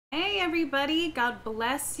everybody. God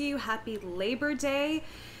bless you. Happy Labor Day.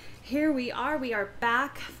 Here we are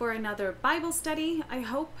back for another Bible study. I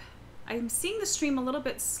hope. I'm seeing the stream a little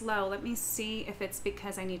bit slow. Let me see if it's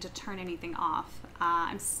because I need to turn anything off.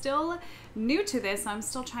 I'm still new to this, so I'm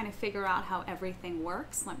still trying to figure out how everything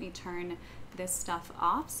works. Let me turn this stuff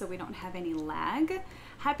off so we don't have any lag.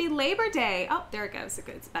 Happy Labor Day. Oh, there it goes.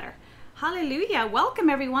 It's better. Hallelujah. Welcome,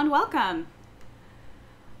 everyone. Welcome.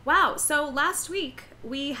 Wow. So last week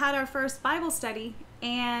we had our first Bible study,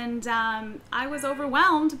 and I was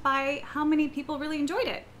overwhelmed by how many people really enjoyed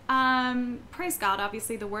it. Praise God.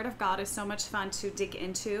 Obviously, the Word of God is so much fun to dig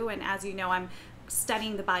into, and as you know, I'm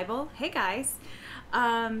studying the Bible. Hey, guys.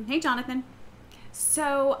 Hey, Jonathan.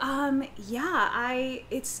 So, yeah,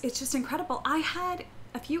 it's just incredible. I had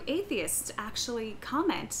a few atheists actually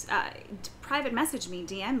comment, private message me,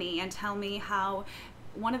 DM me, and tell me how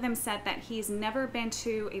one of them said that he's never been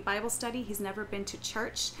to a Bible study, he's never been to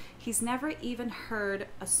church, he's never even heard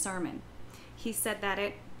a sermon. He said that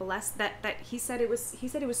he said it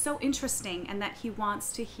was so interesting and that he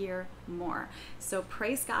wants to hear more. So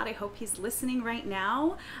praise God. I hope he's listening right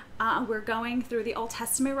now. We're going through the Old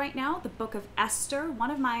Testament right now, the book of Esther,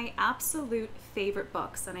 one of my absolute favorite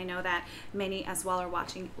books, and I know that many as well are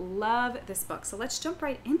watching love this book. So let's jump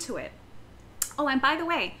right into it. Oh, and by the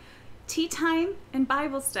way, tea time and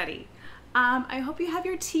Bible study. I hope you have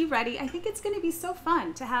your tea ready. I think it's going to be so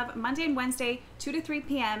fun to have Monday and Wednesday, 2 to 3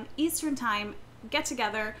 p.m. Eastern time, get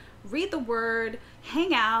together, read the Word,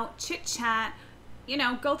 hang out, chit chat, you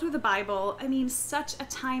know, go through the Bible. I mean, such a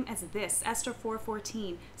time as this, Esther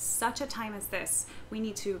 4:14, such a time as this. We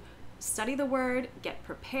need to study the Word, get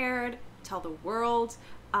prepared, tell the world,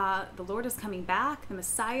 the Lord is coming back. The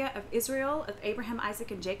Messiah of Israel, of Abraham, Isaac,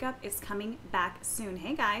 and Jacob is coming back soon.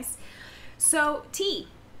 Hey guys. So tea.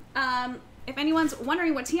 If anyone's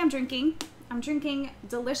wondering what tea I'm drinking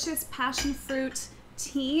delicious passion fruit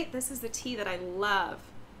tea. This is the tea that I love.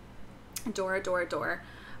 Adore, adore, adore.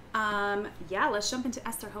 Yeah, let's jump into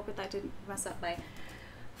Esther. Hope that didn't mess up my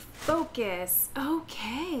focus.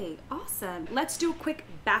 Okay, awesome. Let's do a quick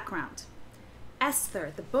background.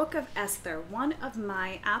 Esther, the book of Esther, one of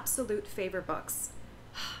my absolute favorite books.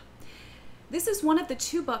 This is one of the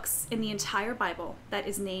 2 books in the entire Bible that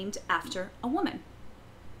is named after a woman.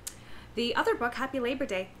 The other book, Happy Labor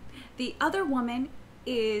Day, the other woman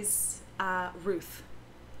is Ruth.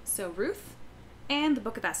 So Ruth and the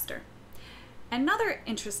book of Esther. Another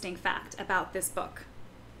interesting fact about this book.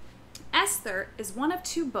 Esther is one of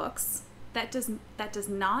 2 books that does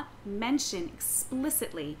not mention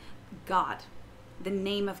explicitly God, the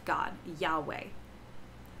name of God, Yahweh.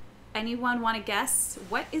 Anyone want to guess?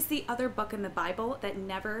 What is the other book in the Bible that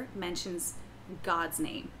never mentions God's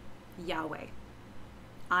name, Yahweh?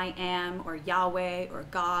 I am, or Yahweh, or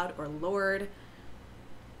God, or Lord.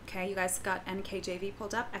 Okay, you guys got NKJV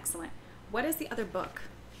pulled up? Excellent. What is the other book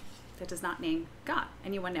that does not name God?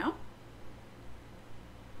 Anyone know?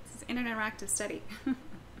 This is an interactive study.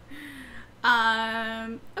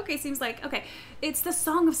 Okay, seems like, okay. It's the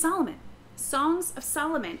Song of Solomon. Songs of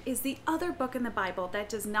Solomon is the other book in the Bible that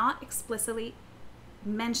does not explicitly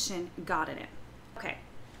mention God in it. Okay.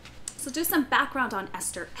 So just some background on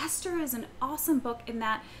Esther. Esther is an awesome book in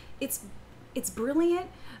that it's brilliant,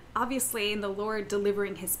 obviously, in the Lord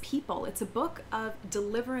delivering his people. It's a book of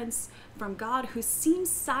deliverance from God who seems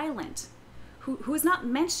silent, who is not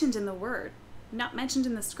mentioned in the Word, not mentioned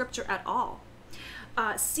in the scripture at all.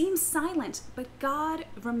 Seems silent, but God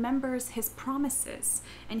remembers his promises,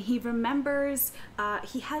 and he remembers,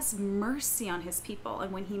 he has mercy on his people,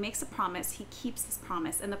 and when he makes a promise, he keeps his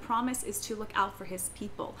promise, and the promise is to look out for his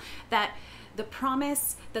people, that the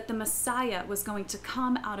promise that the Messiah was going to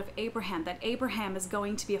come out of Abraham, that Abraham is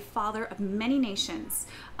going to be a father of many nations,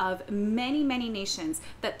 that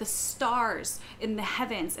the stars in the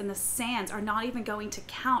heavens and the sands are not even going to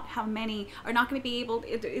count how many, are not going to be able,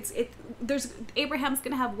 Abraham's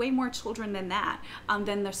going to have way more children than that,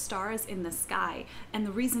 than the stars in the sky. And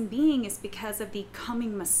the reason being is because of the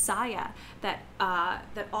coming Messiah that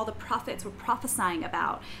all the prophets were prophesying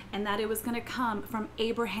about, and that it was going to come from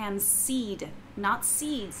Abraham's seed, not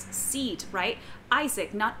seeds, seed, right?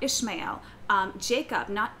 Isaac, not Ishmael, Jacob,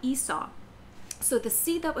 not Esau. So the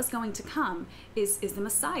seed that was going to come is the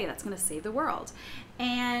Messiah that's going to save the world.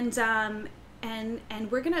 And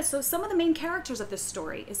we're going to, so some of the main characters of this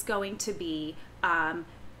story is going to be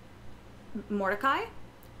Mordecai.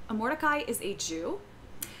 Mordecai is a Jew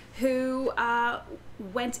who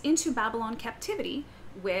went into Babylon captivity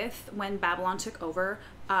when Babylon took over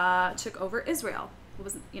Israel. It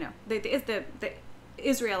wasn't, you know, the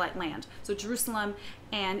Israelite land, so Jerusalem,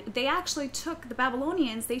 and they actually took, the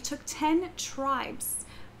Babylonians, they took 10 tribes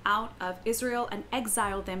out of Israel and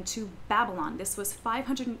exiled them to Babylon. This was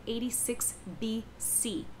 586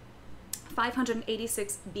 BC.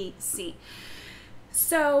 586 BC.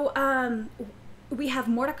 So we have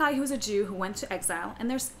Mordecai, who's a Jew who went to exile, and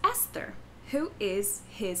there's Esther, who is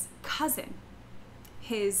his cousin,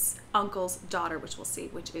 his uncle's daughter, which we'll see,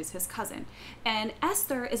 which is his cousin. And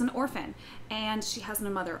Esther is an orphan, and she has no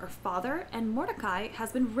mother or father, and Mordecai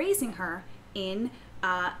has been raising her in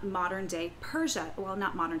modern day Persia. Well,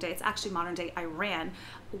 not modern day, it's actually modern day Iran.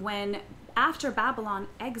 When after Babylon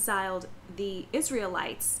exiled the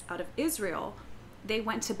Israelites out of Israel, they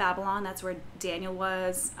went to Babylon. That's where Daniel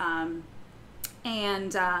was,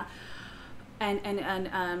 and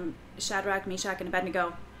Shadrach, Meshach, and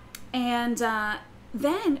Abednego. And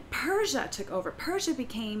then Persia took over. Persia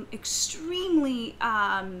became extremely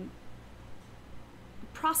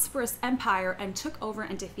prosperous empire and took over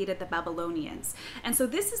and defeated the Babylonians. And so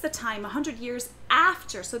this is the time 100 years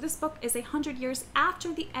after. So this book is 100 years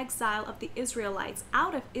after the exile of the Israelites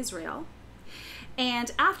out of Israel.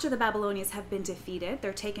 And after the Babylonians have been defeated,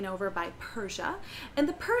 they're taken over by Persia. And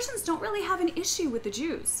the Persians don't really have an issue with the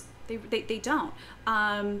Jews. They don't.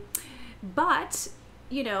 But,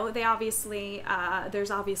 you know, they obviously,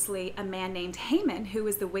 there's obviously a man named Haman, who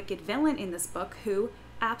is the wicked villain in this book, who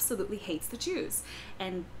absolutely hates the Jews.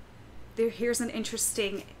 And here's an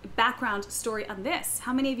interesting background story on this.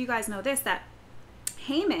 How many of you guys know this? That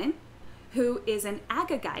Haman, who is an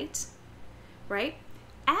Agagite, right?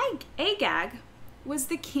 Agag was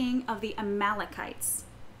the king of the Amalekites,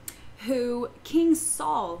 who King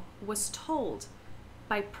Saul was told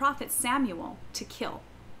by prophet Samuel to kill.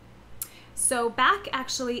 So back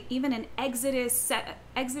actually even in Exodus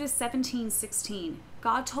 17:16,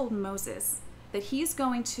 God told Moses that he's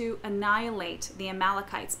going to annihilate the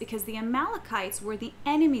Amalekites, because the Amalekites were the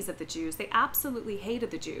enemies of the Jews. They absolutely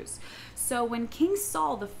hated the Jews. So when King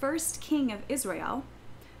Saul, the first king of Israel,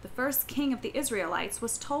 the first king of the Israelites,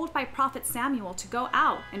 was told by prophet Samuel to go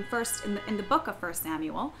out in the book of 1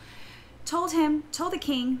 Samuel, told the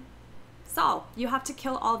king, Saul, you have to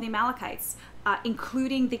kill all the Amalekites,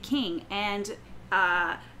 including the king. And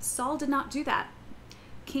Saul did not do that.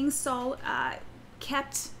 King Saul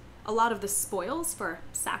kept a lot of the spoils for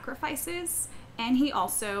sacrifices, and he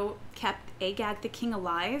also kept Agag the king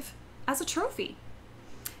alive as a trophy.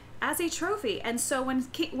 And so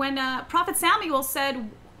when prophet Samuel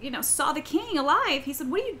saw the king alive, he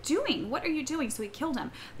said, what are you doing? What are you doing? So he killed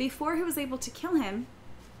him. Before he was able to kill him,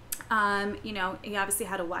 he obviously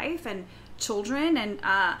had a wife and children. And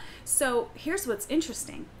so here's what's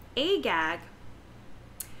interesting. Agag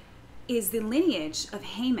is the lineage of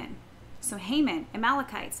Haman. So Haman,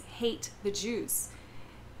 Amalekites, hate the Jews.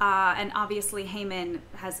 And obviously Haman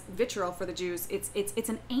has vitriol for the Jews. It's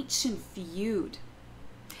an ancient feud.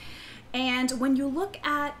 And when you look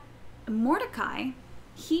at Mordecai,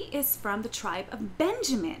 he is from the tribe of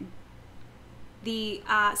Benjamin, the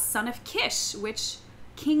son of Kish, which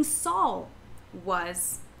King Saul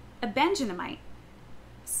was a Benjaminite,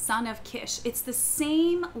 son of Kish. It's the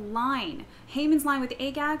same line. Haman's line with the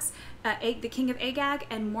Agags, the king of Agag,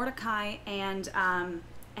 and Mordecai and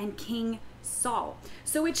King Saul.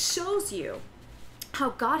 So it shows you how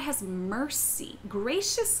God has mercy,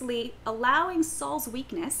 graciously allowing Saul's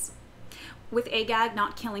weakness with Agag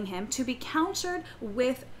not killing him to be countered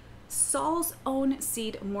with Saul's own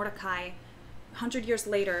seed, Mordecai, a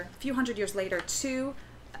few hundred years later, to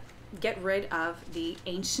get rid of the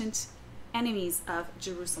ancient enemies of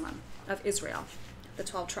Jerusalem, of Israel, the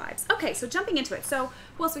 12 tribes. Okay, so jumping into it. So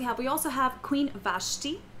who else we have? We also have Queen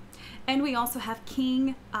Vashti, and we also have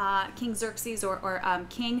King Xerxes or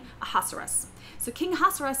King Ahasuerus. So King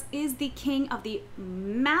Ahasuerus is the king of the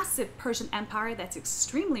massive Persian Empire that's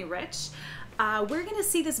extremely rich. We're going to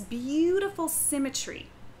see this beautiful symmetry.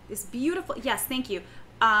 Yes, thank you.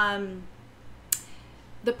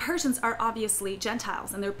 The Persians are obviously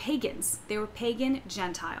Gentiles, and they're pagans. They were pagan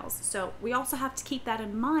Gentiles. So we also have to keep that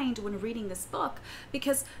in mind when reading this book,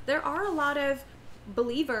 because there are a lot of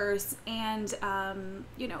believers and,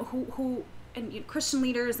 Christian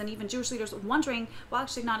leaders and even Jewish leaders wondering, well,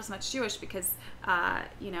 actually not as much Jewish, because,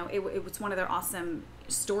 it was one of their awesome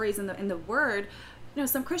stories in the Word.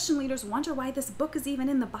 Some Christian leaders wonder why this book is even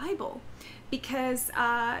in the Bible, because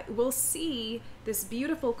we'll see this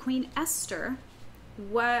beautiful Queen Esther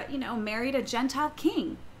married a Gentile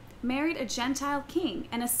king,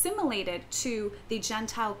 and assimilated to the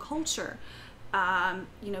Gentile culture,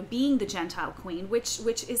 being the Gentile queen, which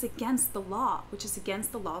is against the law, which is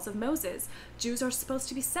against the laws of Moses. Jews are supposed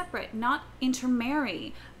to be separate, not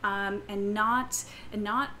intermarry, and not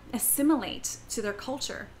assimilate to their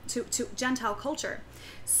culture, to Gentile culture.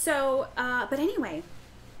 So, but anyway,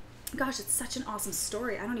 Gosh, it's such an awesome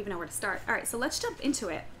story. I don't even know where to start. All right, so let's jump into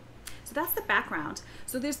it. So that's the background.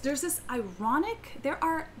 So there's this there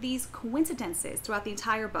are these coincidences throughout the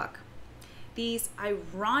entire book. These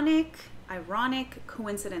ironic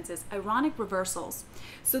coincidences, ironic reversals.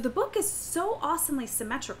 So the book is so awesomely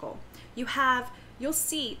symmetrical. You'll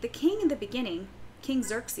see the king in the beginning, King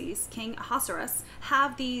Xerxes, King Ahasuerus,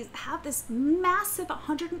 have this massive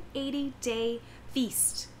 180-day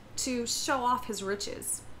feast to show off his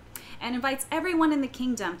riches, and invites everyone in the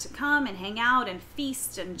kingdom to come and hang out and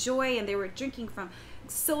feast and joy. And they were drinking from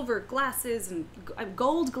silver glasses and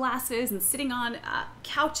gold glasses and sitting on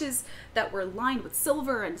couches that were lined with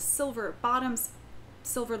silver and silver bottoms,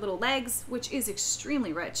 silver little legs, which is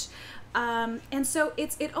extremely rich. And so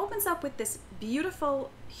it opens up with this beautiful,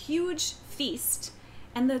 huge feast,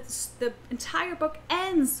 and the entire book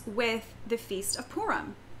ends with the Feast of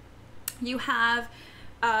Purim. You have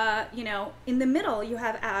in the middle, you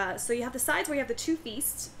have, so you have the sides where you have the two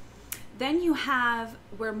feasts. Then you have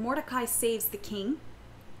where Mordecai saves the king,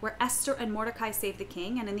 where Esther and Mordecai save the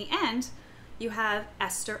king. And in the end, you have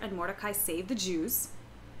Esther and Mordecai save the Jews.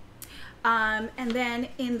 And then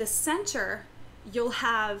in the center, you'll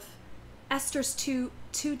have Esther's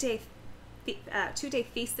two-day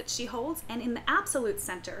feast that she holds. And in the absolute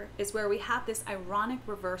center is where we have this ironic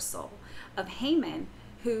reversal of Haman,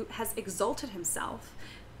 who has exalted himself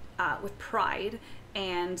with pride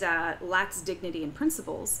and lacks dignity and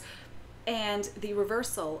principles, and the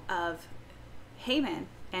reversal of Haman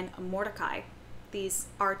and Mordecai, these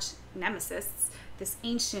arch nemesis, this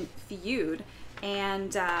ancient feud.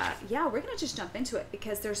 And yeah, we're gonna just jump into it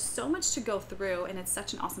because there's so much to go through, and it's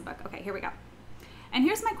such an awesome book. Okay, here we go. And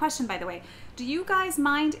here's my question, by the way. Do you guys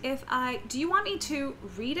mind if do you want me to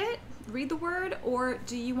read the word, or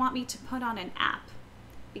do you want me to put on an app?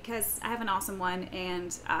 Because I have an awesome one,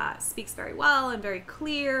 and speaks very well and very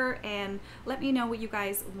clear, and let me know what you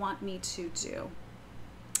guys want me to do.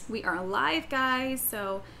 We are live, guys,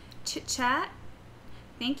 so chit chat.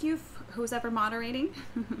 Thank you for who's ever moderating.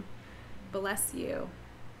 Bless you.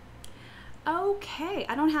 Okay,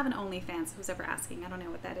 I don't have an OnlyFans, who's ever asking. I don't know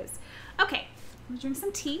what that is. Okay, I'm gonna drink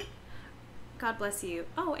some tea. God bless you.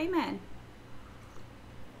 Oh, amen.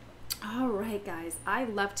 All right, guys, I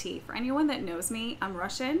love tea. For anyone that knows me, I'm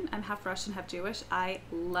Russian. I'm half Russian, half Jewish. I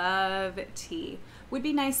love tea. Would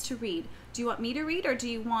be nice to read. Do you want me to read, or do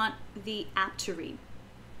you want the app to read?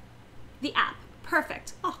 The app.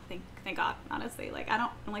 Perfect. Oh, thank God. Honestly, like, I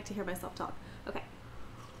don't like to hear myself talk. Okay.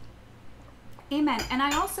 Amen. And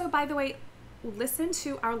I also, by the way, listened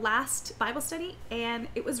to our last Bible study, and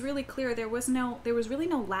it was really clear. There was really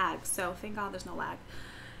no lag. So thank God there's no lag.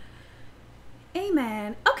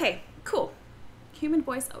 Amen. Okay, cool. Human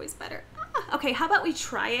voice always better. Okay, how about we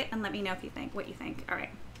try it and let me know what you think. All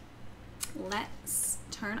right. Let's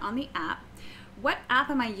turn on the app. What app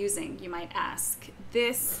am I using, you might ask?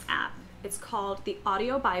 This app. It's called the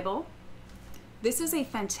Audio Bible. This is a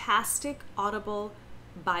fantastic Audible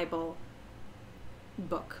Bible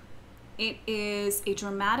book. It is a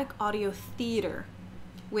dramatic audio theater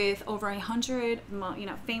with over 100,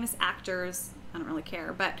 famous actors. I don't really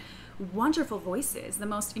care, but wonderful voices, the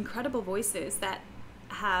most incredible voices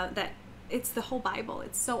it's the whole Bible.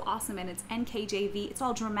 It's so awesome, and it's NKJV. It's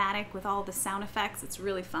all dramatic with all the sound effects. It's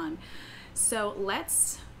really fun. So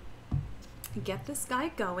let's get this guy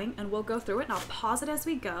going, and we'll go through it, and I'll pause it as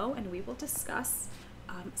we go, and we will discuss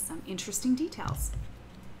some interesting details.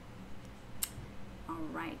 All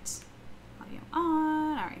right, audio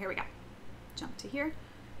on. All right, here we go. Jump to here.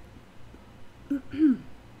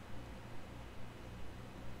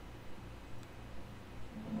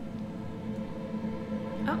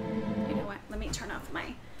 Oh, you know what? Let me turn off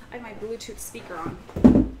I have my Bluetooth speaker on.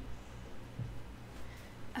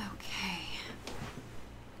 Okay.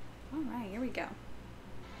 All right, here we go.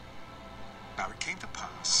 Now it came to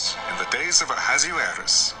pass, in the days of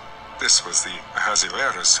Ahasuerus, this was the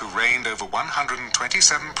Ahasuerus who reigned over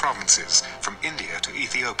 127 provinces from India to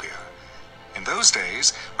Ethiopia. In those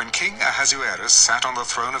days, when King Ahasuerus sat on the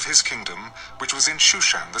throne of his kingdom, which was in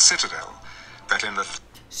Shushan, the citadel, that in the...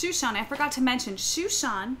 Shushan, I forgot to mention,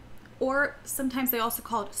 Shushan, or sometimes they also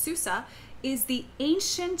call it Susa, is the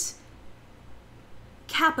ancient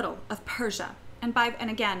capital of Persia. And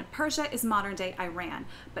again, Persia is modern day Iran.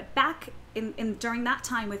 But back during that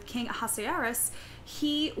time with King Ahasuerus,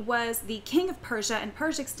 he was the king of Persia, and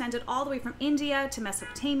Persia extended all the way from India to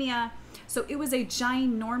Mesopotamia. So it was a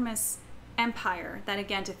ginormous empire that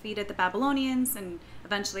again defeated the Babylonians, and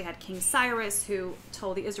eventually had King Cyrus, who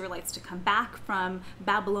told the Israelites to come back from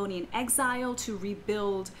Babylonian exile to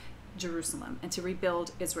rebuild Jerusalem and to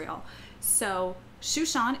rebuild Israel. So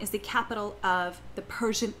Shushan is the capital of the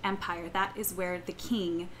Persian Empire. That is where the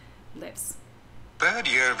king lives. Third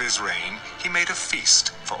year of his reign, he made a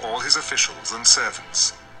feast for all his officials and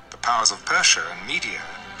servants, the powers of Persia and Media,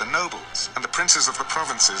 the nobles, and the princes of the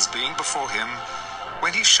provinces being before him,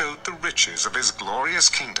 when he showed the riches of his glorious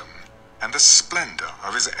kingdom and the splendor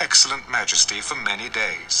of his excellent majesty for many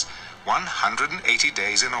days, 180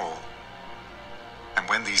 days in all. And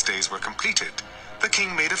when these days were completed, the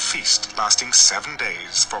king made a feast lasting 7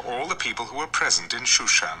 days for all the people who were present in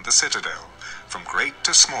Shushan the citadel, from great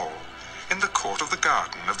to small, in the court of the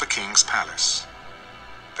garden of the king's palace.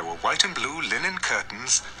 There were white and blue linen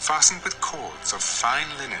curtains fastened with cords of fine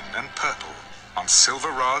linen and purple on silver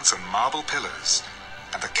rods and marble pillars,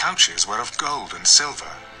 and the couches were of gold and silver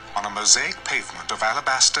on a mosaic pavement of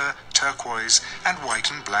alabaster, turquoise, and white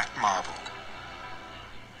and black marble.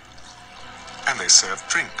 And they served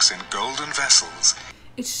drinks in golden vessels.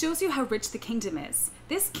 It shows you how rich the kingdom is.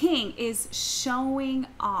 This king is showing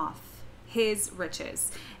off his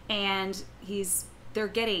riches, and they're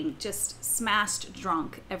getting just smashed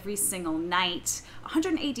drunk every single night.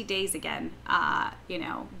 180 days again,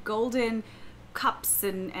 golden cups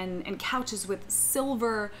and couches with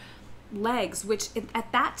silver legs, which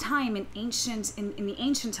at that time in the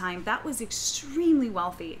ancient time, that was extremely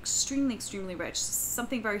wealthy, extremely rich.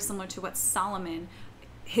 Something very similar to what Solomon,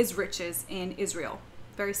 his riches in Israel,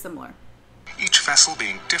 very similar. Each vessel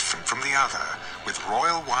being different from the other, with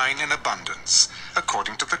royal wine in abundance,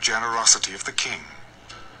 according to the generosity of the king.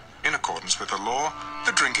 In accordance with the law,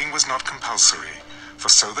 the drinking was not compulsory, for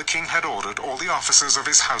so the king had ordered all the officers of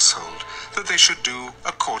his household that they should do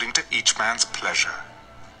according to each man's pleasure.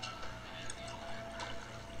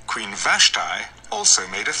 Queen Vashti also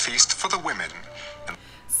made a feast for the women.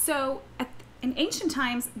 So in ancient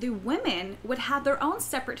times, the women would have their own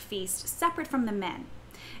separate feast, separate from the men.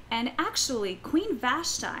 And actually, Queen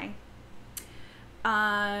Vashti,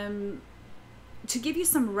 to give you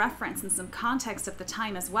some reference and some context of the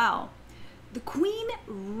time as well, the queen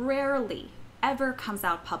rarely ever comes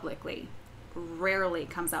out publicly. Rarely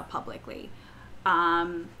comes out publicly.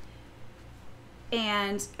 And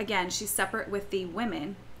again, she's separate with the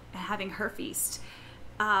women, having her feast.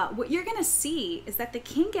 What you're going to see is that the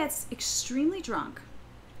king gets extremely drunk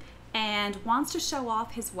and wants to show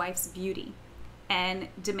off his wife's beauty and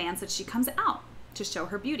demands that she comes out to show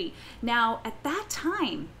her beauty. Now, at that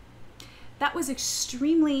time, that was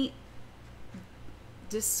extremely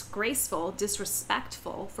disgraceful,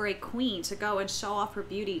 disrespectful for a queen to go and show off her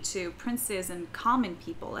beauty to princes and common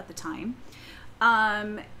people at the time.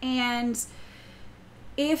 And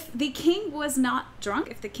if the king was not drunk,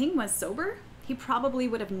 if the king was sober, he probably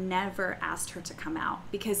would have never asked her to come out,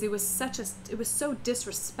 because it was so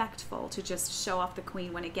disrespectful to just show off the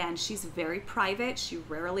queen when, again, she's very private. She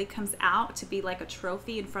rarely comes out to be like a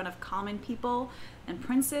trophy in front of common people and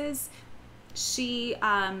princes.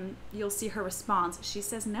 You'll see her response. She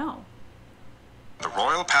says no. The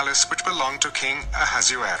royal palace which belonged to King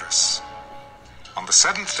Ahasuerus. On the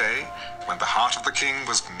 7th day, when the heart of the king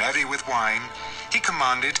was merry with wine, he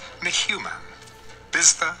commanded Mehuman,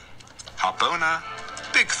 Biztha, Harbona,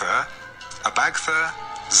 Bigtha, Abagtha,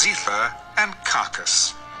 Zethar, and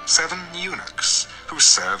Carcass, 7 eunuchs, who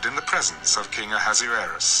served in the presence of King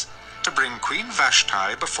Ahasuerus, to bring Queen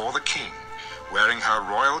Vashti before the king, wearing her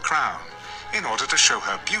royal crown, in order to show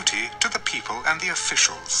her beauty to the people and the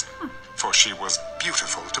officials, for she was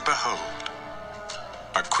beautiful to behold.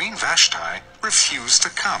 But Queen Vashti refused to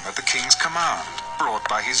come at the king's command, brought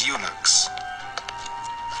by his eunuchs.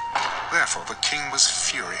 Therefore the king was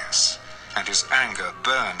furious, and his anger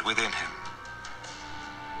burned within him.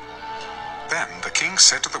 Then the king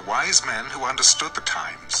said to the wise men who understood the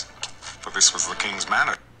times, for this was the king's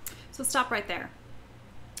manner. So stop right there.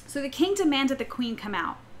 So the king demanded the queen come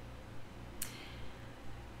out.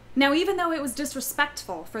 Now, even though it was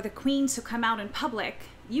disrespectful for the queen to come out in public,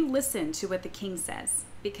 you listen to what the king says,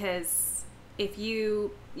 because if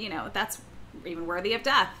that's even worthy of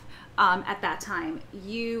death at that time.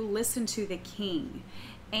 You listen to the king.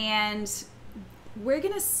 And we're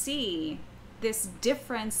going to see this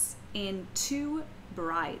difference in 2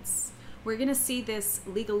 brides. We're going to see this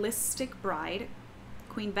legalistic bride,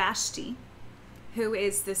 Queen Vashti, who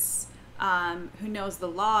is this, who knows the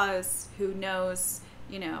laws, who knows,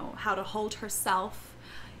 how to hold herself.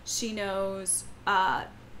 She knows how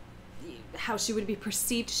she would be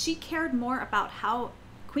perceived. She cared more about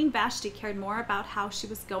Queen Vashti cared more about how she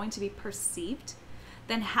was going to be perceived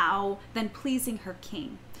than pleasing her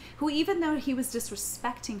king, who, even though he was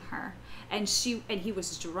disrespecting her and he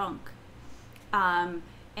was drunk, and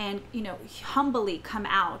humbly come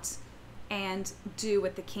out and do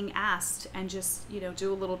what the king asked and just,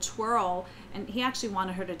 do a little twirl. And he actually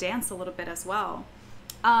wanted her to dance a little bit as well.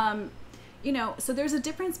 So there's a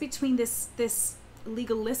difference between this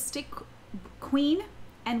legalistic queen,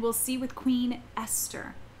 and we'll see with Queen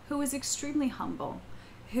Esther, who is extremely humble,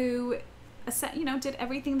 who did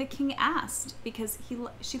everything the king asked because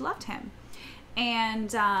she loved him,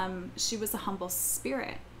 and she was a humble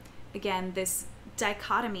spirit. Again, this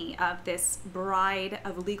dichotomy of this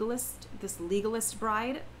legalist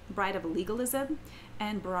bride of legalism,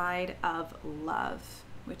 and bride of love,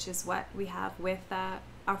 which is what we have with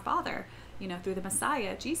our Father, through the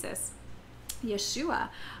Messiah, Jesus, Yeshua.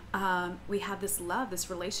 We have this love, this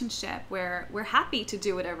relationship where we're happy to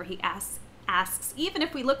do whatever he asks, even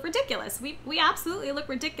if we look ridiculous. We absolutely look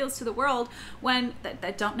ridiculous to the world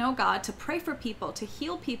that don't know God, to pray for people, to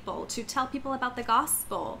heal people, to tell people about the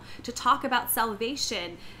gospel, to talk about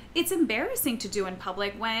salvation. It's embarrassing to do in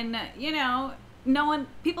public when,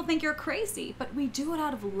 people think you're crazy, but we do it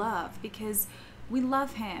out of love because we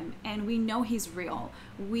love him and we know he's real.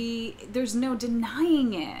 There's no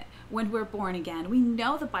denying it. When we're born again, we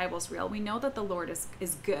know the Bible's real. We know that the Lord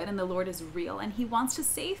is good and the Lord is real, and he wants to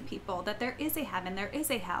save people, that there is a heaven, there is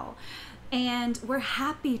a hell. And we're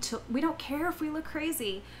happy we don't care if we look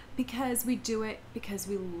crazy, because we do it because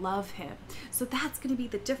we love him. So that's going to be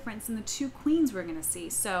the difference in the two queens we're going to see.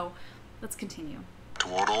 So let's continue.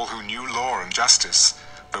 Toward all who knew law and justice,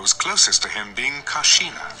 those closest to him being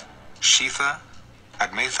Karshina, Shetha,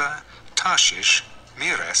 Admatha, Tarshish,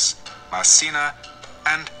 Meres, Marsina,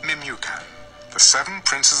 and Memucan, the 7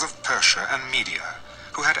 princes of Persia and Media,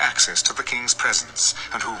 who had access to the king's presence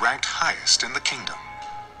and who ranked highest in the kingdom.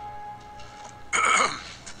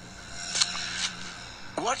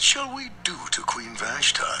 What shall we do to Queen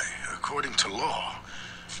Vashti according to law?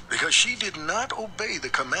 Because she did not obey the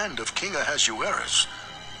command of King Ahasuerus,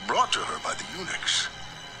 brought to her by the eunuchs.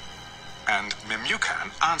 And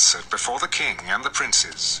Memucan answered before the king and the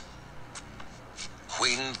princes.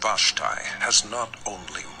 Queen Vashti has not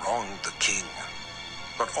only wronged the king,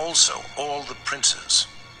 but also all the princes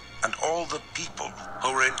and all the people who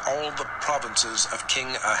are in all the provinces of King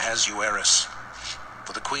Ahasuerus.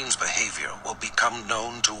 For the queen's behavior will become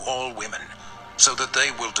known to all women, so that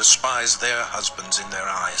they will despise their husbands in their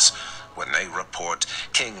eyes when they report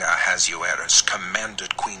King Ahasuerus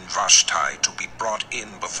commanded Queen Vashti to be brought in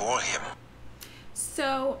before him.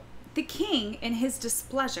 So the king, in his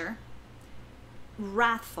displeasure,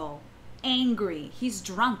 wrathful, angry, he's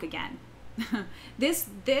drunk again.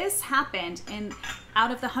 This happened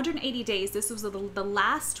out of the 180 days. This was the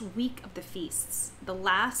last week of the feasts, the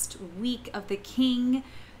last week of the king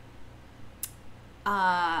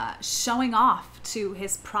showing off to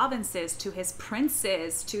his provinces, to his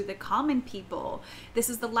princes, to the common people. This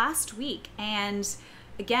is the last week, and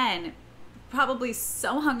again, probably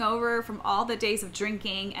so hungover from all the days of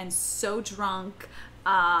drinking and so drunk.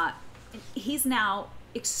 He's now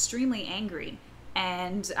extremely angry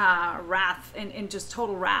and wrath and just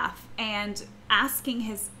total wrath, and asking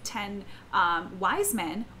his 10 wise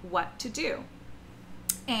men what to do.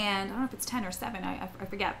 And I don't know if it's 10 or 7, I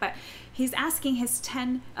forget, but he's asking his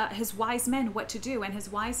wise men what to do, and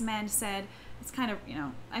his wise men said, it's kind of,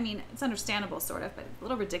 it's understandable sort of, but a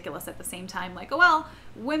little ridiculous at the same time. Like, oh, well,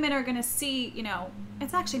 women are going to see,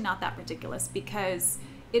 it's actually not that ridiculous, because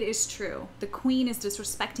it is true. The queen is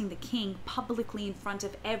disrespecting the king publicly in front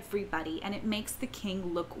of everybody, and it makes the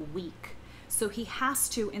king look weak. So he has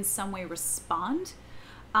to, in some way, respond.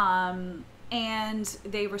 And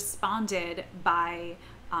they responded by,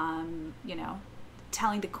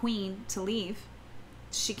 telling the queen to leave.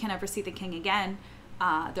 She can never see the king again.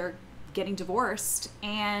 They're getting divorced,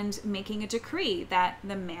 and making a decree that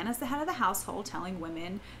the man is the head of the household, telling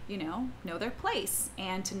women, know their place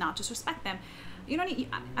and to not disrespect them. You don't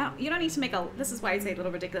need to make this is why I say a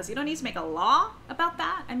little ridiculous. You don't need to make a law about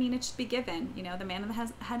that. I mean, it should be given. The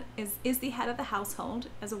man is the head of the household.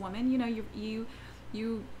 As a woman,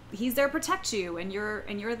 he's there to protect you, and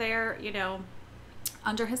you're there,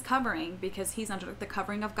 under his covering, because he's under the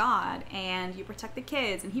covering of God, and you protect the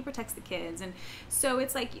kids and he protects the kids. And so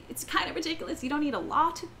it's like, it's kind of ridiculous. You don't need a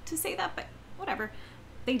law to say that, but whatever.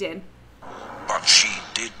 They did. But she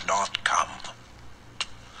did not come.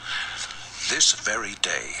 This very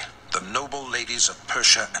day, the noble ladies of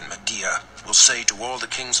Persia and Media will say to all the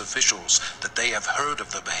king's officials that they have heard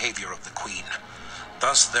of the behavior of the queen.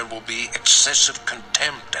 Thus there will be excessive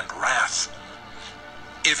contempt and wrath.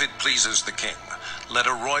 If it pleases the king, let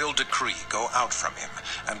a royal decree go out from him,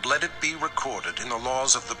 and let it be recorded in the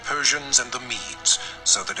laws of the Persians and the Medes,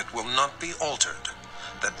 so that it will not be altered,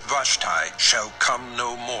 that Vashti shall come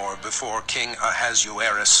no more before King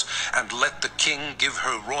Ahasuerus, and let the king give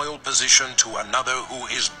her royal position to another who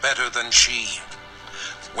is better than she.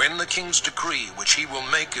 When the king's decree which he will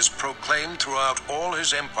make is proclaimed throughout all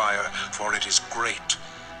his empire, for it is great,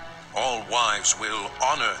 all wives will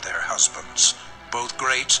honor their husbands, both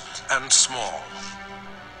great and small.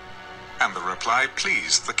 And the reply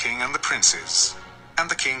pleased the king and the princes, and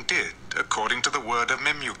the king did according to the word of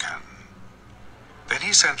Memucan. Then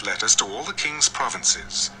he sent letters to all the king's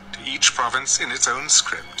provinces, to each province in its own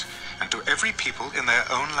script, and to every people in their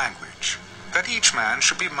own language, that each man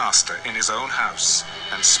should be master in his own house,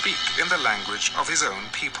 and speak in the language of his own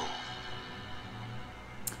people.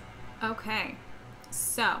 Okay,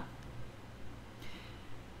 so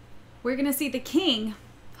we're going to see the king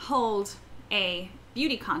hold a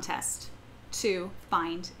beauty contest to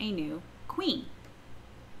find a new queen.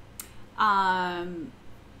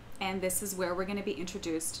 And this is where we're going to be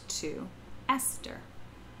introduced to Esther.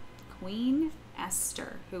 Queen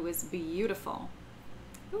Esther, who is beautiful.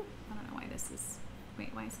 Ooh, I don't know why this is...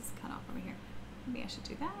 Wait, why is this cut off over here? Maybe I should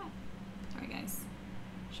do that. Sorry, guys.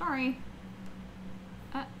 Sorry.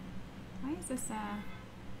 Why is this...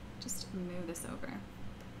 Just move this over.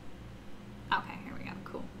 Okay, here we go.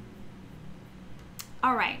 Cool.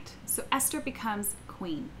 All right. So Esther becomes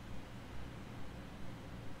queen.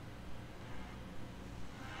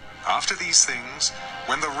 After these things,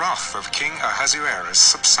 when the wrath of King Ahasuerus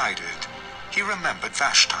subsided, he remembered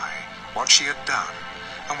Vashti, what she had done,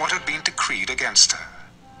 and what had been decreed against her.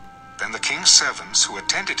 Then the king's servants who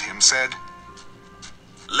attended him said,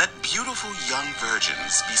 "Let beautiful young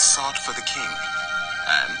virgins be sought for the king,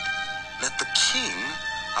 and let the king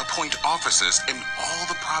appoint officers in all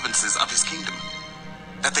the provinces of his kingdom,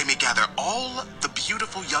 that they may gather all the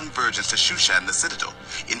beautiful young virgins to Shushan the citadel,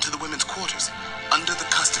 into the women's quarters, under the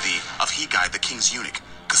custody of Hegai the king's eunuch,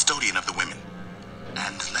 custodian of the women.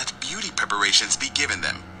 And let beauty preparations be given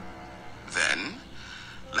them. Then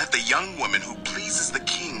let the young woman who pleases the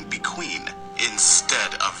king be queen,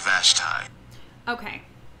 instead of Vashti." Okay,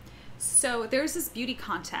 so there's this beauty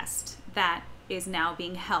contest that is now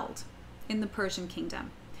being held in the Persian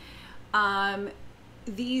kingdom.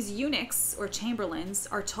 These eunuchs or chamberlains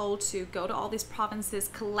are told to go to all these provinces,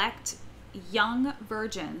 collect young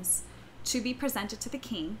virgins to be presented to the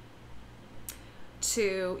king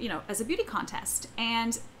to, as a beauty contest.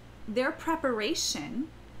 And their preparation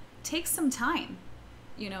takes some time,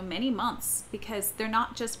 many months, because they're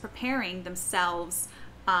not just preparing themselves,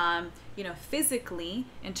 physically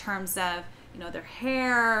in terms of, their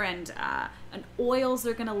hair and oils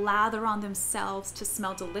they're going to lather on themselves to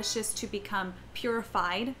smell delicious, to become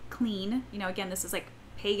purified, clean. Again, this is like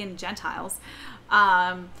pagan Gentiles.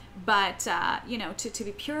 To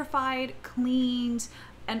be purified, cleaned,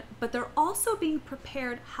 but they're also being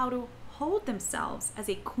prepared how to hold themselves as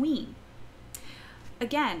a queen.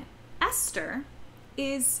 Again, Esther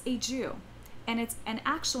is a Jew. And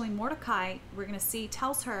actually Mordecai, we're going to see,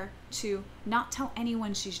 tells her to not tell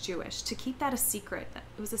anyone she's Jewish, to keep that a secret.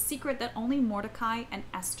 It was a secret that only Mordecai and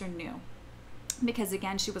Esther knew. Because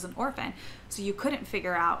again, she was an orphan, so you couldn't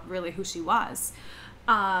figure out really who she was.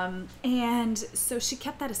 And so she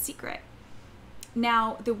kept that a secret.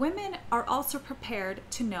 Now, the women are also prepared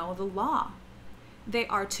to know the law. They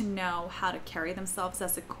are to know how to carry themselves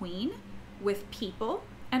as a queen with people,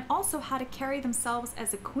 and also how to carry themselves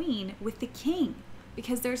as a queen with the king,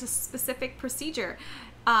 because there's a specific procedure.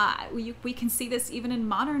 We can see this even in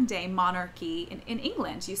modern day monarchy in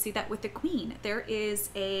England. You see that with the queen. There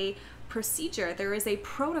is a procedure, there is a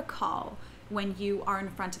protocol when you are in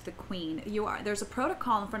front of the queen. There's a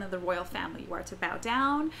protocol in front of the royal family. You are to bow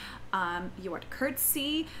down, you are to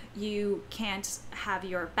curtsy, you can't have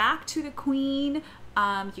your back to the queen,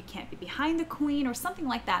 you can't be behind the queen or something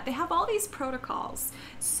like that. They have all these protocols.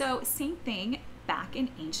 So same thing back in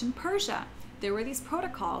ancient Persia. There were these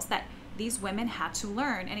protocols that these women had to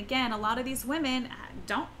learn. And again, a lot of these women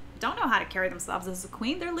don't know how to carry themselves as a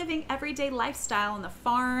queen. They're living everyday lifestyle on the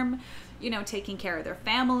farm, taking care of their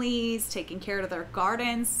families, taking care of their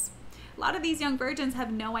gardens. A lot of these young virgins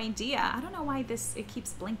have no idea. I don't know why it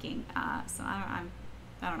keeps blinking. So I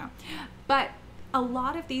don't know. But a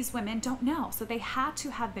lot of these women don't know, so they had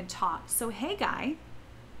to have been taught. So Hegai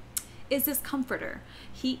is this comforter.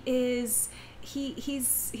 He's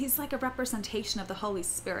like a representation of the Holy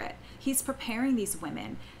Spirit. He's preparing these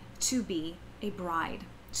women to be a bride,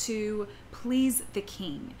 to please the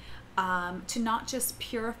king, to not just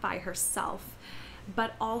purify herself,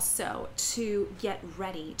 but also to get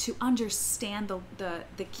ready, to understand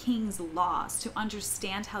the king's laws, to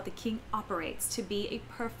understand how the king operates, to be a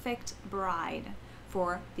perfect bride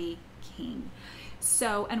for the king.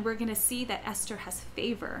 So, and we're going to see that Esther has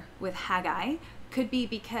favor with Haggai. Could be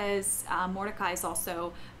because Mordecai is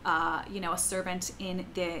also, a servant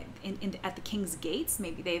at the king's gates.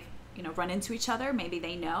 Maybe they've, run into each other. Maybe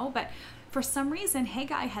they know. But for some reason,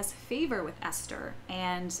 Haggai has favor with Esther,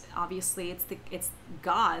 and obviously it's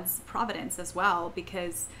God's providence as well,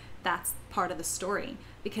 because that's part of the story.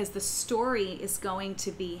 Because the story is going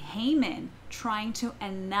to be Haman trying to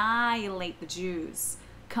annihilate the Jews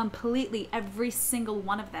completely, every single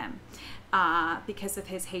one of them, because of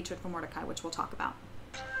his hatred for Mordecai, which we'll talk about.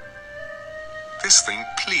 This thing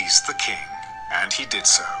pleased the king, and he did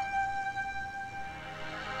so.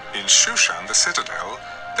 In Shushan the citadel,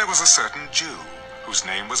 there was a certain Jew, whose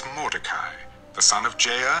name was Mordecai, the son of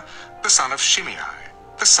Jair, the son of Shimei,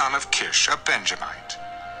 the son of Kish, a Benjamite.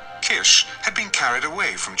 Kish had been carried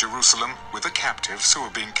away from Jerusalem with the captives who were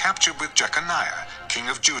being captured with Jeconiah, king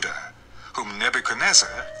of Judah, whom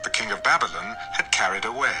Nebuchadnezzar, the king of Babylon, had carried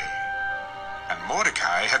away. And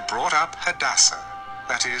Mordecai had brought up Hadassah,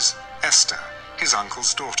 that is, Esther, his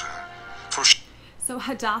uncle's daughter. So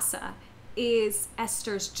Hadassah is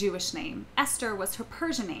Esther's Jewish name. Esther was her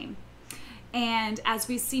Persian name. And as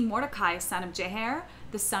we see, Mordecai, son of Jair,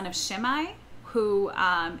 the son of Shimei, who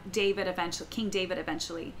King David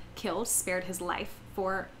eventually killed, spared his life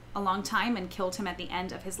for a long time and killed him at the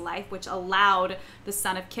end of his life, which allowed the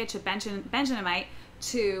son of Kish, a Benjamite,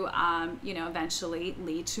 to eventually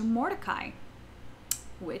lead to Mordecai,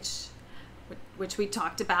 which we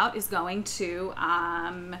talked about is going to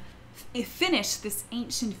finish this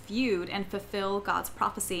ancient feud and fulfill God's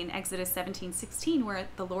prophecy in Exodus 17:16, where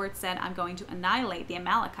the Lord said, I'm going to annihilate the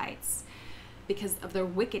Amalekites because of their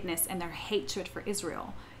wickedness and their hatred for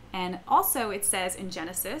Israel. And also it says in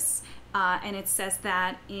Genesis, and it says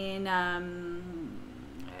that in, I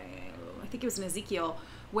think it was in Ezekiel,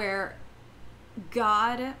 where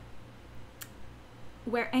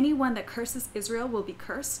anyone that curses Israel will be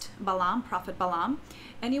cursed. Balaam, prophet Balaam.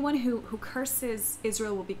 Anyone who curses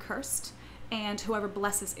Israel will be cursed, and whoever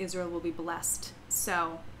blesses Israel will be blessed.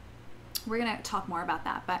 So we're going to talk more about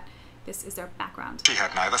that, but this is their background. She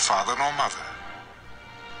had neither father nor mother.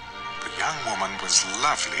 The young woman was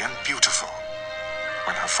lovely and beautiful.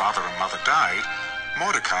 When her father and mother died,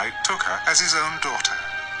 Mordecai took her as his own daughter.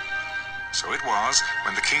 So it was,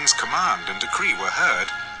 when the king's command and decree were heard,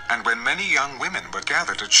 and when many young women were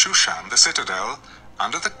gathered at Shushan the citadel,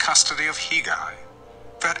 under the custody of Haggai,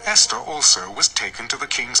 that Esther also was taken to the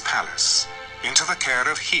king's palace, into the care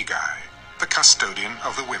of Haggai, the custodian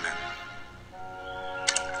of the women.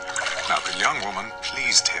 Now the young woman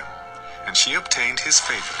pleased him, and she obtained his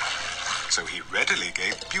favor, so he readily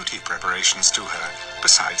gave beauty preparations to her,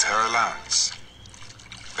 besides her allowance.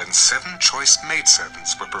 Then 7 choice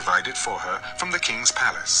maidservants were provided for her from the king's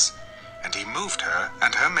palace, and he moved her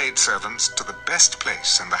and her maidservants to the best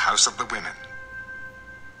place in the house of the women.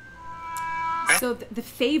 So the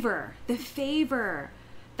favor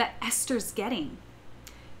that Esther's getting,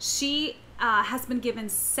 she has been given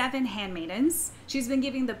 7 handmaidens. She's been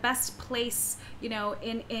given the best place,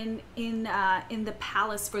 in the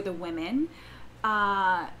palace for the women.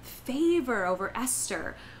 Favor over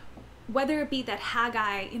Esther, whether it be that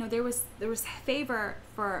Haggai, there was favor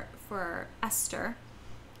for Esther.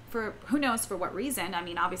 For who knows for what reason. I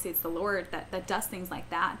mean, obviously it's the Lord that does things like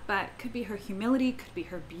that, but it could be her humility, could be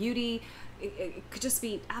her beauty. It could just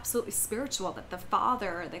be absolutely spiritual, that the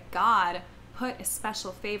Father, that God put a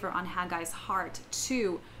special favor on Haggai's heart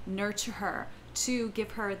to nurture her, to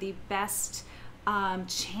give her the best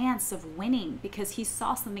chance of winning, because he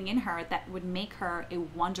saw something in her that would make her a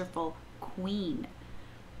wonderful queen.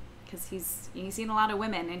 Because he's seen a lot of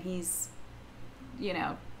women, and he's,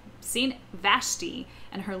 seen Vashti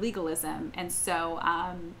and her legalism, and so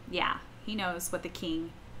he knows what the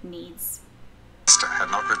king needs. Esther had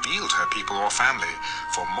not revealed her people or family,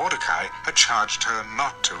 for Mordecai had charged her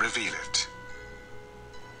not to reveal it.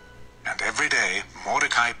 And every day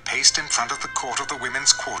Mordecai paced in front of the court of the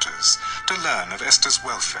women's quarters to learn of Esther's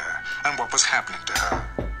welfare and what was happening to her.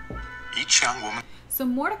 Each young woman... So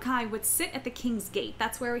Mordecai would sit at the king's gate.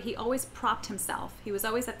 That's where he always propped himself. He was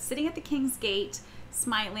always sitting at the king's gate,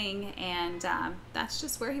 smiling, and that's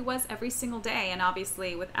just where he was every single day. And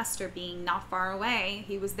obviously with Esther being not far away,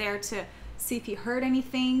 he was there to see if he heard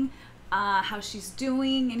anything, how she's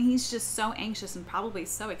doing, and he's just so anxious and probably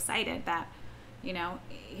so excited that,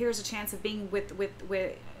 here's a chance of being with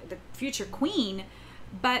the future queen.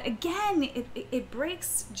 But again, it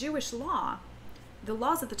breaks Jewish law, the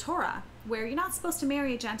laws of the Torah, where you're not supposed to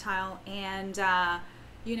marry a Gentile, and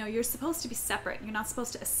you know, you're supposed to be separate. You're not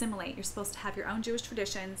supposed to assimilate. You're supposed to have your own Jewish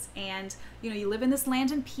traditions, and, you know, you live in this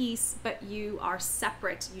land in peace, but you are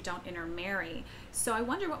separate. You don't intermarry. So I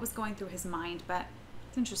wonder what was going through his mind, but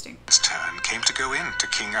it's interesting. His turn came to go in to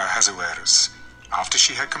King Ahasuerus after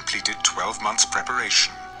she had completed 12 months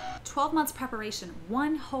preparation. 12 months preparation,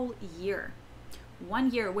 1 whole year.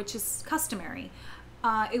 1 year, which is customary.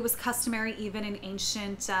 It was customary even in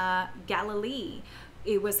ancient Galilee.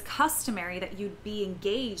 It was customary that you'd be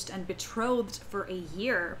engaged and betrothed for a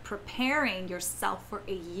year, preparing yourself for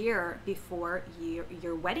a year before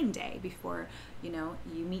your wedding day, before, you know,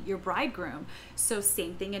 you meet your bridegroom. So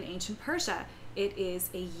same thing in ancient Persia. It is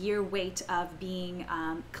a year wait of being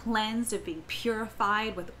cleansed, of being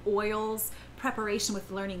purified with oils, preparation with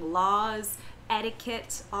learning laws,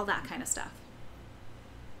 etiquette, all that kind of stuff.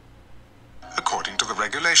 According to the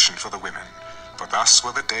regulation for the women, for thus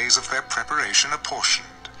were the days of their preparation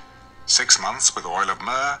apportioned: 6 months with oil of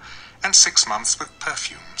myrrh, and 6 months with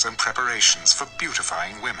perfumes and preparations for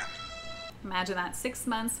beautifying women. Imagine that, 6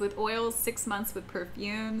 months with oils, 6 months with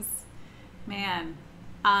perfumes. Man,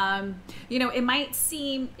 you know, it might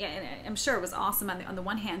seem, yeah, I'm sure it was awesome on the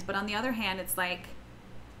one hand, but on the other hand, it's like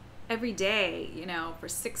every day, you know, for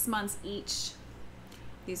 6 months each,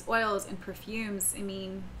 these oils and perfumes. I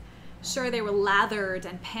mean, sure, they were lathered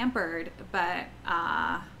and pampered, but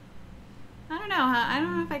I don't know. I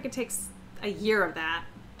don't know if I could take a year of that.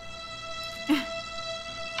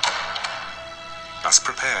 Thus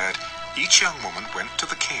prepared, each young woman went to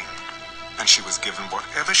the king, and she was given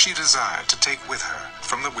whatever she desired to take with her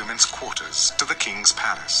from the women's quarters to the king's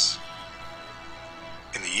palace.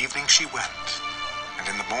 In the evening she went, and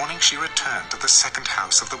in the morning she returned to the second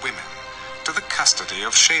house of the women, to the custody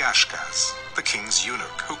of Sheashgaz, the king's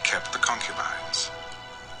eunuch who kept the concubines.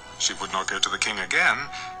 She would not go to the king again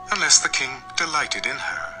unless the king delighted in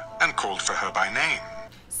her and called for her by name.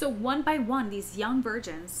 So one by one, these young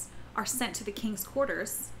virgins are sent to the king's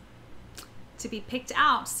quarters to be picked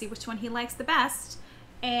out, to see which one he likes the best.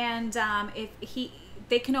 And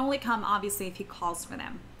they can only come, obviously, if he calls for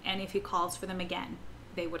them. And if he calls for them again,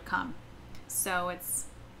 they would come. So it's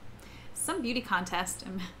some beauty contest.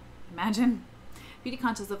 Imagine beauty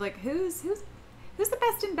contest of like, who's the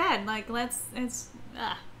best in bed? Like,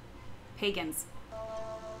 pagans.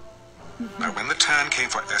 Now when the turn came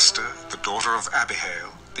for Esther, the daughter of Abihail,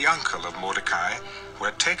 the uncle of Mordecai, who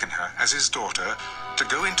had taken her as his daughter, to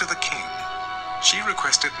go into the king, she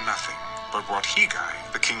requested nothing but what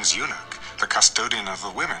Hegai, the king's eunuch, the custodian of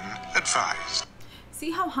the women, advised.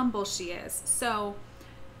 See how humble she is. So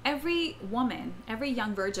every woman, every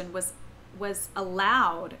young virgin was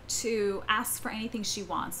allowed to ask for anything she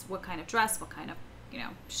wants. What kind of dress, what kind of, you know,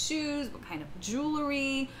 shoes, what kind of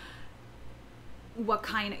jewelry, what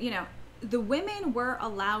kind of, you know, the women were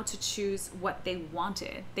allowed to choose what they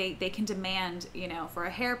wanted. They can demand, you know, for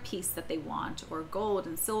a hair piece that they want, or gold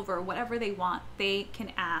and silver, whatever they want, they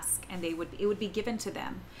can ask, and it would be given to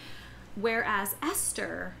them. Whereas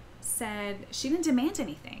Esther said she didn't demand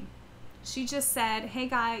anything. She just said, hey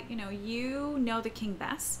guy, you know the king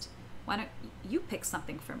best. Why don't you pick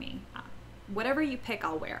something for me? Whatever you pick,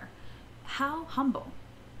 I'll wear. How humble.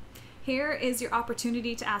 Here is your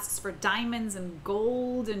opportunity to ask for diamonds and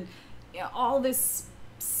gold and, you know, all this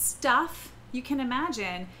stuff you can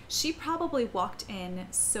imagine. She probably walked in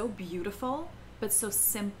so beautiful, but so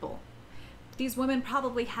simple. These women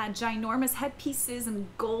probably had ginormous headpieces and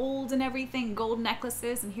gold and everything, gold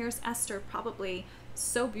necklaces, and here's Esther, probably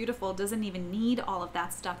so beautiful, doesn't even need all of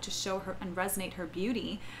that stuff to show her and resonate her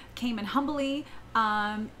beauty. Came in humbly,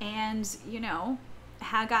 and, you know,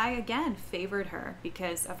 Haggai again favored her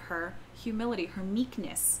because of her humility, her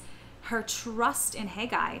meekness, her trust in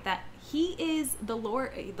Haggai, that he is the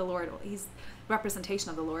Lord, he's representation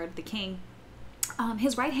of the Lord, the king,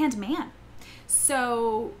 his right-hand man.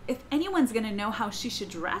 So if anyone's going to know how she should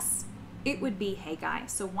dress, it would be Haggai.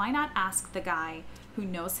 So why not ask the guy who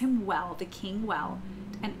knows him well, the king well,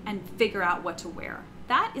 and figure out what to wear?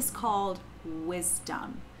 That is called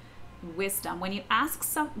wisdom. Wisdom. When you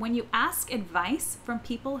ask advice from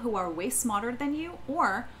people who are way smarter than you,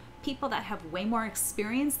 or people that have way more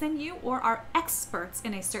experience than you, or are experts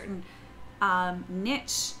in a certain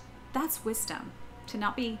niche, that's wisdom. To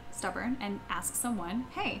not be stubborn and ask someone,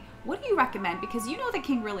 hey, what do you recommend? Because you know the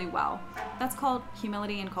king really well. That's called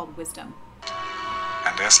humility and called wisdom.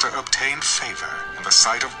 And Esther obtained favor in the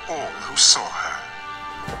sight of all who saw her.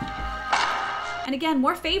 And again,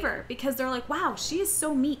 more favor, because they're like, wow, she is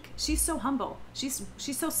so meek. She's so humble. She's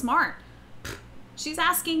so smart. She's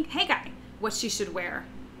asking Haggai what she should wear.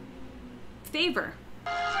 Favor.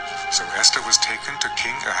 So Esther was taken to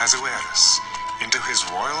King Ahasuerus into his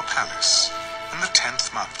royal palace, in the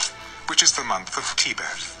 10th month, which is the month of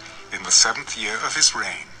Tebeth, in the 7th year of his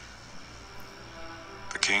reign.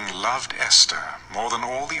 The king loved Esther more than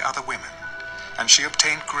all the other women, and she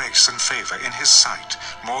obtained grace and favor in his sight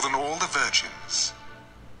more than all the virgins.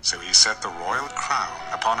 So he set the royal crown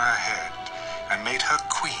upon her head and made her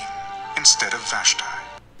queen instead of Vashti.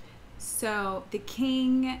 So the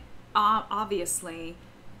king obviously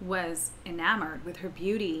was enamored with her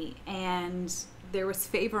beauty, and there was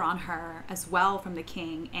favor on her as well from the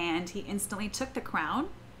king, and he instantly took the crown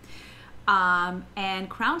and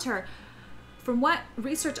crowned her. From what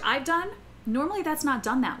research I've done, normally that's not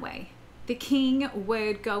done that way. The king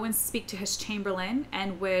would go and speak to his chamberlain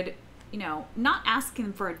and would, not ask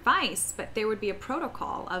him for advice, but there would be a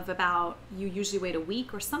protocol of about, you usually wait a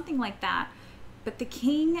week or something like that. But the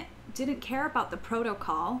king didn't care about the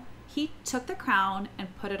protocol. He took the crown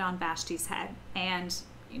and put it on Vashti's head and,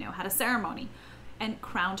 had a ceremony and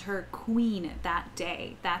crowned her queen that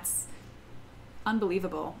day. That's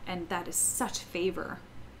unbelievable, and that is such favor.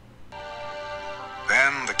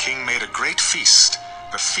 Then the king made a great feast,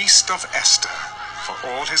 the Feast of Esther, for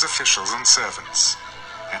all his officials and servants.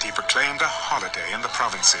 And he proclaimed a holiday in the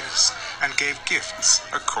provinces and gave gifts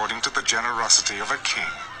according to the generosity of a king.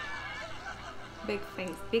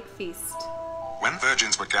 Big feast. When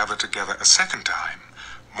virgins were gathered together a second time,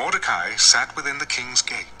 Mordecai sat within the king's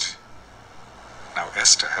gate. Now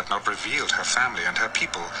Esther had not revealed her family and her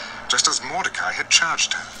people, just as Mordecai had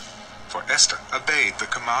charged her. For Esther obeyed the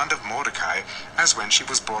command of Mordecai as when she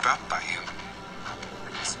was brought up by him.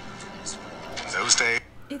 In those days...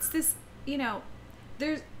 It's this,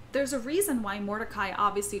 there's a reason why Mordecai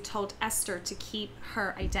obviously told Esther to keep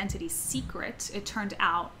her identity secret. It turned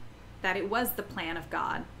out that it was the plan of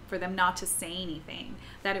God for them not to say anything,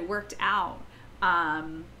 that it worked out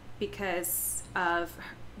because of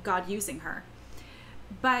God using her.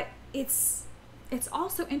 But it's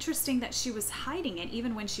also interesting that she was hiding it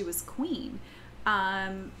even when she was queen.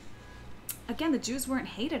 Again, the Jews weren't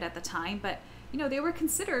hated at the time, but they were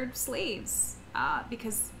considered slaves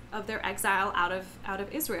because of their exile out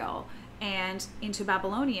of Israel and into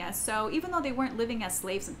Babylonia. So even though they weren't living as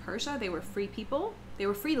slaves in Persia, they were free people. They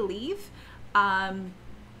were free to leave.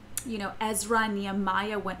 Ezra and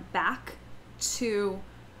Nehemiah went back to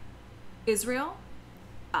Israel.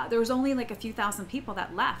 There was only like a few thousand people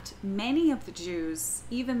that left. Many of the Jews,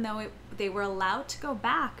 even though they were allowed to go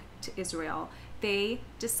back to Israel, they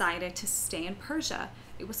decided to stay in Persia.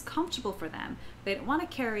 It was comfortable for them. They didn't want to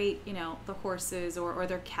carry, the horses or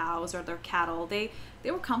their cows or their cattle. They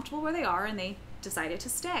were comfortable where they are, and they decided to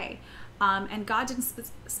stay. And God didn't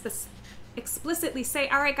explicitly say,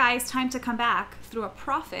 all right, guys, time to come back through a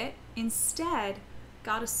prophet. Instead,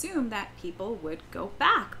 God assumed that people would go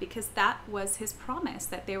back because that was his promise,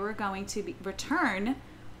 that they were going to return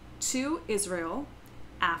to Israel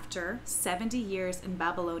after 70 years in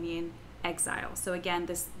Babylonian exile. So again,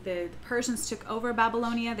 the Persians took over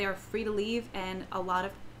Babylonia. They are free to leave, and a lot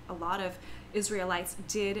of Israelites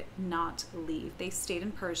did not leave. They stayed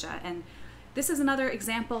in Persia. And this is another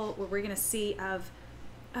example where we're going to see of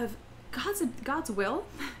God's will.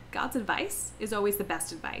 God's advice is always the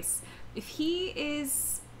best advice. If he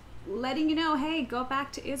is letting you know, hey, go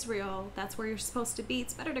back to Israel, that's where you're supposed to be,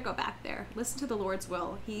 it's better to go back there. Listen to the Lord's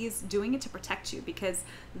will. He's doing it to protect you, because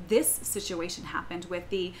this situation happened with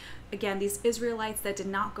these Israelites that did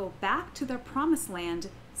not go back to their promised land,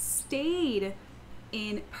 stayed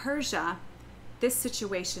in Persia. This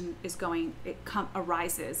situation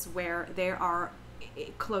arises where they are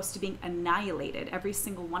close to being annihilated, every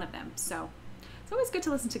single one of them. So it's always good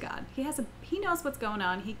to listen to God. He knows what's going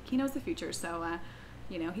on. He knows the future. So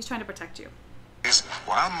he's trying to protect you.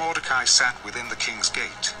 While Mordecai sat within the king's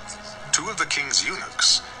gate, two of the king's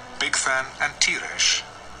eunuchs, Bigthan and Teresh,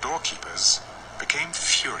 doorkeepers, became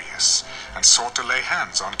furious and sought to lay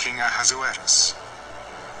hands on King Ahasuerus.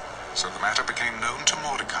 So the matter became known to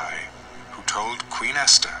Mordecai, who told Queen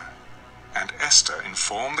Esther, and Esther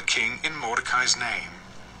informed the king in Mordecai's name.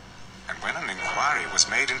 And when an inquiry was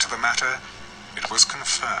made into the matter, it was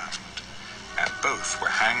confirmed, and both were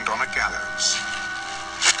hanged on a gallows.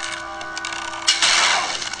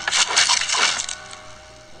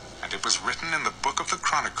 And it was written in the book of the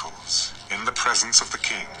Chronicles, in the presence of the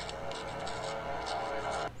king.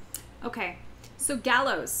 Okay, so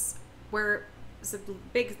gallows was a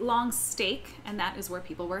big long stake, and that is where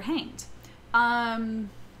people were hanged.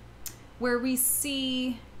 Where we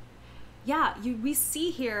see, we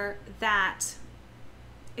see here that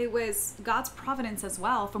it was God's providence as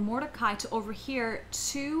well for Mordecai to overhear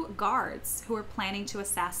two guards who were planning to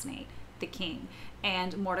assassinate the king.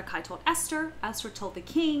 And Mordecai told Esther, Esther told the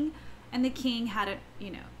king, and the king had it,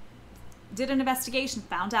 did an investigation,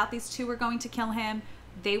 found out these two were going to kill him.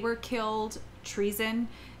 They were killed for treason,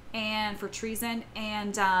 and the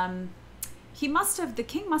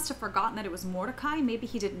king must have forgotten that it was Mordecai. Maybe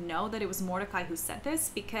he didn't know that it was Mordecai who said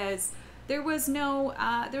this, because there was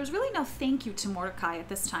really no thank you to Mordecai at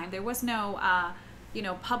this time. There was no,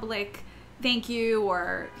 public thank you,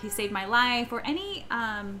 or he saved my life, or any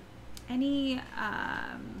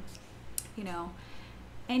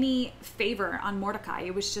favor on Mordecai.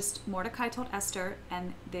 It was just Mordecai told Esther,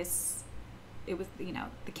 and the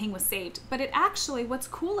king was saved. But it actually, what's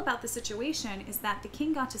cool about the situation is that the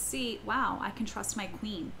king got to see, wow, I can trust my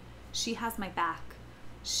queen. She has my back.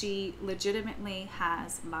 She legitimately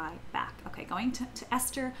has my back. Okay, going to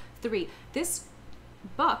Esther 3. This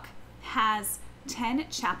book has 10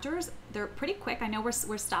 chapters. They're pretty quick. I know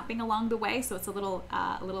we're stopping along the way, so it's a little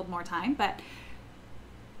more time, but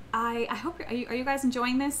I hope are you guys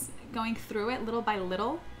enjoying this, going through it little by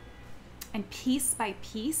little and piece by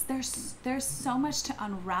piece. There's so much to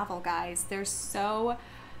unravel, guys. There's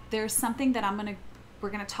something that we're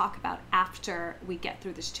gonna talk about after we get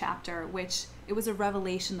through this chapter, which it was a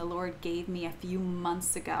revelation the Lord gave me a few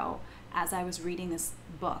months ago as I was reading this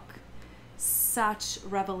book. Such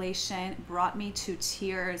revelation, brought me to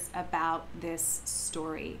tears about this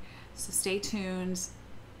story. So stay tuned.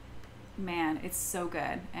 Man, it's so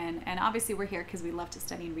good. And obviously we're here because we love to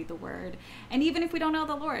study and read the word. And even if we don't know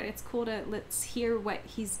the Lord, it's cool let's hear what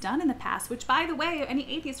he's done in the past, which, by the way, any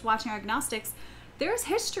atheists watching or agnostics, there's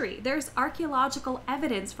history. There's archaeological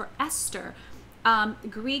evidence for Esther.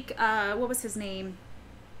 Greek, what was his name?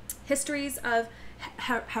 Histories of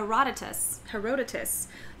Herodotus.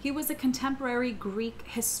 He was a contemporary Greek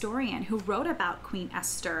historian who wrote about Queen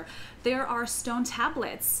Esther. There are stone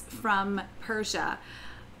tablets from Persia,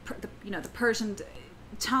 the Persian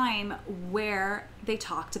time, where they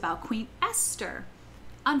talked about Queen Esther.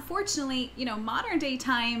 Unfortunately, modern day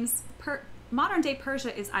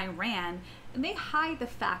Persia is Iran, and they hide the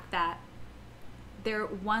fact that their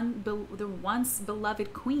once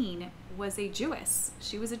beloved queen was a Jewess.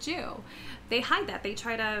 She was a Jew. They hide that. They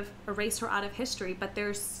try to erase her out of history, but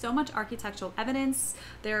there's so much architectural evidence.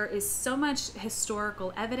 There is so much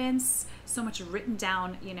historical evidence, so much written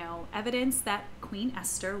down, evidence that Queen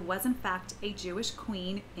Esther was in fact a Jewish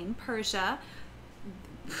queen in Persia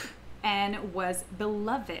and was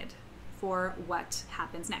beloved for what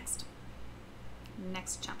happens next.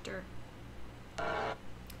 Next chapter.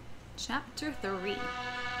 Chapter 3.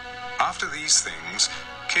 After these things,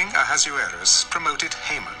 King Ahasuerus promoted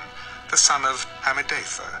Haman, the son of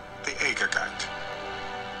Hammedatha, the Agagite,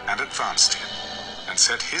 and advanced him, and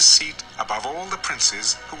set his seat above all the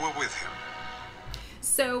princes who were with him.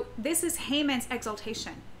 So this is Haman's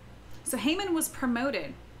exaltation. So Haman was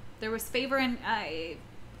promoted. There was favor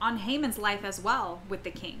on Haman's life as well with the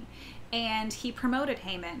king. And he promoted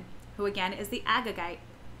Haman, who again is the Agagite,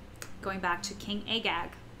 going back to King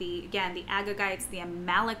Agag. The Agagites, the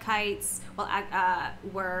Amalekites,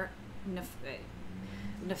 were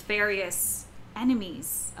nefarious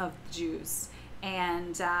enemies of the Jews.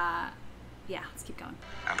 And let's keep going.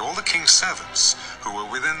 And all the king's servants who were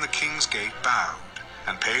within the king's gate bowed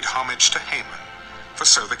and paid homage to Haman, for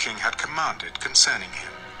so the king had commanded concerning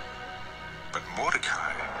him. But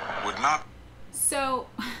Mordecai would not. So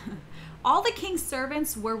all the king's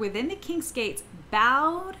servants were within the king's gates,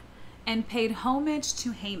 bowed and paid homage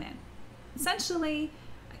to Haman. Essentially,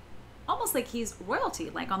 almost like he's royalty,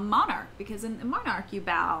 like a monarch, because in a monarch you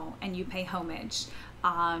bow and you pay homage.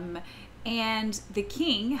 And the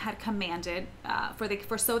king had commanded,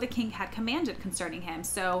 so the king had commanded concerning him.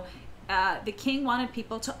 So the king wanted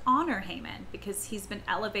people to honor Haman because he's been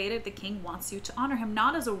elevated. The king wants you to honor him,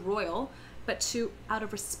 not as a royal, but out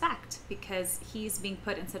of respect, because he's being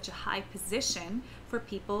put in such a high position for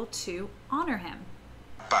people to honor him.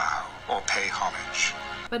 Bow or pay homage.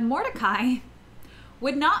 But Mordecai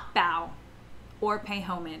would not bow or pay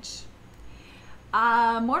homage.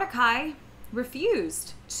 Mordecai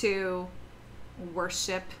refused to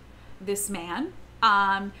worship this man.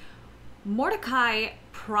 Mordecai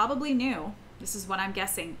probably knew, this is what I'm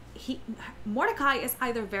guessing, Mordecai is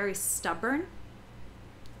either very stubborn,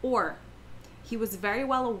 or he was very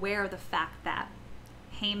well aware of the fact that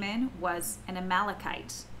Haman was an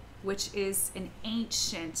Amalekite, which is an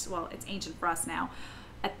ancient, well, it's ancient for us now,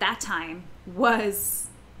 at that time was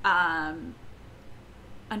an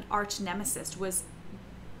arch nemesis, was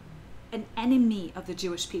an enemy of the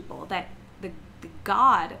Jewish people, that the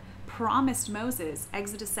God promised Moses,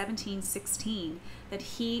 Exodus 17:16, that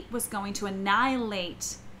he was going to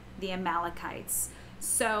annihilate the Amalekites.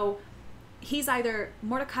 So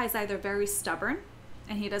Mordecai's either very stubborn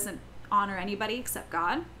and he doesn't honor anybody except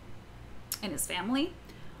God, and his family,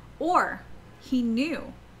 or he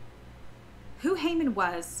knew who Haman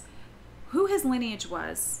was, who his lineage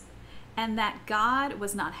was, and that God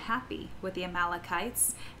was not happy with the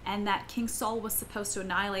Amalekites, and that King Saul was supposed to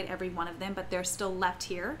annihilate every one of them, but they're still left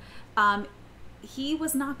here. He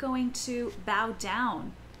was not going to bow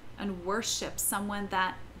down and worship someone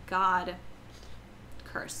that God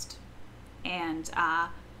cursed and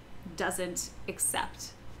doesn't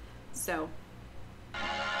accept. So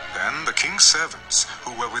Then the king's servants,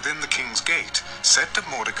 who were within the king's gate, said to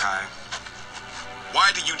Mordecai,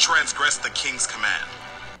 Why do you transgress the king's command?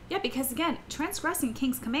 yeah, because again, transgressing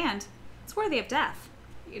king's command, it's worthy of death.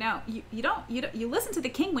 You know, you listen to the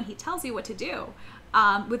king when he tells you what to do.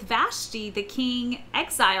 With Vashti, the king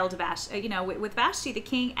exiled Vashti. With Vashti, the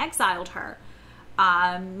king exiled her.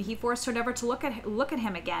 He forced her never to look at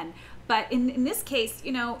him again. But in this case,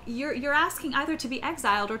 you're asking either to be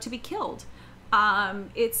exiled or to be killed.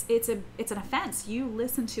 It's an offense. You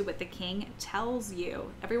listen to what the king tells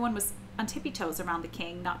you. Everyone was on tippy toes around the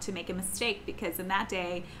king not to make a mistake, because in that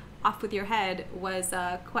day, off with your head was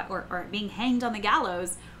or being hanged on the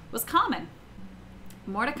gallows was common.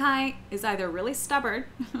 Mordecai is either really stubborn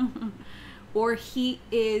or he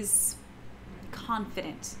is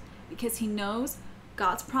confident, because he knows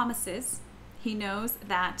God's promises. He knows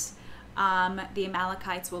that the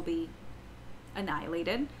Amalekites will be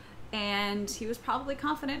annihilated, and he was probably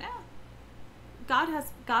confident, God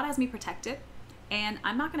has me protected, and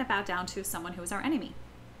I'm not going to bow down to someone who is our enemy,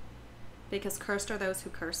 because cursed are those who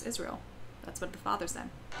curse Israel. That's what the father said.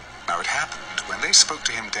 Now it happened, when they spoke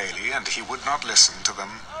to him daily, and he would not listen to them,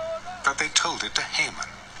 that they told it to Haman,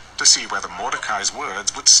 to see whether Mordecai's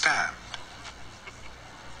words would stand.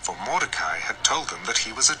 For Mordecai had told them that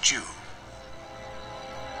he was a Jew.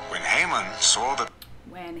 When Haman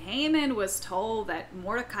was told that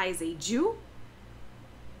Mordecai is a Jew,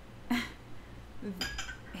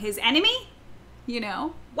 his enemy,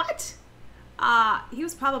 what? He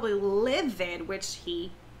was probably livid, which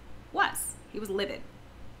he was. He was livid.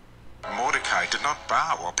 Mordecai did not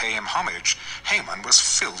bow or pay him homage, Haman was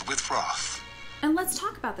filled with wrath. And let's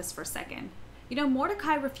talk about this for a second.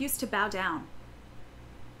 Mordecai refused to bow down.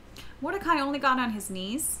 Mordecai only got on his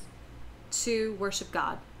knees to worship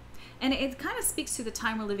God. And it kind of speaks to the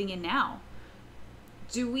time we're living in now.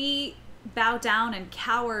 Do we bow down and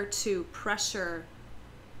cower to pressure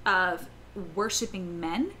of worshiping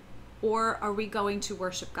men? Or are we going to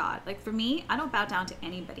worship God? Like for me, I don't bow down to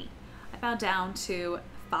anybody. I bow down to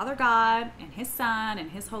Father God and his Son and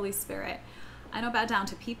his Holy Spirit. I don't bow down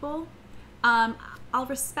to people. I'll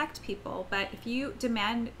respect people, but if you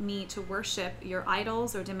demand me to worship your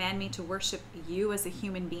idols or demand me to worship you as a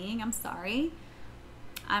human being, I'm sorry.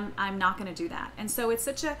 I'm not going to do that. And so it's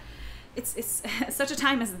such a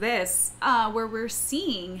time as this where we're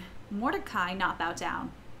seeing Mordecai not bow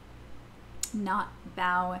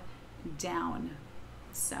down.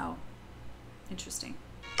 So interesting.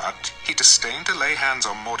 But he disdained to lay hands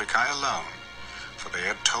on Mordecai alone, for they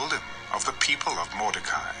had told him of the people of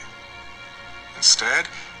Mordecai. Instead,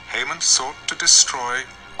 Haman sought to destroy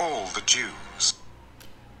all the Jews.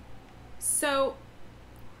 So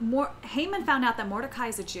Haman found out that Mordecai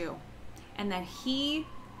is a Jew, and that he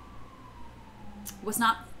was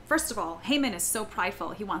not. First of all, Haman is so prideful.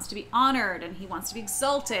 He wants to be honored and he wants to be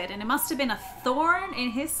exalted, and it must have been a thorn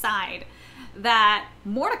in his side that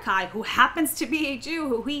Mordecai, who happens to be a Jew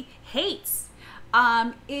who he hates,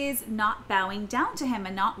 is not bowing down to him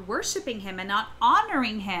and not worshiping him and not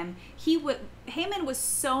honoring him. Haman was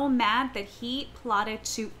so mad that he plotted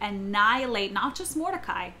to annihilate not just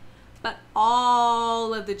Mordecai, but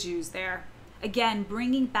all of the Jews there. Again,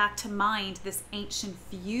 bringing back to mind this ancient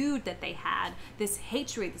feud that they had, this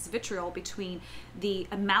hatred, this vitriol between the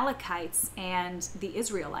Amalekites and the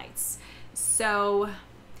Israelites. So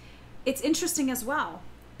it's interesting as well,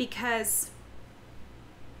 because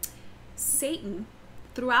Satan,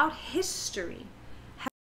 throughout history,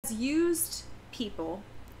 has used people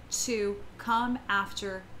to come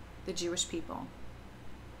after the Jewish people.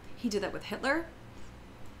 He did that with Hitler.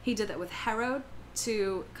 He did that with Herod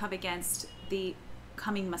to come against the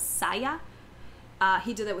coming Messiah.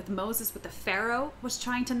 He did that with Moses, with the Pharaoh was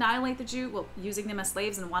trying to annihilate the Jew, using them as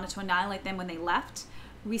slaves and wanted to annihilate them when they left.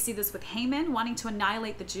 We see this with Haman wanting to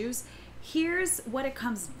annihilate the Jews. Here's what it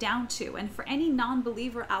comes down to. And for any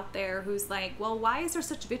non-believer out there who's like, well, why is there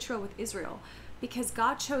such vitriol with Israel? Because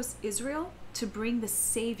God chose Israel to bring the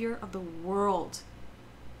Savior of the world,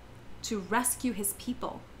 to rescue his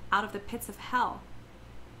people out of the pits of hell.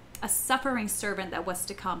 A suffering servant that was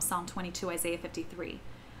to come, Psalm 22, Isaiah 53.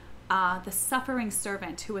 The suffering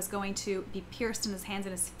servant who was going to be pierced in his hands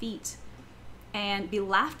and his feet and be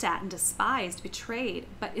laughed at and despised, betrayed,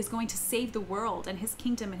 but is going to save the world, and his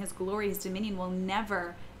kingdom and his glory, his dominion will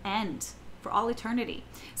never end for all eternity.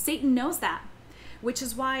 Satan knows that, which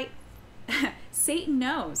is why Satan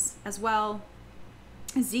knows as well.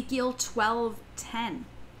 Ezekiel 12:10.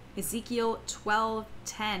 Ezekiel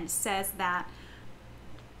 12:10 says that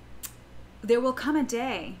there will come a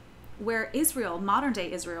day where Israel, modern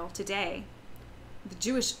day Israel today, the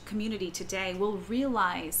Jewish community today, will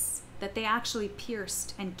realize that they actually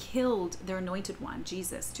pierced and killed their anointed one,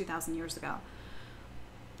 Jesus, 2,000 years ago.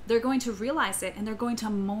 They're going to realize it, and they're going to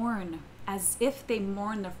mourn as if they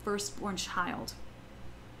mourn their firstborn child.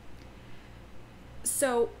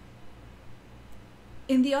 So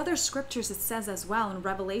in the other scriptures, it says as well in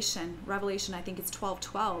Revelation, I think it's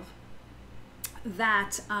 12:12,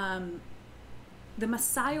 that the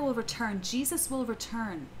Messiah will return, Jesus will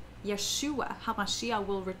return, Yeshua HaMashiach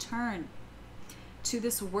will return to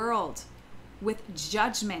this world with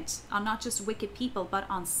judgment on not just wicked people, but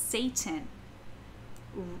on Satan.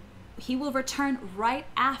 He will return right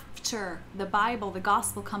after the Bible, the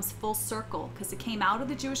gospel comes full circle, because it came out of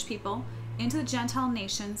the Jewish people into the Gentile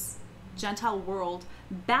nations, Gentile world,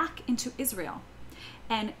 back into Israel.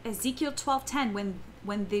 And Ezekiel 12:10,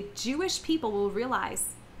 when the Jewish people will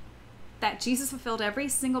realize that Jesus fulfilled every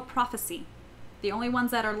single prophecy, the only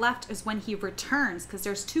ones that are left is when he returns, because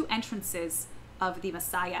there's two entrances of the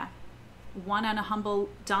Messiah, one on a humble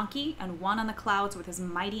donkey and one on the clouds with his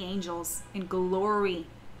mighty angels in glory,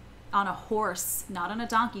 on a horse, not on a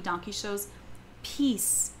donkey. Donkey shows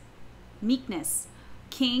peace, meekness.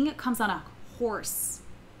 King comes on a horse.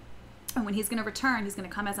 And when he's going to return, he's going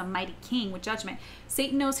to come as a mighty king with judgment.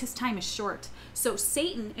 Satan knows his time is short. So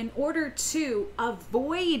Satan, in order to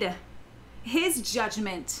avoid his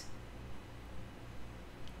judgment,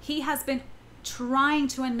 he has been trying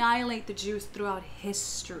to annihilate the Jews throughout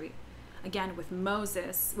history. Again, with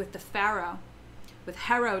Moses, with the Pharaoh, with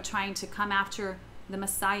Herod trying to come after the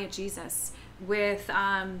Messiah Jesus, with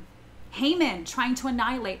Haman trying to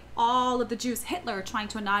annihilate all of the Jews, Hitler trying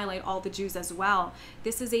to annihilate all the Jews as well.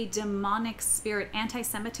 This is a demonic spirit.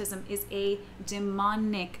 Anti-Semitism is a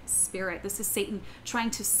demonic spirit. This is Satan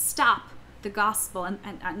trying to stop the gospel, and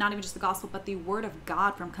not even just the gospel, but the word of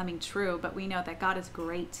God from coming true. But we know that God is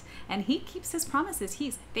great, and he keeps his promises.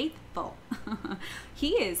 He's faithful.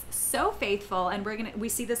 He is so faithful, and we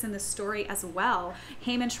see this in this story as well.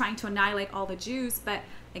 Haman trying to annihilate all the Jews, but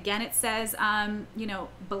again it says,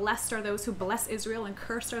 blessed are those who bless Israel, and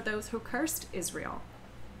cursed are those who curse Israel.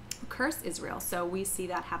 So we see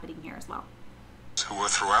that happening here as well. Who were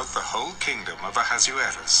throughout the whole kingdom of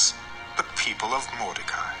Ahasuerus, the people of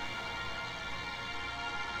Mordecai.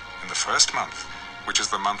 In the first month, which is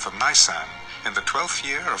the month of Nisan, in the 12th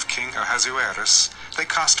year of King Ahasuerus, they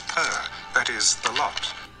cast pur, that is, the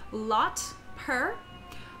lot. Lot, pur.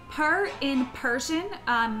 Pur in Persian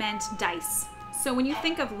meant dice. So when you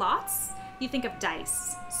think of lots, you think of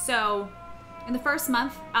dice. So in the first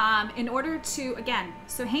month, in order to, again,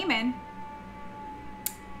 so Haman,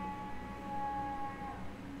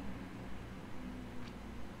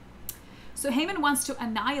 wants to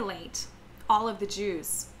annihilate all of the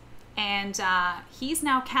Jews. And he's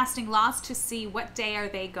now casting lots to see what day are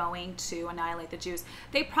they going to annihilate the Jews.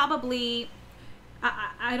 They probably,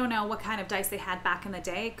 I don't know what kind of dice they had back in the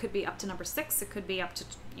day. It could be up to number 6. It could be up to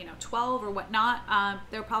 12 or whatnot.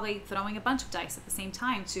 They're probably throwing a bunch of dice at the same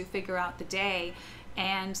time to figure out the day.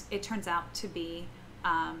 And it turns out to be,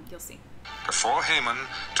 you'll see. Before Haman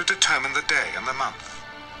to determine the day and the month,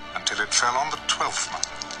 until it fell on the 12th month,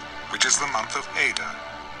 which is the month of Adar.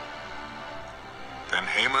 Then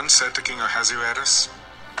Haman said to King Ahasuerus,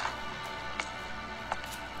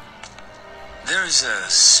 There is a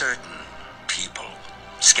certain people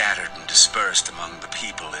scattered and dispersed among the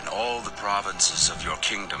people in all the provinces of your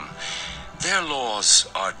kingdom. Their laws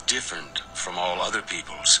are different from all other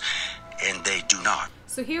peoples, and they do not.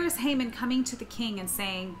 So here is Haman coming to the king and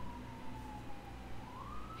saying,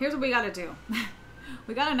 here's what we got to do.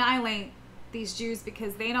 We got to annihilate these Jews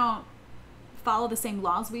because they don't follow the same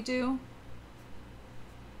laws we do.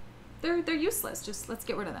 They're useless. Just let's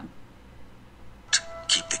get rid of them.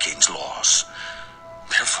 Keep the king's laws.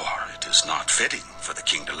 Therefore, it is not fitting for the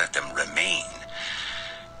king to let them remain.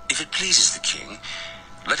 If it pleases the king,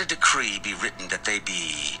 let a decree be written that they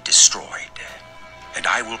be destroyed. And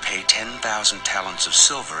I will pay 10,000 talents of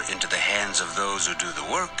silver into the hands of those who do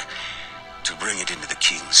the work to bring it into the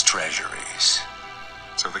king's treasuries.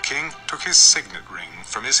 So the king took his signet ring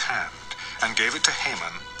from his hand and gave it to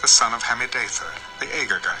Haman, the son of Hammedatha, the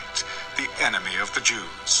Agagite, the enemy of the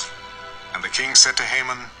Jews. And the king said to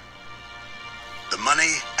Haman, The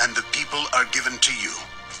money and the people are given to you.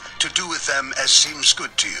 to do with them as seems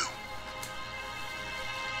good to you.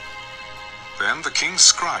 Then the king's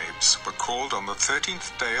scribes were called on the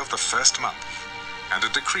 13th day of the first month, and a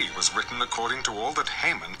decree was written according to all that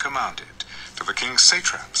Haman commanded, to the king's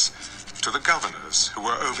satraps, to the governors who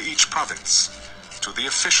were over each province, to the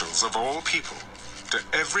officials of all people, to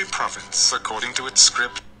every province according to its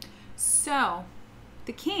script. So,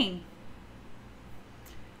 the king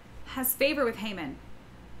has favor with Haman.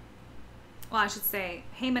 Well, I should say,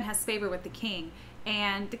 Haman has favor with the king,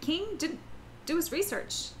 and the king didn't do his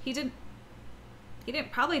research. He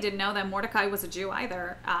probably didn't know that Mordecai was a Jew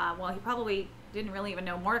either. Well, he probably didn't really even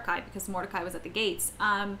know Mordecai because Mordecai was at the gates.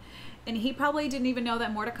 And he probably didn't even know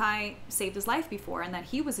that Mordecai saved his life before and that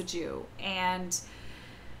he was a Jew. And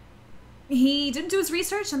he didn't do his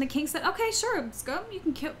research, and the king said, okay, sure, let's go. You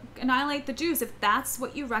can annihilate the Jews. If that's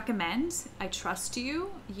what you recommend, I trust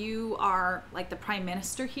you. You are like the prime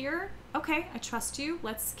minister here. Okay, I trust you.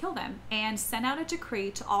 Let's kill them. And send out a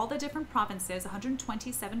decree to all the different provinces,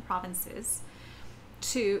 127 provinces,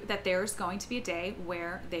 that there's going to be a day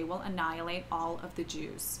where they will annihilate all of the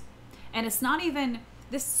Jews. And it's not even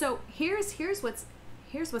this. So here's what's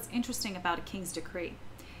interesting about a king's decree.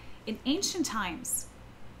 In ancient times,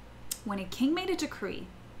 when a king made a decree,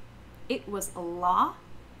 it was a law.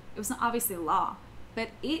 It was not obviously a law, but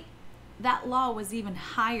that law was even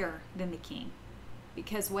higher than the king,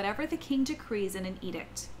 because whatever the king decrees in an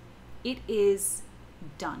edict, it is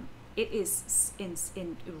done. It is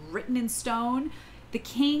written in stone. The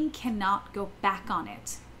king cannot go back on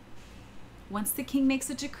it. Once the king makes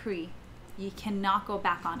a decree, you cannot go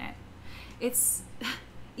back on it. It's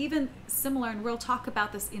even similar, and we'll talk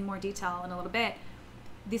about this in more detail in a little bit,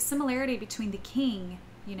 the similarity between the king,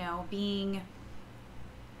 being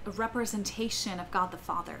a representation of God the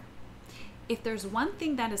Father. If there's one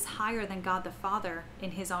thing that is higher than God the Father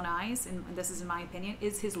in his own eyes, and this is in my opinion,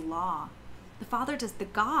 is his law. The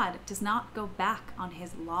God does not go back on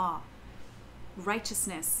his law.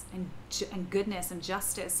 Righteousness and goodness and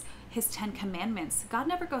justice, his 10 commandments, God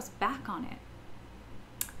never goes back on it.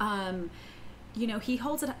 He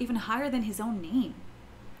holds it even higher than his own name.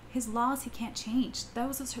 His laws he can't change.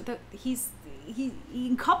 He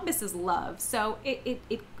encompasses love. So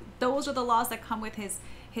those are the laws that come with his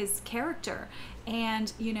character.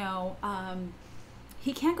 And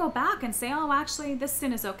he can't go back and say, oh, actually, this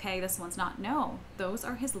sin is okay, this one's not. No, those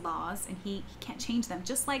are his laws, and he can't change them.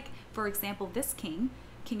 Just like, for example, this king,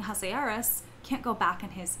 King Ahasuerus, can't go back on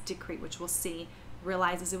his decree, which we'll see,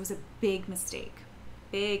 realizes it was a big mistake.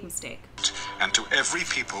 Big mistake. And to every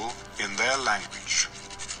people in their language.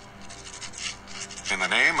 In the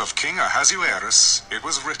name of King Ahasuerus, it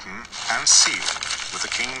was written and sealed with the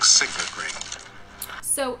king's signet ring.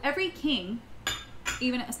 So every king,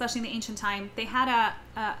 even especially in the ancient time, they had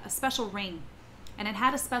a special ring, and it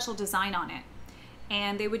had a special design on it.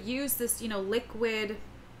 And they would use this, liquid,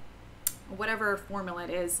 whatever formula it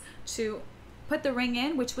is, to put the ring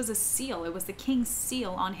in, which was a seal. It was the king's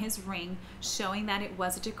seal on his ring, showing that it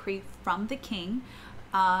was a decree from the king.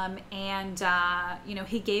 He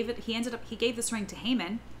gave this ring to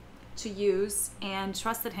Haman to use, and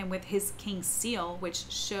trusted him with his king's seal, which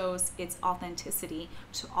shows its authenticity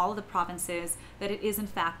to all of the provinces, that it is in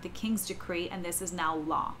fact the king's decree, and this is now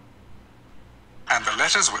law. And the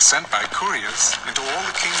letters were sent by couriers into all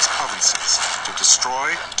the king's provinces to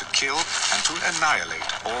destroy, to kill, and to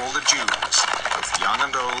annihilate all the Jews, both young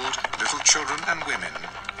and old, little children and women,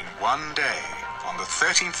 in one day, on the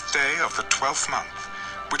 13th day of the 12th month,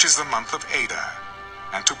 which is the month of Adar,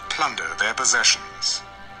 and to plunder their possessions.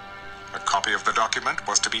 A copy of the document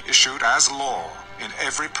was to be issued as law in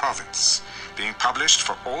every province, being published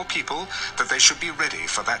for all people, that they should be ready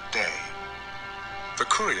for that day. The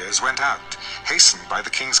couriers went out, hastened by the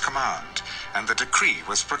king's command, and the decree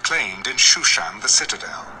was proclaimed in Shushan the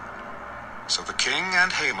citadel. So the king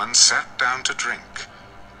and Haman sat down to drink,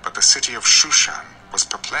 but the city of Shushan was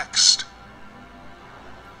perplexed.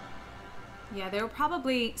 Yeah, they were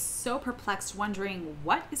probably so perplexed, wondering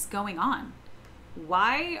what is going on.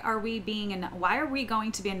 Why are we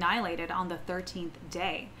going to be annihilated on the 13th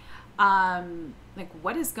day?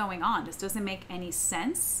 What is going on? This doesn't make any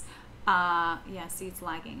sense. Yeah, see, it's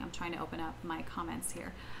lagging. I'm trying to open up my comments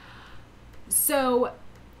here. So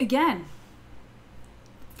again,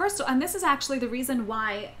 and this is actually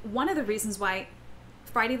one of the reasons why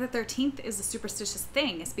Friday the 13th is a superstitious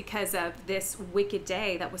thing, is because of this wicked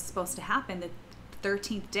day that was supposed to happen. The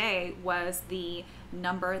 13th day was the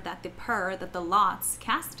number that the lots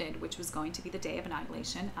casted, which was going to be the day of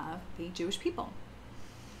annihilation of the Jewish people.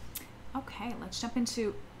 Okay, let's jump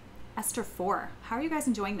into Esther 4. How are you guys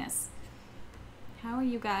enjoying this? What do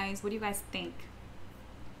you guys think?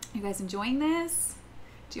 You guys enjoying this?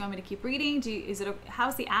 Do you want me to keep reading?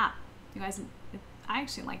 How's the app? You guys, I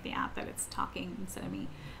actually like the app that it's talking instead of me.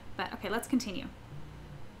 But okay, let's continue.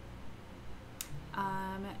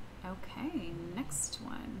 Okay, next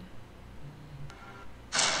one.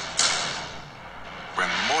 When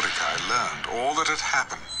Mordecai learned all that had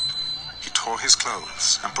happened, he tore his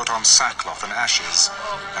clothes and put on sackcloth and ashes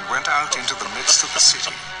and went out into the midst of the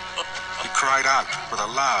city. He cried out with a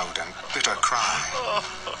loud and bitter cry.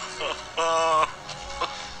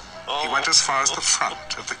 He went as far as the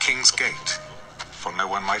front of the king's gate, for no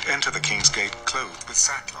one might enter the king's gate clothed with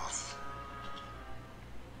sackcloth.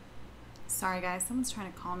 Sorry guys, someone's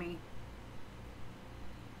trying to call me.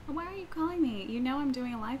 Why are you calling me? You know I'm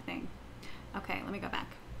doing a live thing. Okay, let me go back.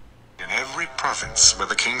 In every province where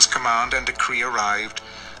the king's command and decree arrived,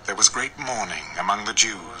 there was great mourning among the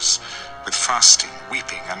Jews, with fasting,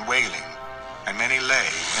 weeping, and wailing, and many lay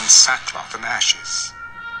in sackcloth and ashes.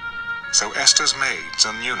 So Esther's maids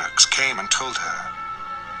and eunuchs came and told her,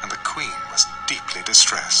 and the queen was deeply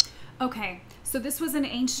distressed. Okay, so this was an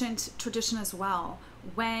ancient tradition as well.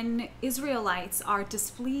 When Israelites are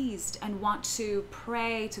displeased and want to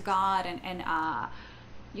pray to God, and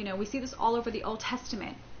you know, we see this all over the Old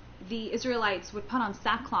Testament. The Israelites would put on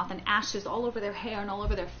sackcloth and ashes all over their hair and all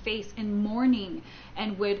over their face in mourning,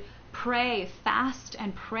 and would pray, fast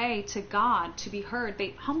and pray to God to be heard.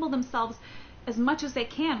 They humble themselves as much as they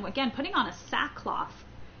can. Again, putting on a sackcloth,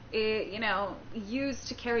 you know, used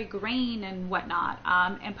to carry grain and whatnot,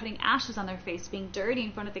 and putting ashes on their face, being dirty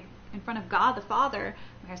in front of God the Father.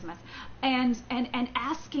 Here's a mess. And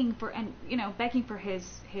asking for, and you know, begging for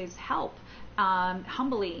his help,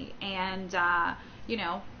 humbly. And you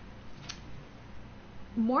know,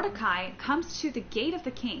 Mordecai comes to the gate of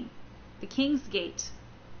the king, the king's gate,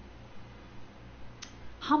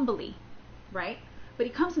 humbly, right? But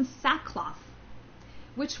he comes in sackcloth,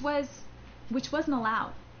 which wasn't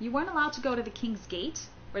allowed. You weren't allowed to go to the king's gate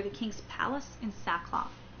or the king's palace in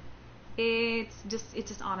sackcloth. It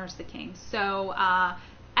dishonors the king. So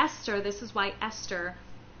Esther, this is why Esther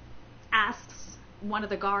asks one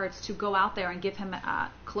of the guards to go out there and give him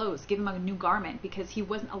clothes, give him a new garment, because he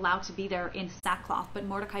wasn't allowed to be there in sackcloth. But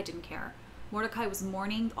Mordecai didn't care. Mordecai was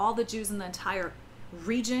mourning. All the Jews in the entire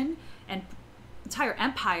region and entire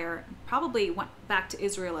empire probably went back to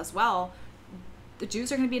Israel as well. The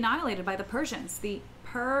Jews are going to be annihilated by the Persians. The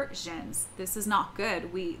Persians. This is not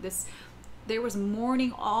good. There was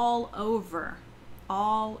mourning all over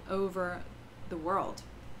the world.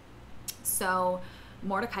 So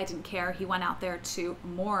Mordecai didn't care. He went out there to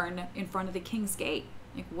mourn in front of the king's gate.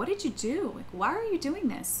 Like, what did you do? Like, why are you doing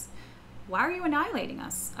this? Why are you annihilating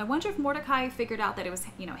us? I wonder if Mordecai figured out that it was,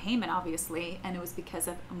 you know, Haman, obviously, and it was because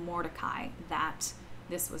of Mordecai that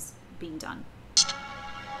this was being done.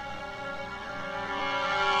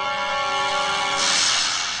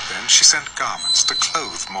 Then she sent garments to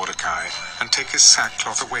clothe Mordecai and take his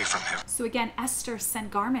sackcloth away from him. So again, Esther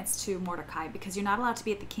sent garments to Mordecai because you're not allowed to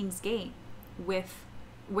be at the king's gate with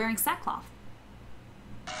wearing sackcloth.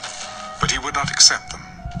 But he would not accept them.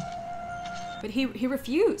 But he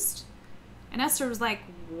refused. And Esther was like,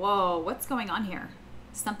 whoa, what's going on here?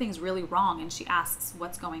 Something's really wrong. And she asks,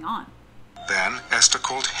 what's going on? Then Esther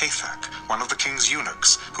called Khait, one of the king's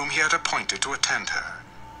eunuchs, whom he had appointed to attend her.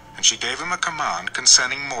 And she gave him a command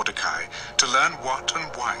concerning Mordecai to learn what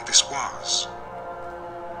and why this was.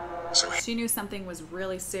 So she knew something was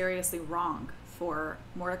really seriously wrong for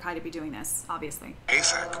Mordecai to be doing this, obviously.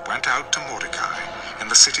 Khait went out to Mordecai in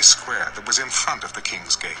the city square that was in front of the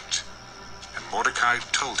king's gate. And Mordecai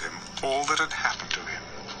told him all that had happened to him,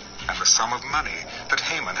 and the sum of money that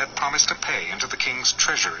Haman had promised to pay into the king's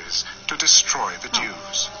treasuries to destroy the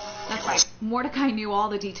Jews. That's right. Mordecai knew all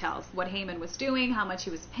the details, what Haman was doing, how much he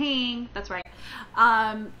was paying. That's right.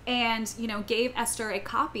 And, you know, gave Esther a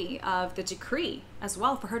copy of the decree as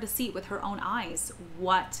well for her to see with her own eyes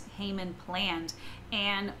what Haman planned.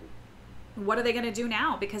 And what are they going to do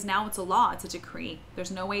now? Because now it's a law, it's a decree.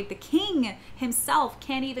 There's no way the king himself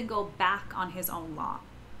can't even go back on his own law.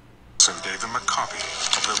 So gave them a copy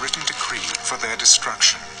of the written decree for their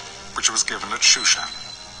destruction, which was given at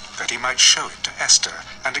Shushan, that he might show it to Esther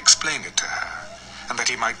and explain it to her, and that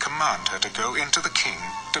he might command her to go into the king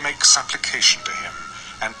to make supplication to him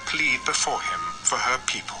and plead before him for her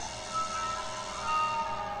people.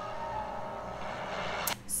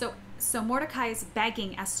 So Mordecai is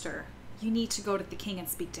begging Esther, you need to go to the king and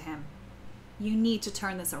speak to him. You need to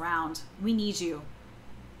turn this around. We need you.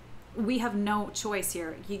 We have no choice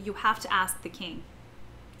here. You have to ask the king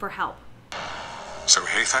for help. So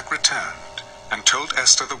Khait returned and told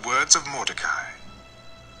Esther the words of Mordecai.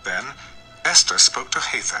 Then Esther spoke to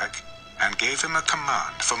Khait and gave him a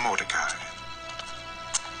command for Mordecai.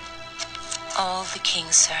 All the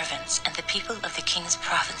king's servants and the people of the king's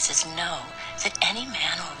provinces know that any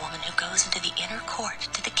man or woman who goes into the inner court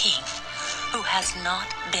to the king, who has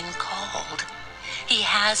not been called, he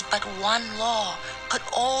has but one law, put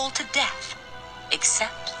all to death,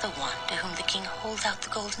 except the one to whom the king holds out the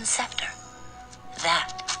golden scepter,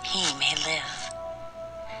 that he may live.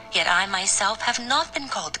 Yet I myself have not been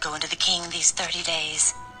called to go into the king these 30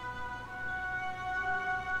 days.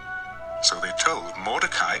 So they told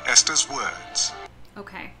Mordecai Esther's words.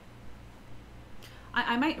 Okay.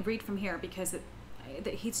 I might read from here because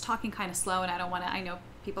he's talking kind of slow, and I don't want to, I know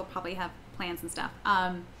people probably have plans and stuff.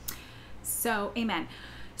 So, amen.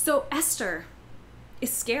 So Esther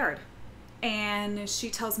is scared, and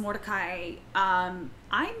she tells Mordecai, I'm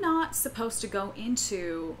not supposed to go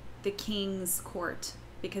into the king's court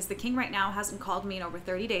because the king right now hasn't called me in over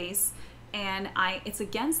 30 days, and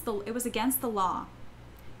it was against the law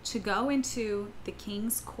to go into the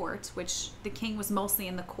king's court, which the king was mostly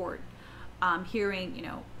in the court, hearing,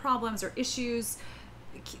 problems or issues.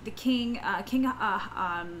 The King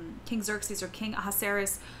Xerxes or King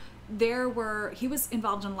Ahasuerus, he was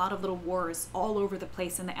involved in a lot of little wars all over the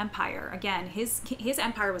place in the empire. Again, his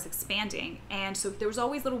empire was expanding, and so there was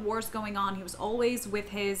always little wars going on. He was always with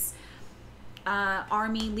his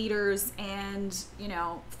army leaders and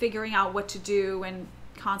figuring out what to do, and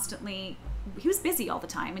constantly he was busy all the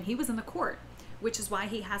time, and he was in the court, which is why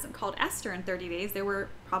he hasn't called Esther in 30 days. There were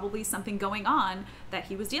probably something going on that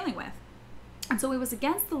he was dealing with. And so it was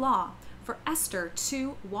against the law for Esther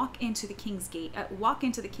to walk into the king's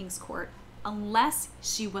court unless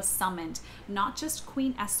she was summoned. Not just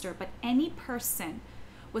Queen Esther, but any person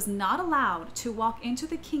was not allowed to walk into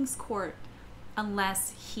the king's court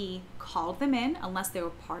unless he called them in, unless they were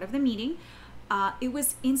part of the meeting. It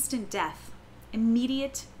was instant death.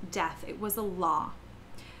 Immediate death. It was a law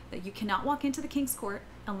that you cannot walk into the king's court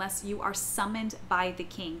unless you are summoned by the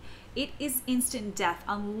king. It is instant death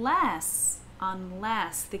unless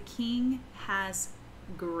the king has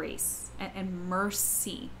grace and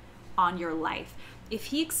mercy on your life. If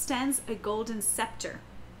he extends a golden scepter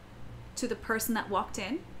to the person that walked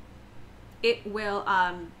in, it will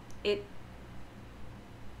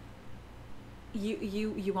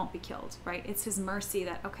you won't be killed, right? It's his mercy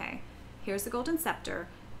that, okay, here's the golden scepter,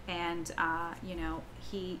 and you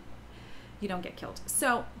don't get killed.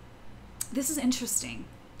 So this is interesting,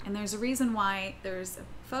 and there's a reason why there's a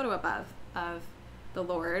photo above of the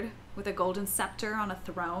Lord with a golden scepter on a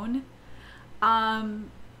throne.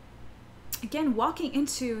 Again, walking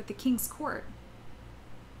into the king's court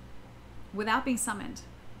without being summoned.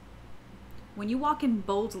 When you walk in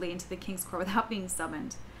boldly into the king's court without being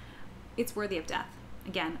summoned, it's worthy of death.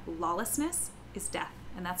 Again, lawlessness is death.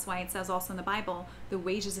 And that's why it says also in the Bible, the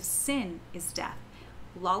wages of sin is death.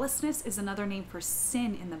 Lawlessness is another name for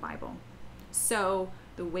sin in the Bible. So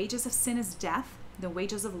the wages of sin is death. The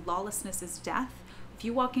wages of lawlessness is death. If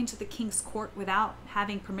you walk into the king's court without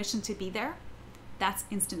having permission to be there, that's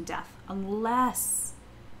instant death. Unless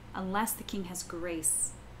the king has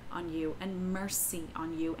grace on you and mercy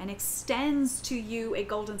on you and extends to you a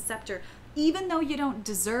golden scepter, even though you don't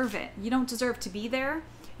deserve it. You don't deserve to be there.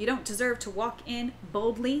 You don't deserve to walk in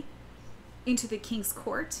boldly into the king's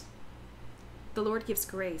court. The Lord gives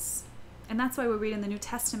grace. And that's why we read in the New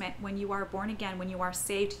Testament, when you are born again, when you are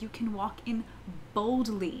saved, you can walk in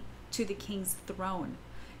boldly to the king's throne.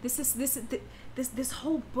 This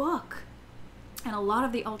whole book and a lot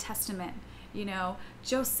of the Old Testament,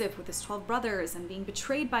 Joseph with his 12 brothers and being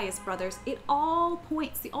betrayed by his brothers, the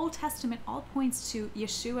Old Testament all points to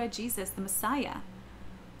Yeshua, Jesus, the Messiah.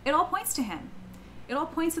 It all points to him. It all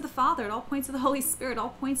points to the Father. It all points to the Holy Spirit. It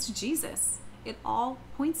all points to Jesus. It all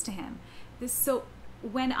points to him.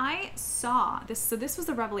 When I saw this, this was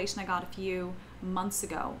the revelation I got a few months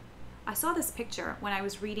ago. I saw this picture when I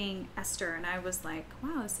was reading Esther, and I was like,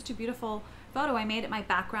 wow, that's such a beautiful photo. I made it my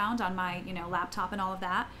background on my laptop and all of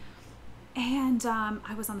that. And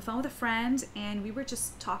I was on the phone with a friend, and we were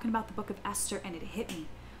just talking about the book of Esther, and it hit me.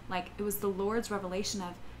 Like, it was the Lord's revelation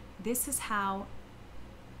of, this is how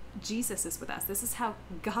Jesus is with us. This is how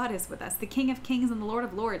God is with us. The King of Kings and the Lord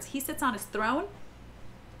of Lords. He sits on his throne.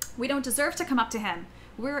 We don't deserve to come up to him.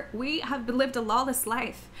 We have lived a lawless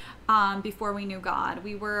life before we knew God.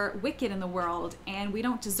 We were wicked in the world, and we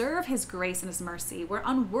don't deserve his grace and his mercy. We're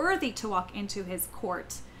unworthy to walk into his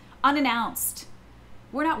court unannounced.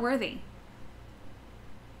 We're not worthy.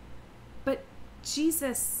 But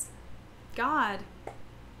Jesus, God,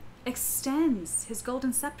 extends his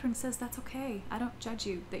golden scepter and says, that's okay. I don't judge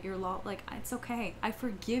you that you're it's okay. I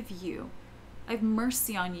forgive you. I have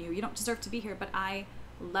mercy on you. You don't deserve to be here, but I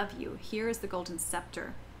love you. Here is the golden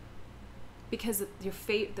scepter. Because your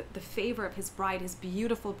the favor of his bride, his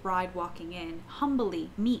beautiful bride walking in, humbly,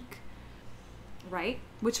 meek, right?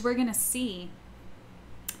 Which we're going to see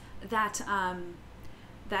that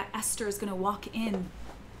that Esther is going to walk in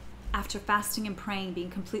after fasting and praying, being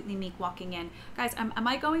completely meek, walking in. Guys, am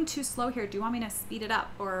I going too slow here? Do you want me to speed it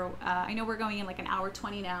up? Or I know we're going in like an hour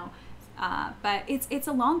 20 now, but it's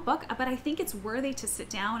a long book, but I think it's worthy to sit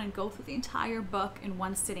down and go through the entire book in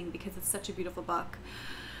one sitting because it's such a beautiful book.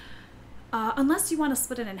 Unless you want to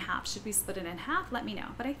split it in half. Should we split it in half? Let me know.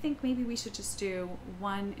 But I think maybe we should just do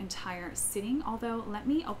one entire sitting. Although, let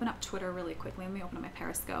me open up Twitter really quickly. Let me open up my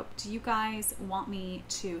Periscope. Do you guys want me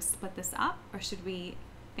to split this up, or should we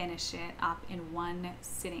finish it up in one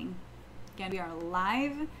sitting? Again, we are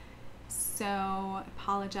live, so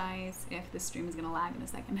apologize if the stream is going to lag in a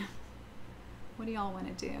second. What do y'all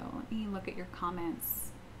want to do? Let me look at your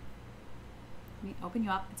comments. Let me open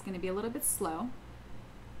you up. It's going to be a little bit slow.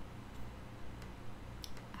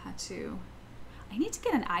 I need to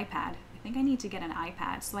get an iPad. I think I need to get an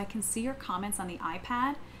iPad so I can see your comments on the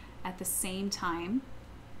iPad at the same time.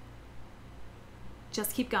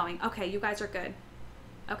 Just keep going. Okay, you guys are good.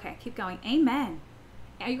 Okay, keep going. Amen.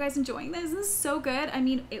 Are you guys enjoying this? This is so good. I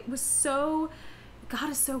mean, it was so, God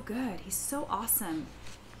is so good. He's so awesome.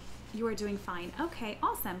 You are doing fine. Okay,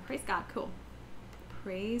 awesome. Praise God. Cool.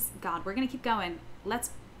 Praise God. We're going to keep going. It's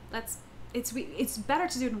better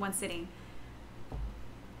to do it in one sitting.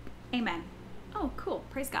 Amen. Oh, cool.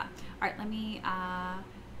 Praise God. All right, let me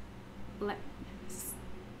let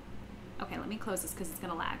me close this because it's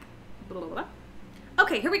gonna lag. Blah, blah, blah.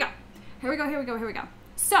 Okay, here we go.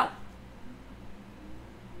 So,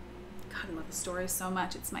 God, I love the story so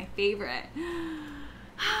much. It's my favorite.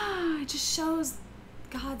 It just shows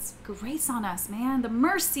God's grace on us, man. The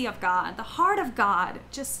mercy of God, the heart of God,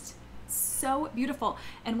 just so beautiful.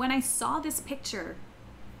 And when I saw this picture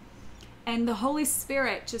and the Holy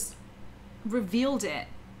Spirit just revealed it,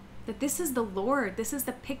 that this is the Lord, this is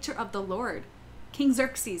the picture of the Lord, King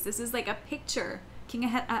Xerxes. This is like a picture, King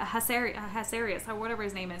Ahasuerus, or whatever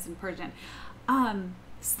his name is in Persian.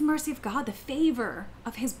 It's the mercy of God, the favor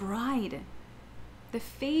of his bride, the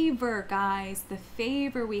favor, guys, the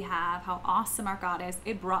favor we have, how awesome our God is.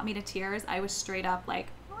 It brought me to tears. I was straight up like,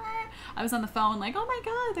 I was on the phone like, oh my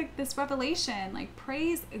God, like this revelation, like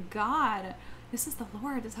praise God. This is the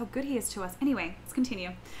Lord. This is how good he is to us. Anyway, let's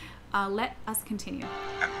continue. Let us continue.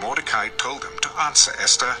 And Mordecai told them to answer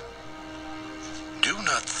Esther. Do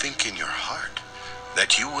not think in your heart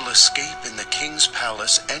that you will escape in the king's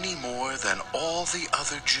palace any more than all the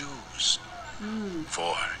other Jews.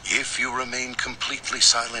 For if you remain completely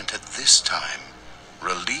silent at this time,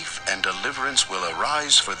 relief and deliverance will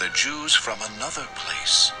arise for the Jews from another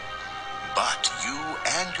place. But you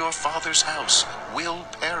and your father's house will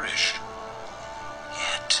perish.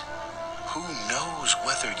 Yet, who knows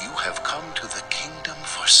whether you have come to the kingdom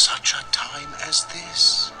for such a time as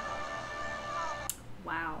this?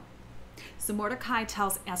 Wow. So Mordecai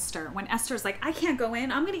tells Esther, when Esther's like, I can't go in,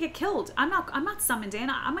 I'm going to get killed. I'm not summoned in,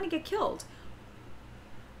 I'm going to get killed.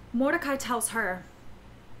 Mordecai tells her,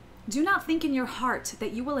 do not think in your heart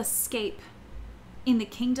that you will escape in the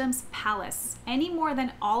kingdom's palace any more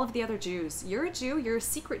than all of the other Jews. You're a Jew, you're a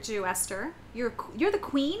secret Jew, Esther. You're the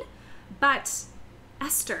queen, but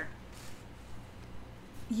Esther,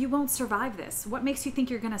 you won't survive this. What makes you think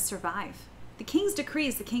you're going to survive? The king's decree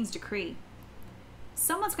is the king's decree.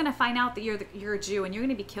 Someone's going to find out that you're a Jew and you're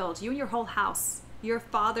going to be killed. You and your whole house, your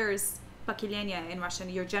father's поколение in Russian,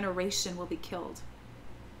 your generation will be killed.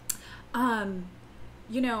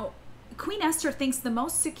 You know, Queen Esther thinks the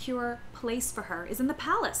most secure place for her is in the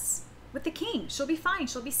palace with the king. She'll be fine.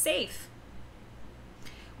 She'll be safe.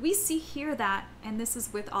 We see here that, and this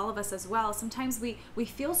is with all of us as well, sometimes we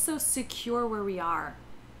feel so secure where we are,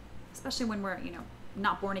 especially when we're,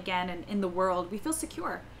 not born again and in the world. We feel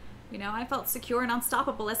secure. I felt secure and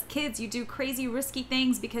unstoppable as kids. You do crazy, risky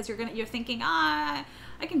things because you're thinking, I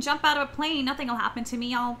can jump out of a plane. Nothing will happen to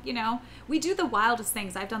me. We do the wildest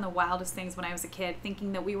things. I've done the wildest things when I was a kid,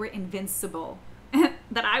 thinking that we were invincible,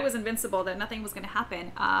 that I was invincible, that nothing was going to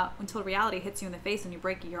happen until reality hits you in the face and you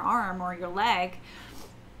break your arm or your leg.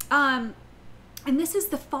 And this is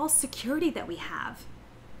the false security that we have.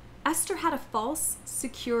 Esther had a false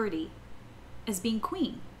security as being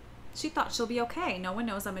queen. She thought she'll be okay. No one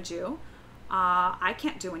knows I'm a Jew. I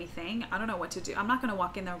can't do anything. I don't know what to do. I'm not going to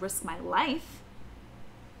walk in there and risk my life.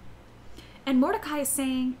 And Mordecai is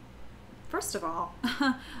saying, first of all,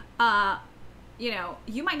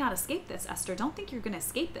 you might not escape this, Esther. Don't think you're going to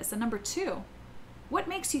escape this. And number two, what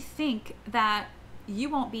makes you think that you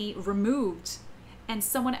won't be removed and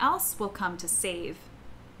someone else will come to save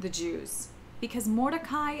the Jews, because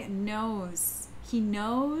Mordecai knows, he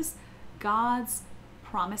knows God's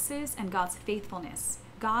promises and God's faithfulness.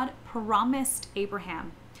 God promised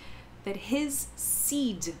Abraham that his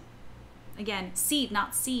seed, again, seed,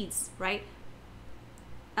 not seeds, right?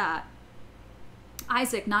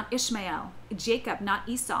 Isaac, not Ishmael, Jacob, not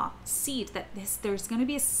Esau, seed, that there's going to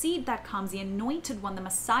be a seed that comes, the anointed one, the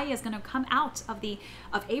Messiah is going to come out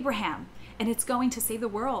of Abraham, and it's going to save the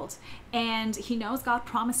world. And he knows God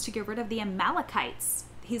promised to get rid of the Amalekites.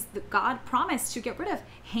 God promised to get rid of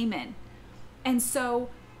Haman. And so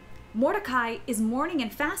Mordecai is mourning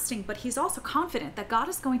and fasting, but he's also confident that God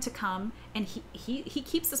is going to come, and he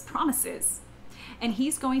keeps his promises. And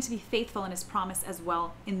he's going to be faithful in his promise as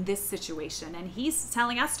well in this situation. And he's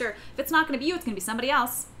telling Esther, if it's not going to be you, it's going to be somebody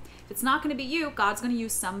else. If it's not going to be you, God's going to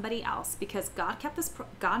use somebody else, because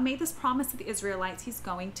God made this promise to the Israelites. He's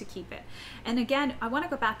going to keep it. And again, I want to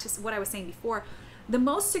go back to what I was saying before. The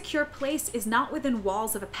most secure place is not within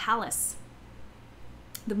walls of a palace.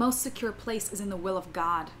 The most secure place is in the will of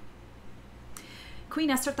God. Queen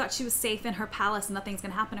Esther thought she was safe in her palace and nothing's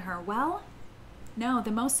going to happen to her. Well, no,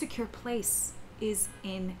 the most secure place is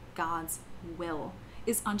in God's will,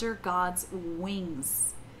 is under God's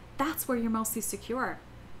wings. That's where you're mostly secure.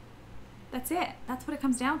 That's it. That's what it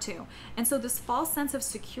comes down to. And so this false sense of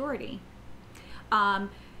security, Esther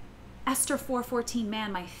 4:14,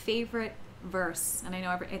 man, my favorite verse, and I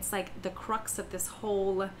know it's like the crux of this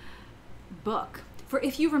whole book. For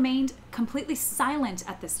if you remained completely silent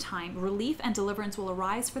at this time, relief and deliverance will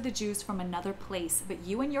arise for the Jews from another place, but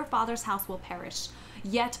you and your father's house will perish.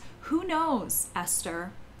 Yet who knows,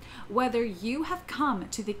 Esther, whether you have come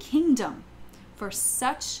to the kingdom for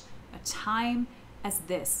such a time as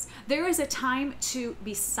this. There is a time to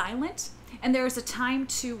be silent, and there is a time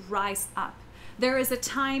to rise up. There is a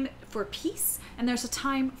time for peace, and there's a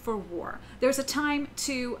time for war. There's a time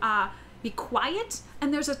to be quiet,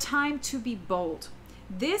 and there's a time to be bold.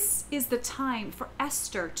 This is the time for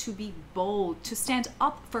Esther to be bold, to stand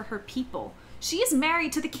up for her people. She is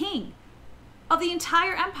married to the king of the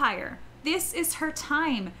entire empire. This is her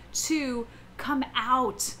time to come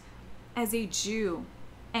out as a Jew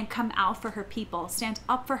and come out for her people, stand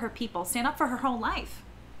up for her people, stand up for her whole life.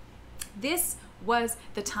 This was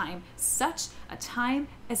the time, such a time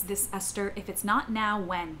as this, Esther. If it's not now,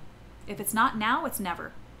 when? If it's not now, it's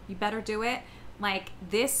never. You better do it. Like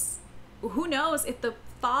this, who knows if the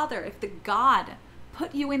Father, if the God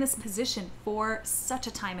put you in this position for such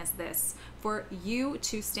a time as this, for you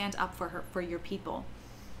to stand up for her, for your people.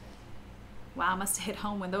 Wow, must have hit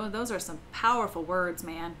home when those are some powerful words,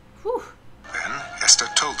 man. Whew. Then Esther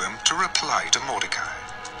told them to reply to Mordecai.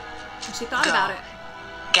 And she thought about it.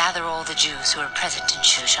 Gather all the Jews who are present in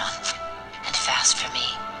Shushan, and fast for me.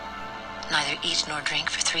 Neither eat nor drink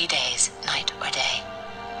for 3 days, night or day.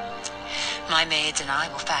 My maids and I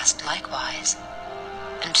will fast likewise.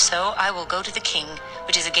 And so I will go to the king,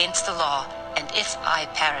 which is against the law, and if I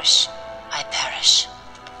perish, I perish.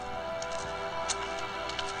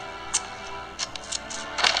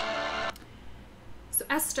 So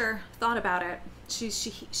Esther thought about it.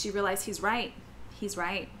 She realized he's right. He's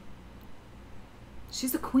right.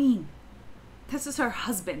 She's a queen. This is her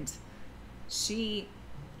husband. She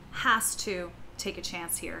has to take a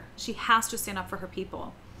chance here. She has to stand up for her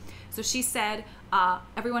people. So she said,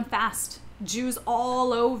 everyone fast. Jews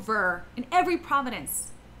all over, in every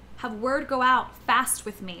province, have word go out, fast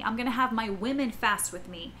with me. I'm going to have my women fast with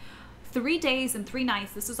me. 3 days and 3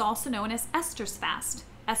 nights. This is also known as Esther's fast.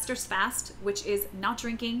 Esther's fast, which is not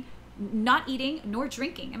drinking, not eating, nor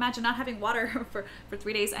drinking. Imagine not having water for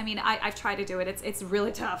 3 days. I mean, I've tried to do it. It's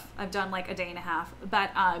really tough. I've done like a day and a half, but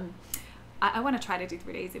I want to try to do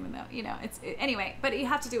 3 days, even though, you know, anyway, but you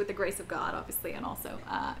have to do it with the grace of God, obviously, and also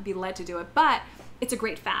be led to do it. But it's a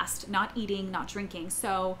great fast, not eating, not drinking.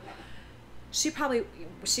 So she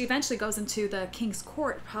eventually goes into the king's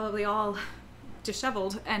court, probably all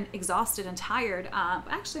disheveled and exhausted and tired.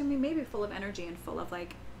 Actually, I mean, maybe full of energy and full of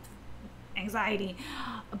like anxiety.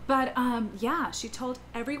 But yeah, she told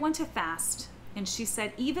everyone to fast. And she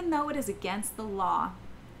said, even though it is against the law,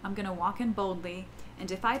 I'm going to walk in boldly.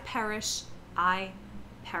 And if I perish, I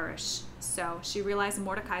perish. So she realized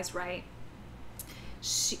Mordecai's right.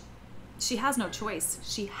 She has no choice.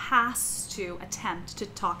 She has to attempt to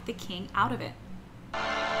talk the king out of it.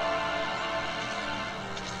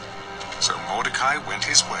 So Mordecai went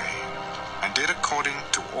his way and did according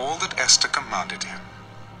to all that Esther commanded him.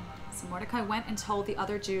 So Mordecai went and told the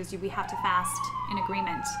other Jews, we have to fast in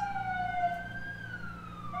agreement.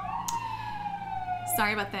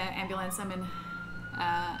 Sorry about the ambulance. I'm in,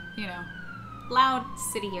 you know, loud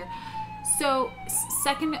city here. So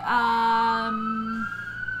second,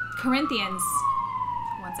 Corinthians,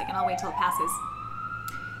 one second, I'll wait till it passes.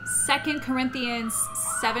 2 Corinthians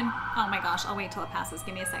 7, oh my gosh, I'll wait till it passes.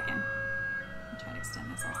 Give me a second. I'm trying to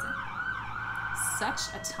extend this also.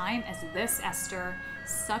 Such a time as this, Esther.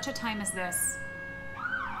 Such a time as this.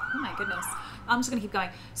 Oh my goodness. I'm just going to keep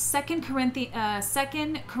going.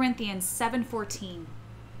 2 Corinthians 7:14.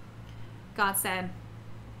 God said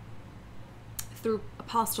through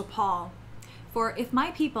Apostle Paul, "For if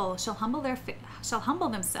my people shall humble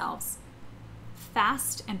themselves,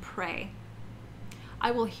 fast and pray,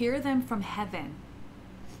 I will hear them from heaven,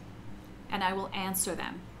 and I will answer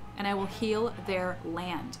them, and I will heal their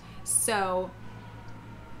land." So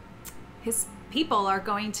his people are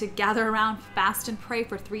going to gather around, fast and pray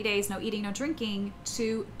for 3 days, no eating, no drinking,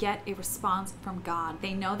 to get a response from God.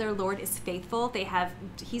 They know their Lord is faithful.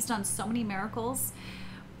 He's done so many miracles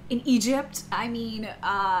in Egypt. I mean,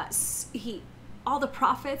 all the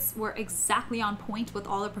prophets were exactly on point with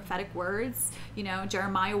all the prophetic words. You know,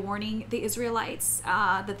 Jeremiah warning the Israelites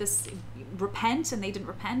that this repent, and they didn't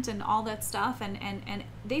repent, and all that stuff. And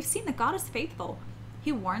they've seen that God is faithful.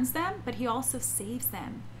 He warns them, but he also saves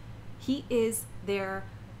them. He is their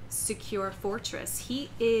secure fortress. He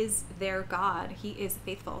is their God. He is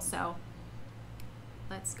faithful. So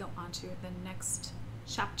let's go on to the next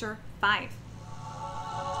chapter 5.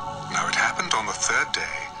 Now it happened on the third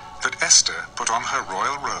day that Esther put on her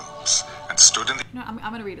royal robes and stood in the... No, I'm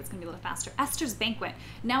going to read it. It's going to be a little faster. Esther's banquet.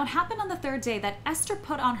 Now it happened on the third day that Esther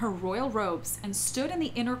put on her royal robes and stood in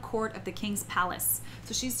the inner court of the king's palace.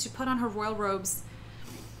 So she's to put on her royal robes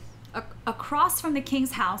across from the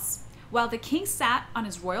king's house, while the king sat on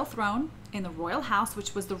his royal throne in the royal house,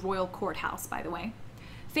 which was the royal courthouse, by the way,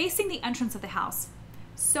 facing the entrance of the house.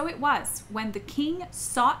 So it was, when the king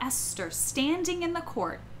saw Esther standing in the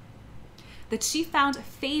court, that she found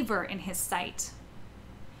favor in his sight.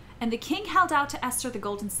 And the king held out to Esther the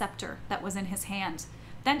golden scepter that was in his hand.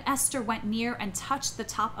 Then Esther went near and touched the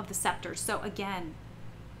top of the scepter. So again,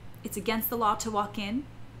 it's against the law to walk in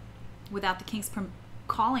without the king's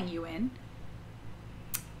calling you in,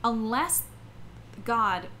 unless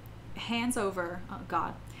God hands over,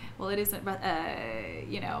 well, it isn't,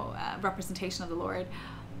 representation of the Lord.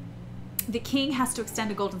 The king has to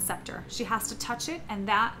extend a golden scepter. She has to touch it, and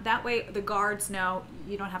that way the guards know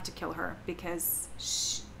you don't have to kill her, because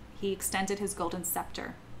he extended his golden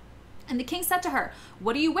scepter. And the king said to her,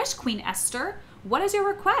 "What do you wish, Queen Esther? What is your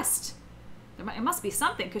request?" It must be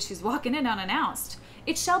something, because she's walking in unannounced.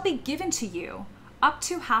 "It shall be given to you, up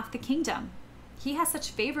to half the kingdom." He has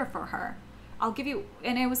such favor for her. I'll give you,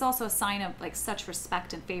 and it was also a sign of like such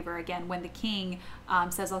respect and favor. Again, when the king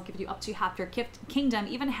says, "I'll give you up to half your kingdom,"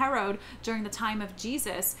 even Herod, during the time of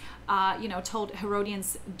Jesus, told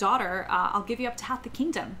Herodian's daughter, "I'll give you up to half the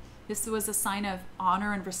kingdom." This was a sign of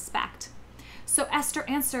honor and respect. So Esther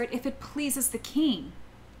answered, "If it pleases the king."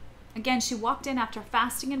 Again, she walked in after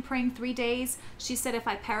fasting and praying 3 days. She said, "If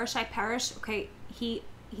I perish, I perish." Okay, he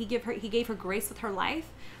gave her grace with her life,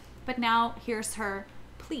 but now here's her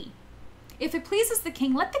plea. "If it pleases the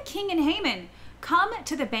king, let the king and Haman come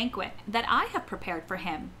to the banquet that I have prepared for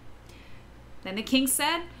him." Then the king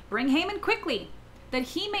said, "Bring Haman quickly,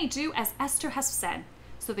 that he may do as Esther has said."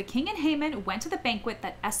 So the king and Haman went to the banquet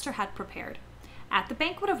that Esther had prepared. At the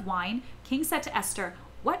banquet of wine, king said to Esther,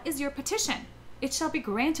 "What is your petition? It shall be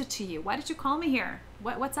granted to you." Why did you call me here?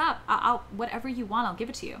 What's up? Whatever you want, I'll give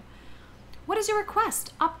it to you. "What is your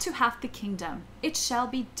request?" "Up to half the kingdom. It shall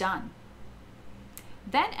be done."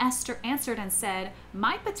 Then Esther answered and said,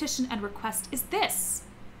 "My petition and request is this."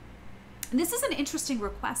 And this is an interesting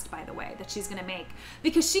request, by the way, that she's going to make,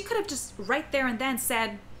 because she could have just right there and then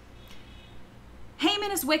said,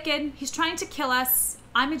 "Haman is wicked. He's trying to kill us.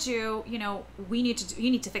 I'm a Jew. You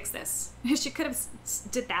need to fix this." She could have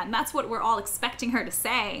did that, and that's what we're all expecting her to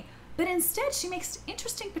say. But instead, she makes an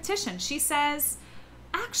interesting petition. She says,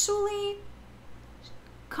 "Actually,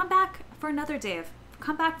 come back for another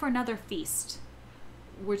feast,"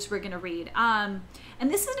 which we're going to read. And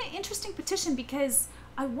this is an interesting petition, because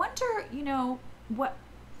I wonder,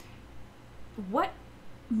 what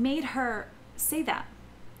made her say that?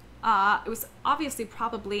 It was obviously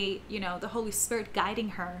probably, the Holy Spirit guiding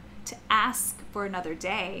her to ask for another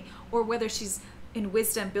day, or whether she's in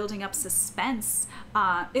wisdom building up suspense.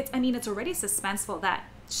 It's already suspenseful that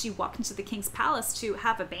she walked into the king's palace to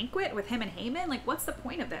have a banquet with him and Haman. Like, what's the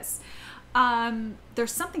point of this?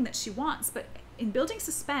 There's something that she wants, but in building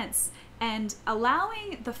suspense and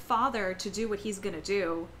allowing the father to do what he's going to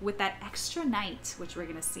do with that extra night, which we're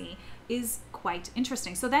going to see, is quite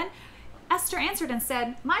interesting. So then Esther answered and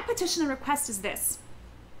said, "My petition and request is this.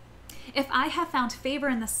 If I have found favor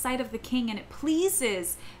in the sight of the king, and it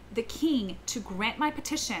pleases the king to grant my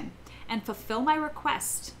petition and fulfill my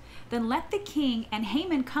request, then let the king and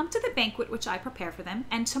Haman come to the banquet which I prepare for them,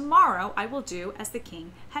 and tomorrow I will do as the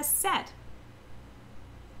king has said.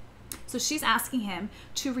 So she's asking him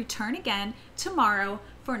to return again tomorrow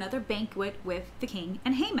for another banquet with the king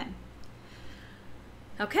and Haman.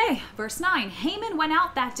 Okay, verse 9. Haman went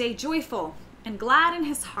out that day joyful and glad in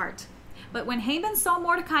his heart. But when Haman saw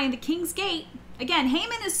Mordecai in the king's gate, again,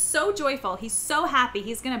 Haman is so joyful. He's so happy.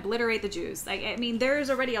 He's going to obliterate the Jews. Like, I mean, there's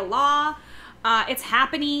already a law. It's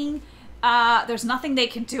happening. There's nothing they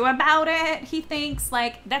can do about it. He thinks,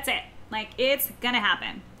 like, that's it. Like, it's going to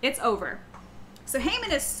happen. It's over. So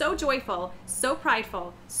Haman is so joyful, so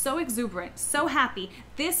prideful, so exuberant, so happy.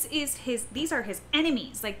 These are his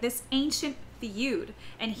enemies, like this ancient feud.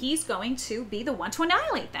 And he's going to be the one to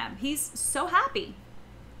annihilate them. He's so happy.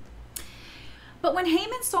 But when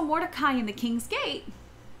Haman saw Mordecai in the king's gate,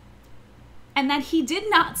 and that he did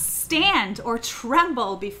not stand or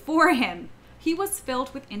tremble before him, he was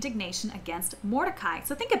filled with indignation against Mordecai.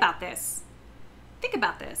 So think about this. Think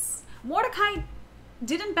about this. Mordecai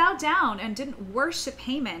didn't bow down and didn't worship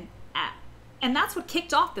Haman. And that's what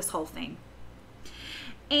kicked off this whole thing.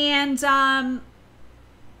 And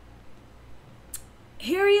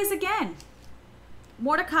here he is again.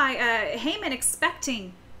 Haman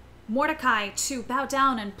expecting Mordecai to bow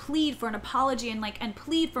down and plead for an apology and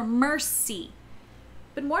plead for mercy.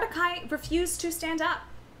 But Mordecai refused to stand up.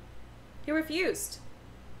 He refused.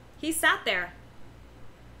 He sat there.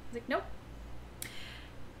 He's like, nope.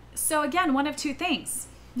 So again, one of two things.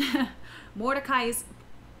 Mordecai is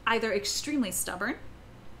either extremely stubborn,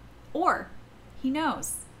 or he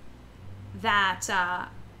knows that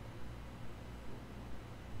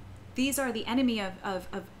these are the enemy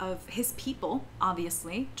of his people,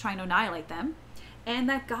 obviously, trying to annihilate them, and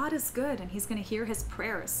that God is good and he's going to hear his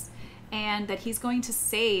prayers, and that he's going to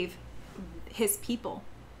save his people.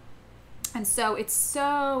 And so it's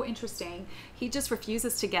so interesting. He just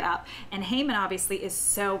refuses to get up. And Haman obviously is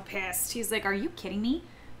so pissed. He's like, are you kidding me?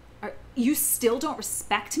 You still don't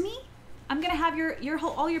respect me? I'm going to have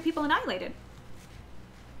all your people annihilated.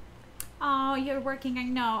 Oh, you're working. I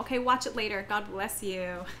know. Okay, watch it later. God bless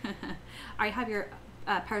you. I have your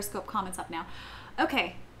Periscope comments up now.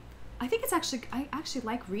 Okay. I actually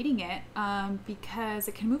like reading it because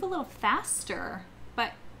it can move a little faster.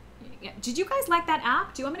 But yeah. Did you guys like that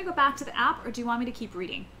app? Do you want me to go back to the app, or do you want me to keep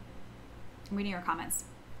reading? I'm reading your comments.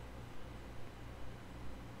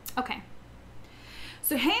 Okay.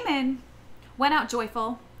 So Haman went out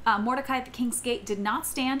joyful. Mordecai at the king's gate did not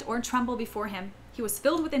stand or tremble before him. He was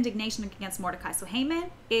filled with indignation against Mordecai. So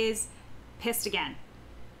Haman is pissed again.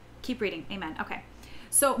 Keep reading. Amen. Okay.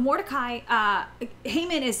 So Mordecai,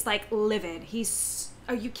 Haman is like livid.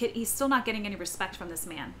 Are you kidding? He's still not getting any respect from this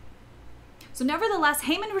man. So nevertheless,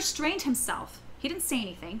 Haman restrained himself. He didn't say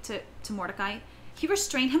anything to Mordecai. He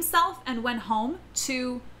restrained himself and went home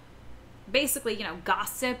to basically,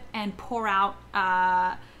 gossip and pour out.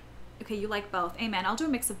 Okay, you like both. Amen. I'll do a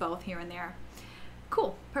mix of both here and there.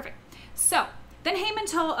 Cool. Perfect. So then Haman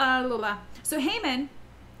Haman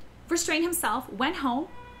restrained himself, went home,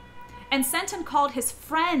 and sent and called his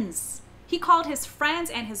friends. He called his friends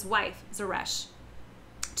and his wife, Zeresh,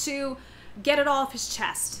 to get it all off his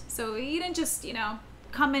chest. So he didn't just,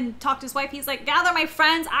 come and talk to his wife. He's like, gather my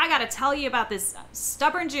friends. I got to tell you about this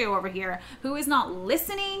stubborn Jew over here who is not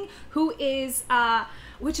listening, who is,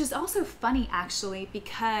 which is also funny actually,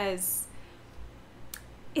 because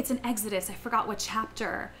it's in Exodus. I forgot what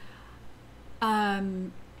chapter,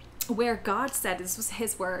 where God said, this was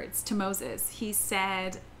his words to Moses. He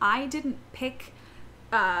said, I didn't pick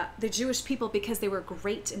the Jewish people because they were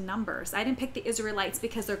great in numbers. I didn't pick the Israelites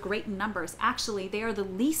because they're great in numbers. Actually, they are the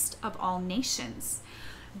least of all nations.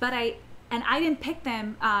 But I didn't pick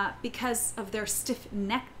them because of their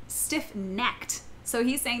stiff-necked. So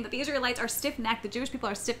he's saying that the Israelites are stiff-necked. The Jewish people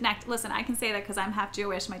are stiff-necked. Listen, I can say that because I'm half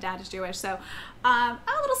Jewish. My dad is Jewish. So I'm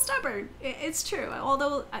a little stubborn. It's true.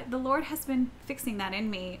 Although the Lord has been fixing that in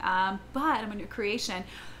me. But I'm a new creation.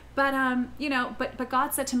 But, but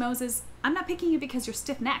God said to Moses, I'm not picking you because you're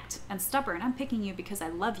stiff-necked and stubborn. I'm picking you because I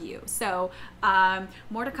love you. So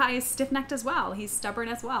Mordecai is stiff-necked as well. He's stubborn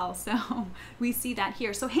as well. So we see that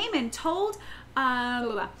here. So Haman told,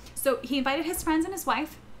 so he invited his friends and his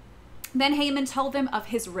wife. Then Haman told them of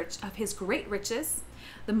his great riches,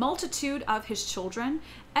 the multitude of his children,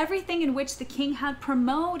 everything in which the king had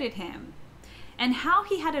promoted him, and how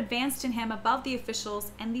he had advanced in him above the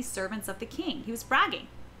officials and the servants of the king. He was bragging.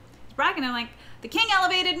 I'm like, the king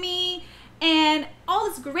elevated me and all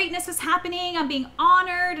this greatness is happening. I'm being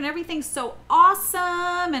honored and everything's so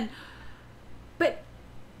awesome. And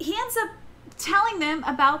ends up telling them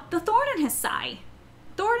about the thorn in his side.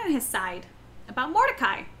 About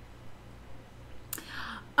Mordecai.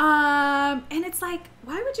 And it's like,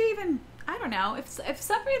 why would you even, I don't know, if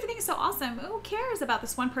everything is so awesome, who cares about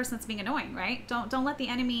this one person that's being annoying, right? Don't let the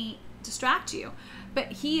enemy distract you.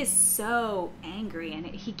 But he is so angry and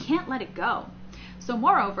he can't let it go. So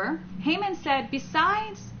moreover, Haman said,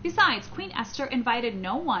 besides, Queen Esther invited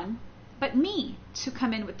no one but me to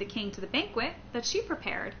come in with the king to the banquet that she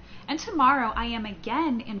prepared. And tomorrow I am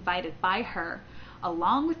again invited by her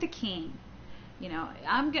along with the king. You know,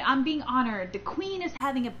 I'm being honored. The queen is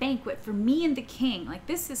having a banquet for me and the king. Like,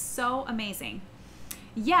 this is so amazing.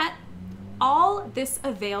 Yet, all this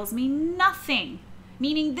avails me nothing.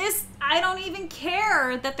 Meaning this, I don't even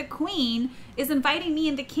care that the queen is inviting me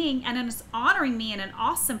and the king and is honoring me in an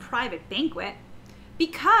awesome private banquet,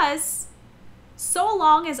 because so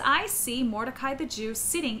long as I see Mordecai the Jew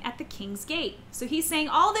sitting at the king's gate. So he's saying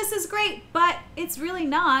all this is great, but it's really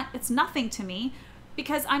not. It's nothing to me,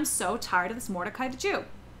 because I'm so tired of this Mordecai the Jew.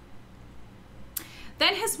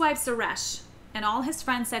 Then his wife Zeresh and all his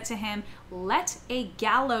friends said to him, let a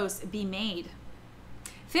gallows be made,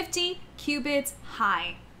 50 cubits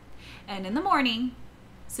high, and in the morning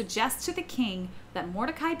suggest to the king that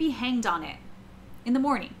Mordecai be hanged on it in the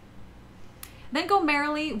morning. Then go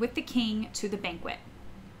merrily with the king to the banquet.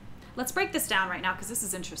 Let's break this down right now, because this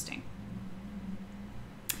is interesting.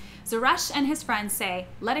 Zeresh and his friends say,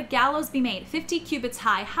 let a gallows be made, 50 cubits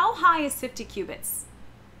high. How high is 50 cubits?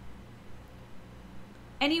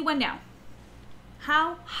 Anyone know?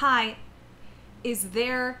 How high is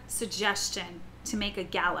their suggestion to make a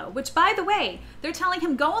gallows? Which, by the way, they're telling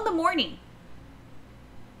him, go in the morning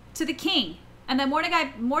to the king, and then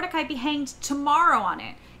Mordecai be hanged tomorrow on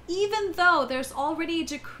it. Even though there's already a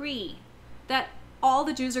decree that all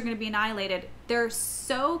the Jews are going to be annihilated, they're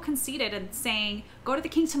so conceited and saying, go to the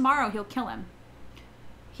king tomorrow, he'll kill him.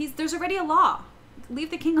 There's already a law.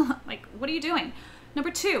 Leave the king alone. Like, what are you doing?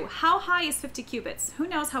 Number 2, how high is 50 cubits? Who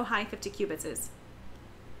knows how high 50 cubits is?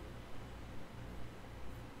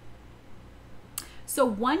 So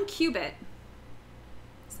 1 cubit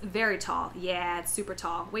is very tall. Yeah, it's super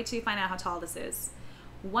tall. Wait till you find out how tall this is.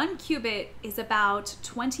 1 cubit is about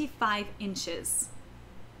 25 inches.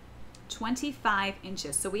 25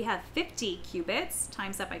 inches. So we have 50 cubits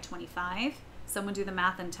times that by 25. Someone do the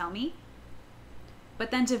math and tell me.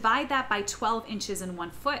 But then divide that by 12 inches in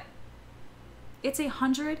 1 foot. It's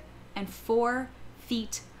 104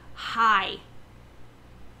 feet high.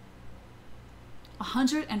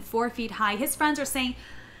 104 feet high. His friends are saying,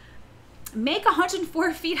 make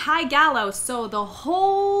 104 feet high gallows so the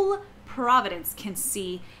whole Providence can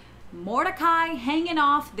see Mordecai hanging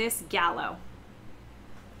off this gallows.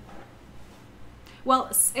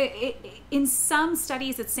 Well, in some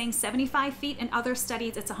studies it's saying 75 feet, in other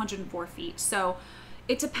studies it's 104 feet. So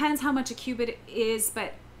it depends how much a cubit is,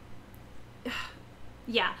 but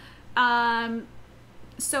yeah.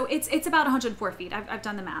 So it's about 104 feet. I've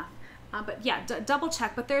done the math. But yeah, double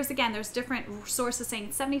check. But there's different sources saying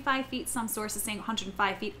it's 75 feet, some sources saying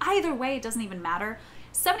 105 feet. Either way, it doesn't even matter.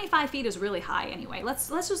 75 feet is really high anyway. Let's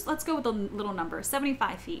go with the little number,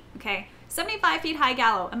 75 feet, okay? 75 feet high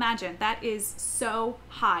gallows. Imagine, that is so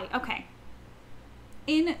high. Okay.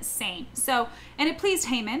 Insane. So, and it pleased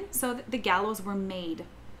Haman, so the gallows were made.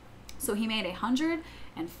 So he made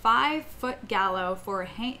 105-foot gallows for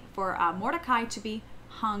Mordecai to be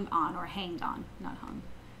hung on, or hanged on, not hung.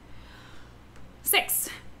 6.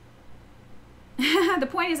 The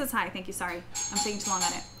point is it's high. Thank you. Sorry. I'm taking too long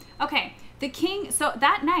on it. Okay. The king, so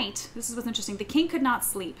that night, this is what's interesting, the king could not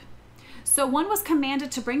sleep. So one was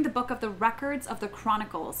commanded to bring the book of the records of the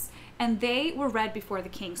chronicles, and they were read before the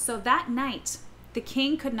king. So that night, the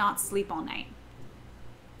king could not sleep all night.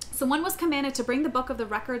 So one was commanded to bring the book of the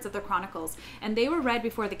records of the chronicles, and they were read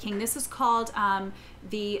before the king. This is called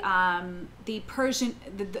the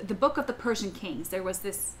book of the Persian kings. There was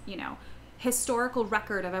this, historical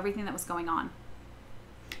record of everything that was going on.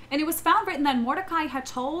 And it was found written that Mordecai had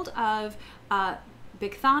told of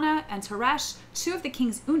Bigthana and Teresh, 2 of the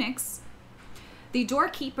king's eunuchs, the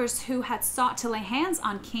doorkeepers who had sought to lay hands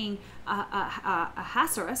on King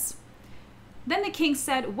Ahasuerus. Then the king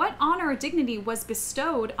said, what honor or dignity was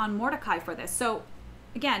bestowed on Mordecai for this? So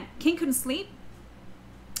again, king couldn't sleep,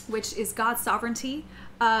 which is God's sovereignty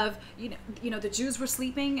of, the Jews were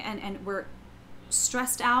sleeping and were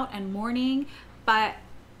stressed out and mourning, but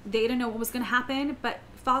they didn't know what was going to happen. But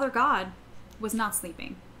Father God was not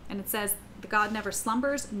sleeping. And it says the God never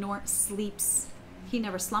slumbers nor sleeps. He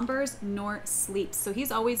never slumbers nor sleeps. So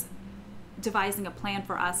he's always devising a plan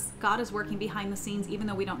for us. God is working behind the scenes, even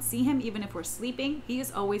though we don't see him, even if we're sleeping. He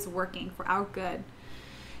is always working for our good.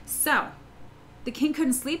 So the king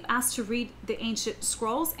couldn't sleep, asked to read the ancient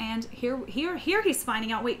scrolls, and here he's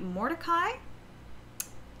finding out, wait, Mordecai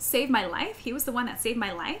saved my life? He was the one that saved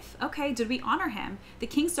my life? Okay, did we honor him? The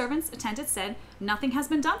king's servants attended, said, nothing has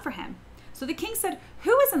been done for him. So the king said,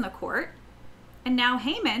 who is in the court? And now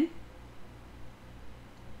Haman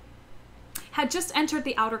had just entered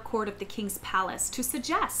the outer court of the king's palace to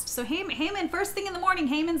suggest. So Haman, first thing in the morning,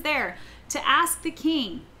 Haman's there to ask the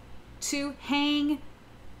king to hang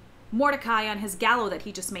Mordecai on his gallows that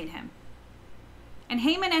he just made him. And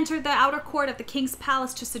Haman entered the outer court of the king's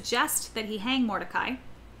palace to suggest that he hang Mordecai.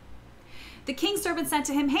 The king's servant said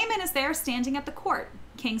to him, Haman is there standing at the court.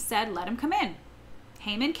 King said, let him come in.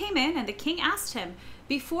 Haman came in, and the king asked him.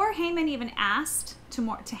 Before Haman even asked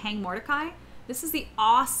to hang Mordecai, this is the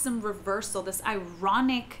awesome reversal, this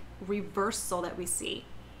ironic reversal that we see.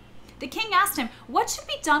 The king asked him, what should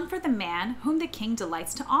be done for the man whom the king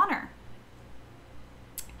delights to honor?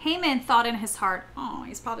 Haman thought in his heart, oh,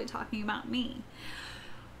 he's probably talking about me.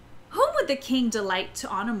 Whom would the king delight to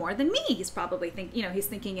honor more than me? He's probably he's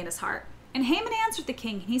thinking in his heart. And Haman answered the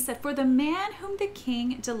king, and he said, for the man whom the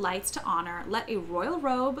king delights to honor, let a royal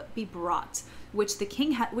robe be brought, which the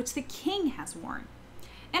king has worn,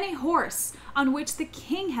 and a horse on which the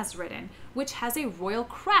king has ridden, which has a royal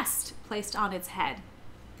crest placed on its head,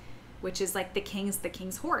 which is like the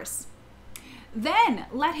king's horse. Then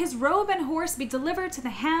let his robe and horse be delivered to the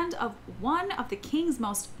hand of one of the king's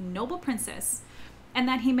most noble princes, and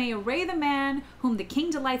that he may array the man whom the king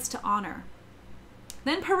delights to honor.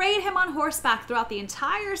 Then parade him on horseback throughout the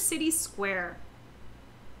entire city square,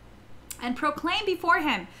 and proclaim before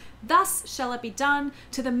him, thus shall it be done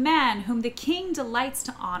to the man whom the king delights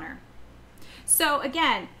to honor. So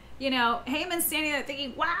again, Haman's standing there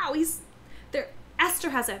thinking, wow, Esther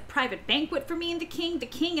has a private banquet for me and the king. The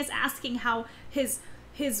king is asking how his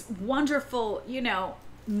wonderful,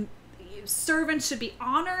 servant should be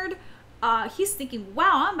honored. He's thinking,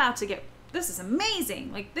 wow, I'm about to get, this is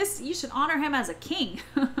amazing. Like this, you should honor him as a king.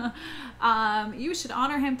 You should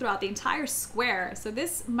honor him throughout the entire square. So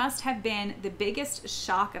this must have been the biggest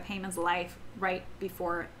shock of Haman's life right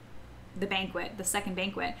before the banquet, the second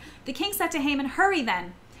banquet. The king said to Haman, hurry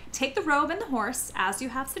then, take the robe and the horse as you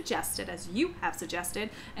have suggested,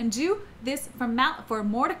 and do this for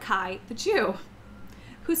Mordecai the Jew,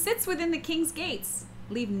 who sits within the king's gates.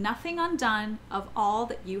 Leave nothing undone of all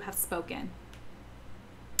that you have spoken.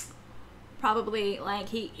 Probably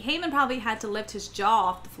Haman probably had to lift his jaw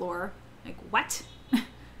off the floor. Like, what?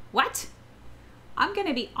 What? I'm going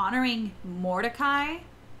to be honoring Mordecai?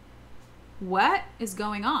 What is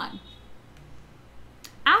going on?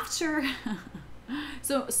 After,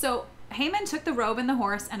 so Haman took the robe and the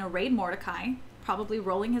horse and arrayed Mordecai, probably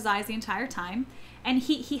rolling his eyes the entire time. And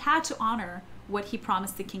he had to honor what he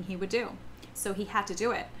promised the king he would do. So he had to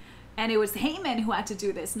do it. And it was Haman who had to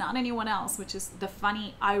do this, not anyone else, which is the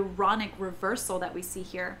funny, ironic reversal that we see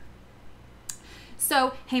here.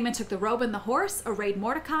 So Haman took the robe and the horse, arrayed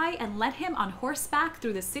Mordecai, and led him on horseback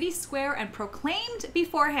through the city square and proclaimed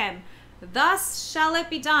before him, thus shall it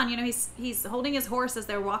be done. He's holding his horse as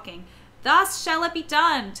they're walking. Thus shall it be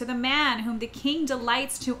done to the man whom the king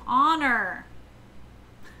delights to honor.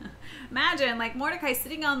 Imagine, Mordecai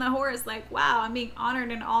sitting on the horse, wow, I'm being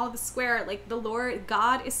honored in all of the square. The Lord,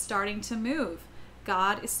 God is starting to move.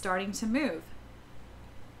 God is starting to move.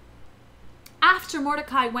 Afterward,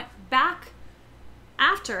 Mordecai went back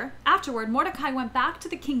to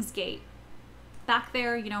the king's gate. Back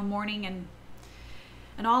there, mourning and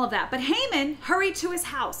all of that. But Haman hurried to his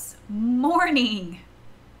house, mourning.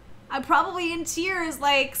 I'm probably in tears,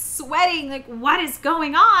 sweating, what is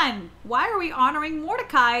going on? Why are we honoring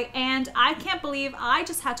Mordecai? And I can't believe I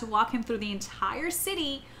just had to walk him through the entire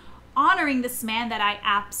city honoring this man that I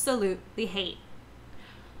absolutely hate.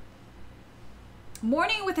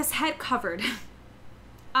 Mourning with his head covered.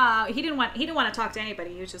 He didn't want to talk to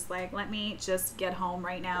anybody. He was just let me just get home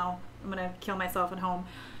right now. I'm going to kill myself at home.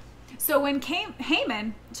 So when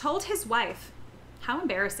Haman told his wife, how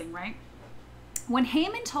embarrassing, right? When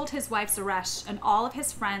Haman told his wife Zeresh and all of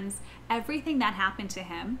his friends everything that happened to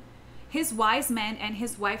him, his wise men and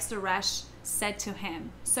his wife Zeresh said to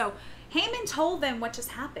him. So Haman told them what just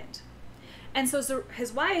happened. And so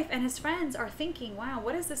his wife and his friends are thinking, wow,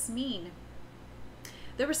 what does this mean?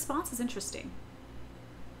 The response is interesting.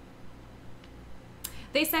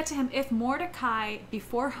 They said to him, if Mordecai,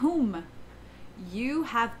 before whom you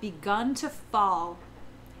have begun to fall,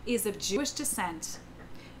 is of Jewish descent,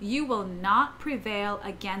 you will not prevail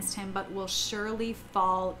against him, but will surely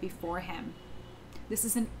fall before him. This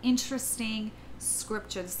is an interesting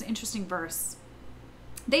scripture. This is an interesting verse.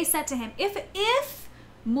 They said to him, if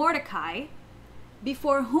Mordecai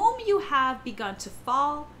before whom you have begun to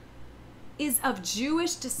fall is of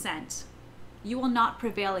Jewish descent. You will not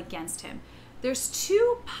prevail against him. There's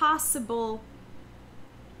two possible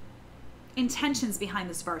intentions behind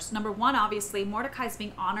this verse. Number one, obviously, Mordecai is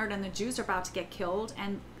being honored and the Jews are about to get killed,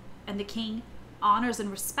 and the king honors and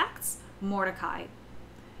respects Mordecai,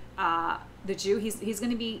 the Jew. He's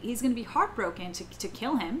going to be heartbroken to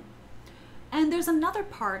kill him. And there's another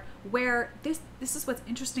part where this is what's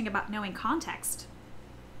interesting about knowing context.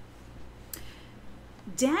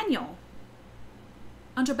 Daniel,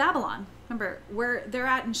 under Babylon, remember where they're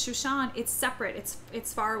at in Shushan, it's separate.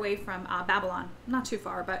 It's far away from Babylon, not too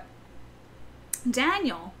far, but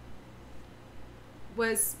Daniel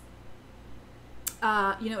was,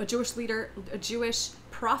 a Jewish leader, a Jewish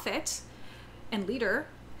prophet and leader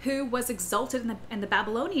who was exalted in the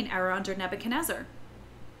Babylonian era under Nebuchadnezzar.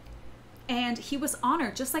 And he was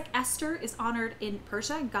honored, just like Esther is honored in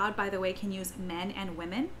Persia. God, by the way, can use men and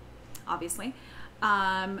women, obviously,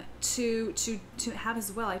 to have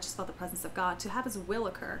his will. I just felt the presence of God, to have his will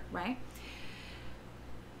occur, right?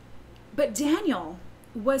 But Daniel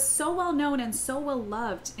was so well known and so well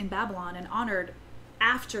loved in Babylon and honored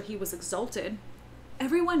after he was exalted.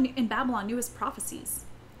 Everyone in Babylon knew his prophecies.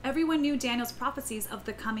 Everyone knew Daniel's prophecies of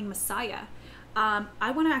the coming Messiah.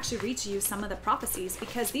 I want to actually read to you some of the prophecies,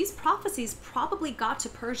 because these prophecies probably got to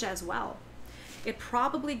Persia as well. It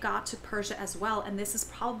probably got to Persia as well, and this is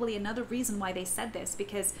probably another reason why they said this,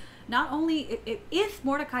 because not only if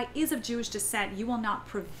Mordecai is of Jewish descent, you will not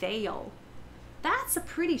prevail. That's a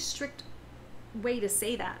pretty strict way to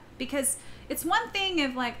say that, because it's one thing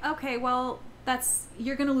if like, okay, well,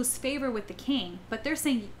 you're going to lose favor with the king, but they're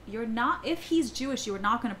saying you're not, if he's Jewish, you are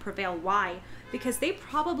not going to prevail. Why? Because they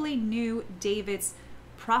probably knew David's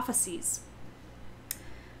prophecies.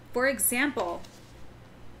 For example,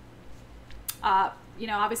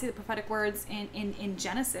 obviously the prophetic words in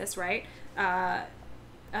Genesis, right? That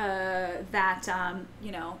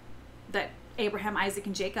Abraham, Isaac,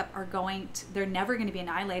 and Jacob they're never going to be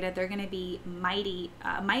annihilated. They're going to be mighty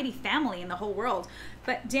family in the whole world.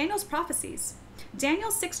 But Daniel's prophecies,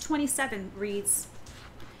 Daniel 6:27 reads,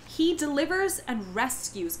 he delivers and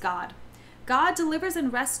rescues God. God delivers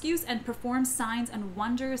and rescues and performs signs and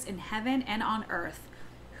wonders in heaven and on earth,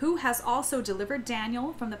 who has also delivered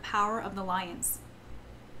Daniel from the power of the lions.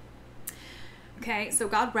 Okay, so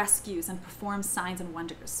God rescues and performs signs and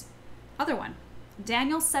wonders. Other one,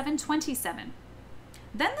 Daniel 7:27.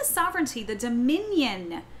 Then the sovereignty, the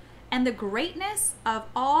dominion, and the greatness of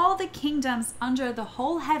all the kingdoms under the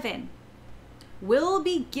whole heaven will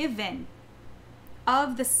be given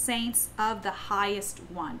of the saints of the highest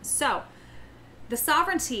one. So, the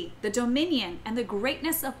sovereignty, the dominion, and the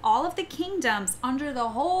greatness of all of the kingdoms under the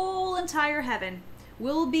whole entire heaven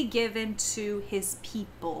will be given to his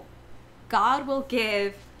people. God will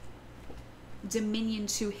give dominion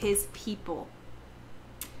to his people.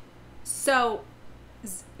 So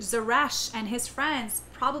Zeresh and his friends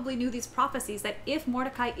probably knew these prophecies that if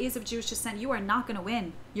Mordecai is of Jewish descent, you are not going to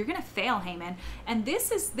win. You're going to fail, Haman. And this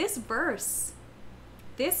verse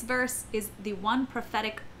is the one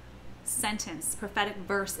prophetic sentence, prophetic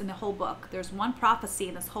verse in the whole book. There's one prophecy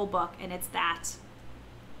in this whole book, and it's that.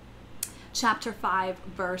 Chapter 5,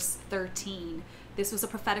 verse 13. This was a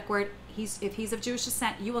prophetic word. If he's of Jewish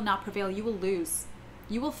descent, you will not prevail. You will lose.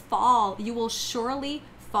 You will fall. You will surely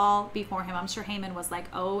fall before him. I'm sure Haman was like,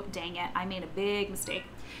 oh, dang it, I made a big mistake.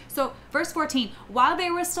 So verse 14, while they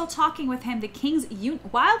were still talking with him,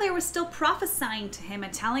 while they were still prophesying to him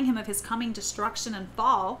and telling him of his coming destruction and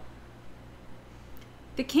fall,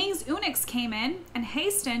 the king's eunuchs came in and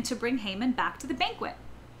hastened to bring Haman back to the banquet,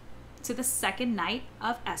 to the second night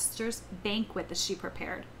of Esther's banquet that she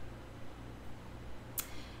prepared.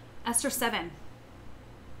 Esther 7.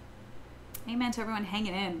 Amen to everyone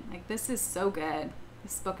hanging in. Like, this is so good.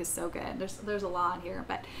 This book is so good. There's a lot here,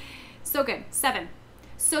 but so good. 7.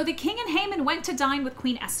 So the king and Haman went to dine with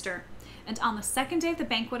Queen Esther. And on the second day of the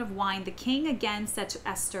banquet of wine, the king again said to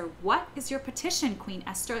Esther, what is your petition, Queen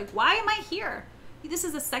Esther? Like, why am I here? This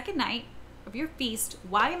is the second night of your feast.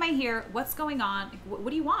 Why am I here? What's going on? What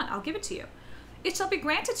do you want? I'll give it to you. It shall be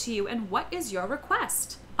granted to you. And what is your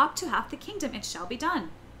request? Up to half the kingdom it shall be done.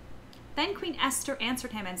 Then Queen Esther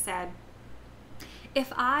answered him and said,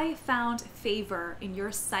 if I found favor in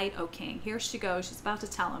your sight, O king, here she goes, she's about to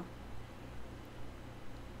tell him.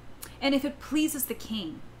 And if it pleases the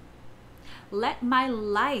king, let my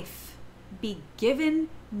life be given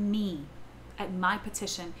me at my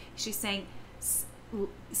petition. She's saying,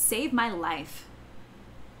 save my life.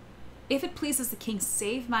 If it pleases the king,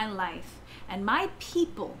 save my life and my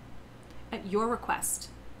people at your request.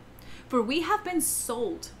 For we have been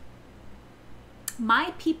sold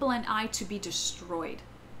my people and I to be destroyed,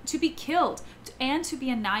 to be killed, and to be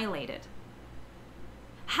annihilated.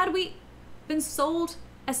 Had we been sold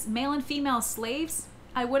as male and female slaves,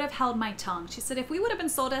 I would have held my tongue. She said, if we would have been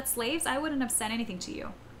sold as slaves, I wouldn't have said anything to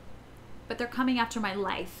you. But they're coming after my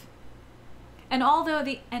life. And although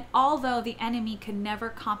the enemy could never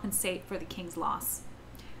compensate for the king's loss.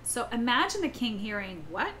 So imagine the king hearing,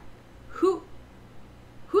 what?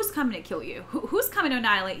 Who's coming to kill you? Who's coming to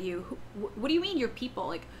annihilate you? What do you mean your people?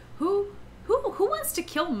 Like, who wants to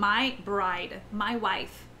kill my bride, my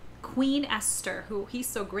wife, Queen Esther, who he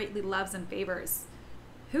so greatly loves and favors?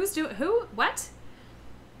 What?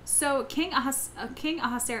 So King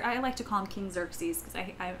Ahasuerus, I like to call him King Xerxes because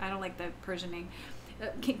I don't like the Persian name.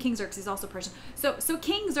 King Xerxes, also Persian. So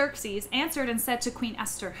King Xerxes answered and said to Queen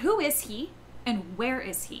Esther, who is he and where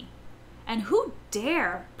is he? And who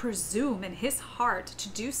dare presume in his heart to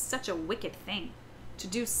do such a wicked thing? To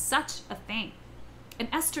do such a thing? And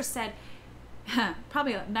Esther said,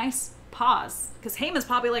 probably a nice pause, because Haman's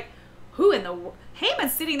probably like,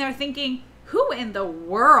 Haman's sitting there thinking, who in the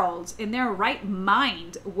world in their right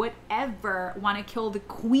mind would ever want to kill the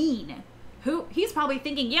queen? He's probably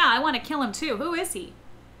thinking, yeah, I want to kill him too. Who is he?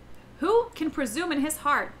 Who can presume in his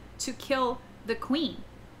heart to kill the queen?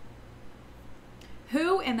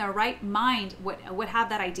 Who in their right mind would have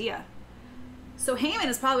that idea? So Haman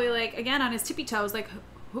is probably like, again, on his tippy toes, like,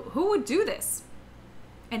 who would do this?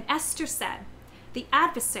 And Esther said, the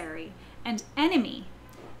adversary and enemy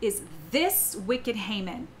is this wicked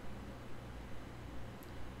Haman.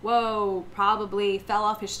 Whoa, probably fell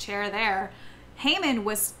off his chair there. Haman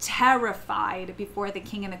was terrified before the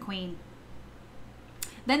king and the queen.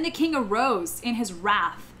 Then the king arose in his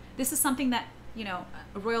wrath. This is something that,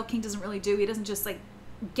 a royal king doesn't really do. He doesn't just like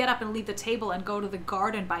get up and leave the table and go to the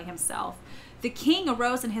garden by himself. The king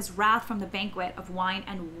arose in his wrath from the banquet of wine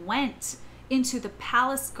and went into the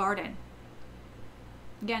palace garden.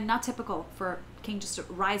 Again, not typical for a king just to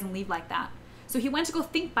rise and leave like that. So he went to go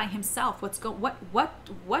think by himself.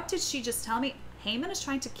 What did she just tell me? Haman is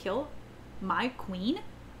trying to kill my queen,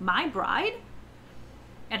 my bride,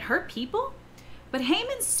 and her people? But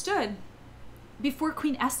Haman stood before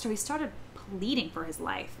Queen Esther. He started pleading for his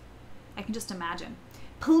life. I can just imagine.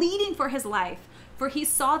 Pleading for his life, for he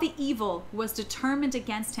saw the evil was determined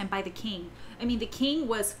against him by the king. I mean, the king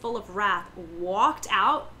was full of wrath, walked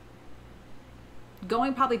out,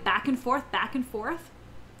 going probably back and forth,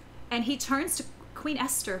 and he turns to Queen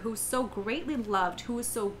Esther, who's so greatly loved, who is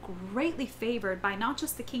so greatly favored by not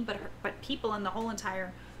just the king, but people in the whole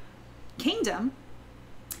entire kingdom,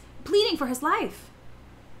 pleading for his life.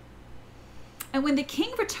 And when the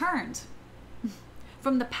king returned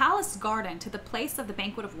from the palace garden to the place of the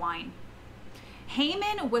banquet of wine,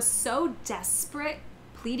 Haman was so desperate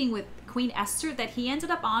pleading with Queen Esther that he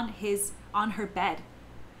ended up on her bed.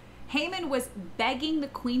 Haman was begging the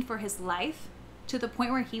queen for his life to the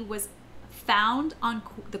point where he was found on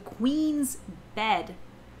the queen's bed,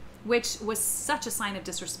 which was such a sign of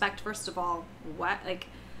disrespect. First of all, that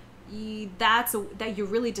you're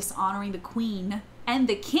really dishonoring the queen and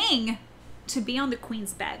the king to be on the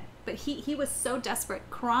queen's bed. But he was so desperate,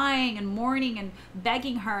 crying and mourning and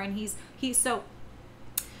begging her, and so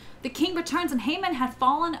the king returns, and Haman had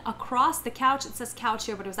fallen across the couch. It says couch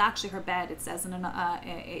here, but it was actually her bed. It says in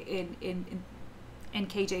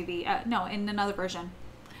KJV, no, in another version.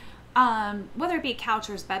 Whether it be a couch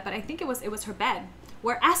or his bed, but I think it was her bed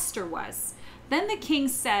where Esther was. Then the king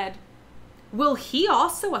said, "Will he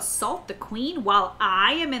also assault the queen while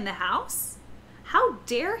I am in the house? How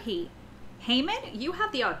dare he? Haman, you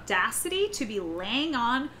have the audacity to be laying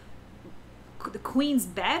on the queen's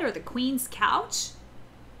bed or the queen's couch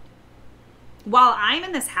while I'm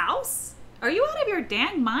in this house? Are you out of your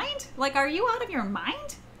dang mind? Like, are you out of your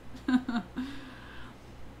mind?"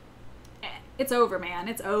 It's over, man.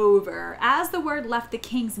 It's over. As the word left the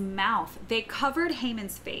king's mouth, they covered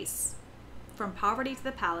Haman's face. From poverty to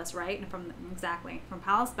the palace, right? And from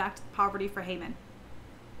palace back to poverty for Haman.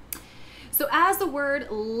 So as the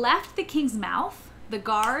word left the king's mouth, the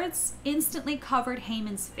guards instantly covered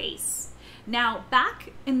Haman's face. Now,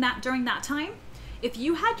 during that time, if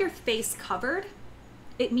you had your face covered,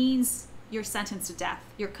 it means you're sentenced to death.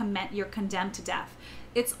 You're condemned to death.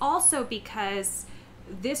 It's also because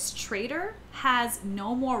this traitor has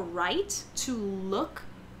no more right to look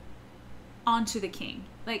onto the king.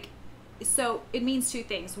 So it means two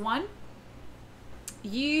things. One,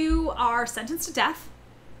 you are sentenced to death.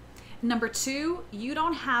 Number two, you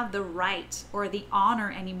don't have the right or the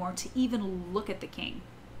honor anymore to even look at the king.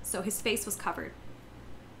 So his face was covered.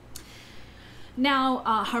 Now,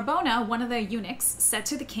 Harbona, one of the eunuchs, said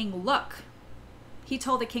to the king, "Look, he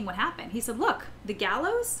told the king what happened. He said, look, the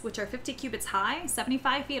gallows, which are 50 cubits high,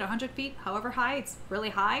 75 feet, 100 feet, however high, it's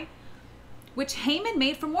really high, which Haman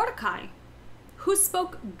made for Mordecai, who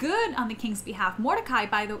spoke good on the king's behalf. Mordecai,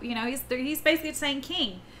 by the, he's basically saying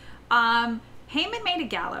king. Haman made a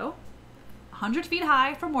gallows 100 feet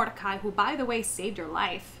high for Mordecai, who, by the way, saved your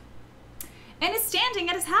life, and is standing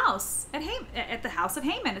at his house, at the house of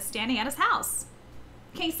Haman, is standing at his house.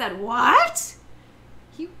 The king said, what?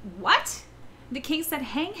 What? The king said,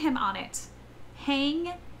 hang him on it.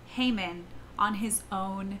 Hang Haman on his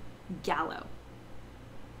own gallows.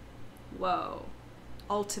 Whoa.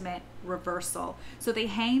 Ultimate reversal. So they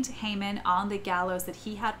hanged Haman on the gallows that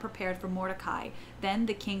he had prepared for Mordecai. Then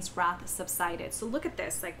the king's wrath subsided. So look at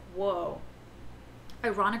this, like, whoa.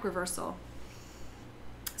 Ironic reversal.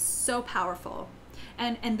 So powerful.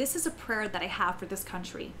 And this is a prayer that I have for this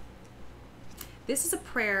country. This is a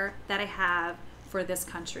prayer that I have for this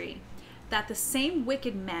country. That the same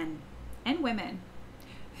wicked men and women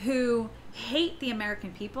who hate the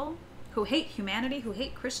American people, who hate humanity, who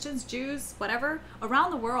hate Christians, Jews, whatever,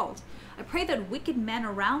 around the world. I pray that wicked men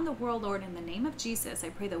around the world, Lord, in the name of Jesus, I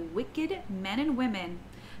pray that wicked men and women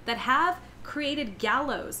that have created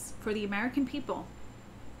gallows for the American people,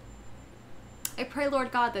 I pray,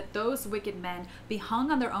 Lord God, that those wicked men be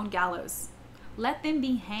hung on their own gallows. Let them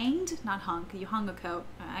be hanged, not hung, you hung a coat,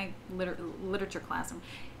 literature class.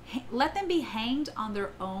 Let them be hanged on their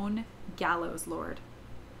own gallows, Lord.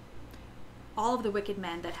 All of the wicked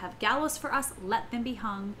men that have gallows for us, let them be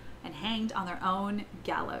hung and hanged on their own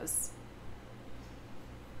gallows.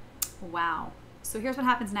 Wow. So here's what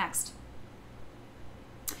happens next.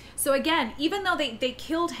 So again, even though they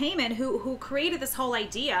killed Haman, who created this whole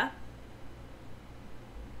idea,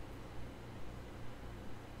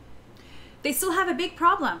 they still have a big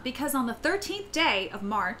problem, because on the 13th day of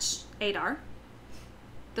March, Adar,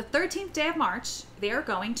 the 13th day of March, they are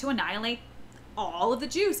going to annihilate all of the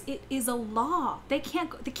Jews. It is a law. The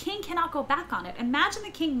king cannot go back on it. Imagine the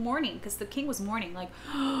king mourning, because the king was mourning, like,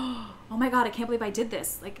 oh my God, I can't believe I did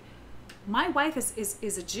this. Like, my wife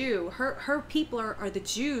is a Jew. Her people are the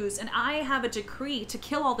Jews, and I have a decree to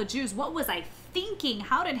kill all the Jews. What was I thinking?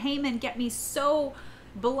 How did Haman get me so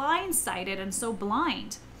blindsided and so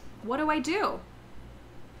blind? What do I do?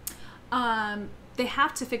 They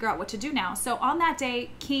have to figure out what to do now. So on that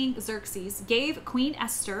day, King Xerxes gave Queen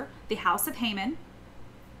Esther the house of Haman.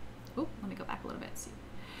 Oh, let me go back a little bit.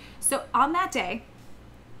 So on that day,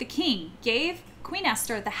 the king gave Queen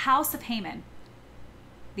Esther the house of Haman,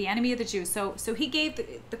 the enemy of the Jews. So he gave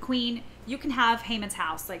the queen, you can have Haman's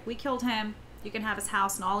house. Like, we killed him. You can have his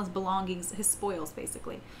house and all his belongings, his spoils,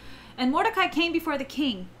 basically. And Mordecai came before the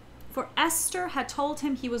king, for Esther had told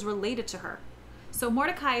him he was related to her. So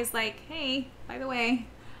Mordecai is like, hey, by the way,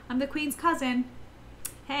 I'm the queen's cousin.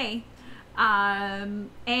 Hey. And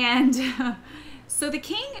so the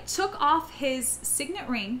king took off his signet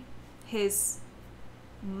ring, his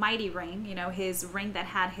mighty ring, his ring that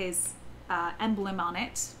had his emblem on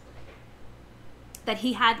it, that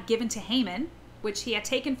he had given to Haman, which he had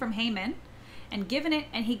taken from Haman and given it,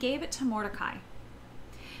 and he gave it to Mordecai.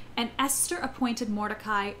 And Esther appointed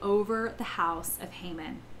Mordecai over the house of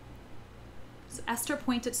Haman. So Esther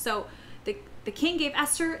appointed, so the king gave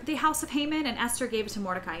Esther the house of Haman, and Esther gave it to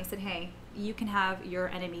Mordecai. He said, hey, you can have your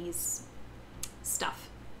enemy's stuff.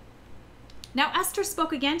 Now Esther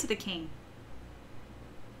spoke again to the king.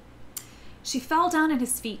 She fell down at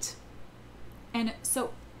his feet. And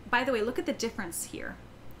so, by the way, look at the difference here.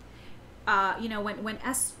 When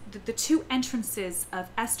the two entrances of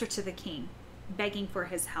Esther to the king, begging for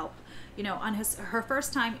his help, on her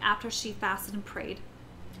first time after she fasted and prayed,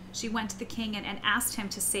 she went to the king and asked him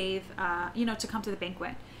to save, to come to the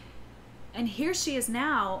banquet. And here she is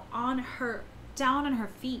now down on her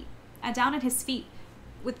feet, down at his feet,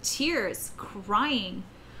 with tears, crying.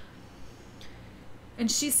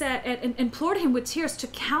 And she said, and implored him with tears to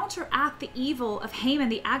counteract the evil of Haman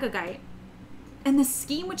the Agagite and the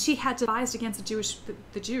scheme which he had devised against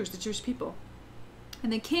the Jewish people.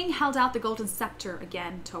 And the king held out the golden scepter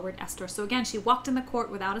again toward Esther. So again, she walked in the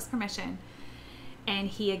court without his permission. And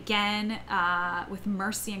he again, with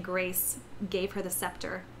mercy and grace, gave her the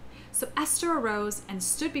scepter. So Esther arose and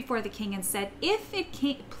stood before the king and said, if it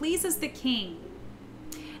pleases the king,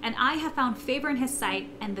 and I have found favor in his sight,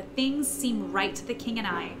 and the things seem right to the king, and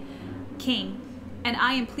I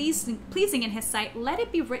am pleasing in his sight, let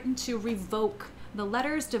it be written to revoke the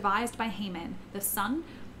letters devised by Haman, the son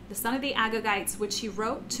of the Agagites, which he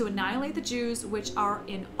wrote to annihilate the Jews which are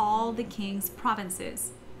in all the king's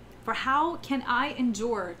provinces. For how can I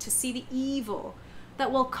endure to see the evil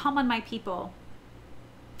that will come on my people?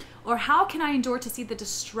 Or how can I endure to see the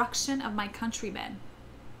destruction of my countrymen?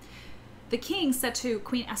 The king said to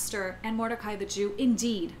Queen Esther and Mordecai the Jew,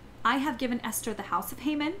 indeed, I have given Esther the house of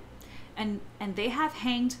Haman, and they have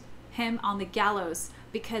hanged him on the gallows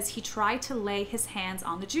because he tried to lay his hands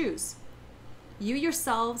on the Jews. You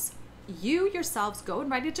yourselves go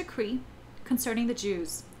and write a decree concerning the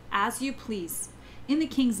Jews, as you please, in the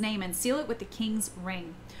king's name, and seal it with the king's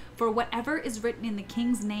ring. For whatever is written in the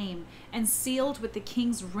king's name and sealed with the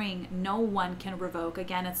king's ring, no one can revoke.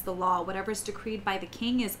 Again, it's the law. Whatever is decreed by the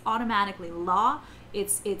king is automatically law.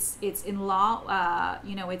 It's in law.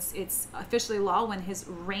 It's officially law when his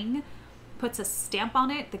ring puts a stamp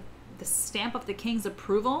on it, the stamp of the king's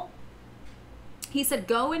approval. He said,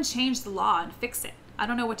 go and change the law and fix it. I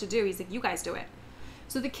don't know what to do. He's like, you guys do it.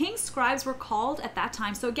 So the king's scribes were called at that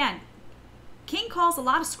time. So again, king calls a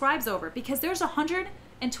lot of scribes over because there's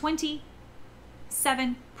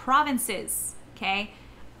 127 provinces, okay?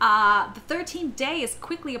 The 13th day is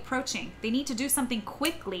quickly approaching. They need to do something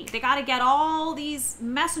quickly. They got to get all these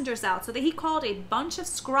messengers out. So that he called a bunch of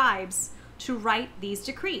scribes to write these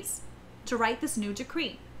decrees, to write this new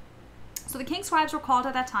decree. So the king's scribes were called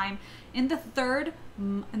at that time in the third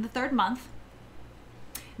month,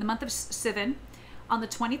 in the month of Sivan, on the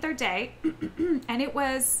 23rd day, and it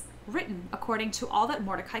was written according to all that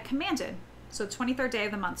Mordecai commanded. So 23rd day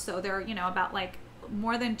of the month. So they're, about like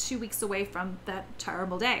more than 2 weeks away from that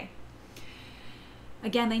terrible day.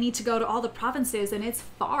 Again, they need to go to all the provinces, and it's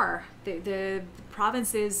far. The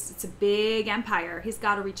provinces, it's a big empire. He's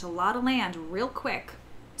got to reach a lot of land real quick.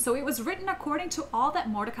 So it was written according to all that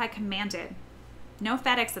Mordecai commanded. No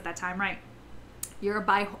FedEx at that time, right? You're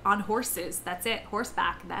on horses. That's it.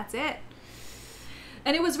 Horseback. That's it.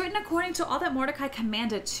 And it was written according to all that Mordecai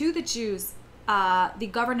commanded to the Jews, the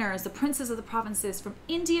governors, the princes of the provinces from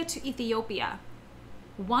India to Ethiopia.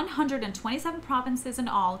 127 provinces in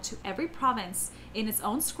all, to every province in its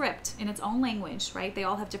own script, in its own language, right? They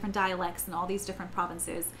all have different dialects in all these different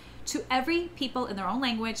provinces. To every people in their own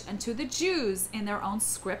language, and to the Jews in their own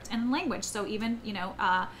script and language. So even,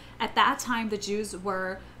 at that time, the Jews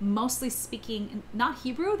were mostly speaking, not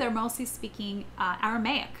Hebrew, they're mostly speaking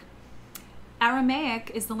Aramaic.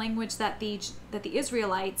 Aramaic is the language that the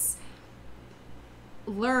Israelites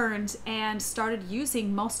learned and started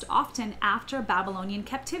using most often after Babylonian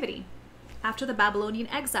captivity, after the Babylonian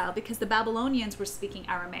exile, because the Babylonians were speaking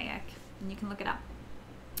Aramaic, and you can look it up.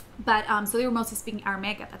 But so they were mostly speaking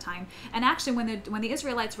Aramaic at the time. And actually, when the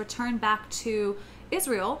Israelites returned back to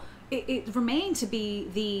Israel, it remained to be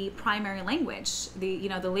the primary language. The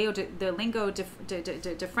lingo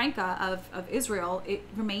de franca of Israel. It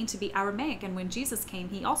remained to be Aramaic. And when Jesus came,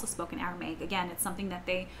 he also spoke in Aramaic. Again, it's something that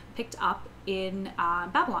they picked up in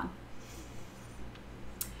Babylon.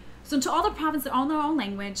 So to all the provinces, all in their own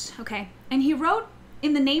language. Okay, and he wrote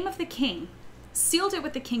in the name of the king, sealed it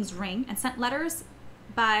with the king's ring, and sent letters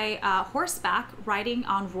by horseback, riding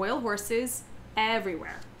on royal horses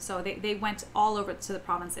everywhere. So they went all over to the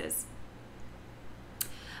provinces.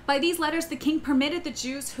 By these letters, the king permitted the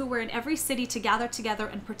Jews who were in every city to gather together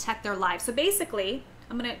and protect their lives. So basically,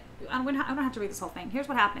 I don't have to read this whole thing. Here's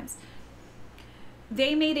what happens.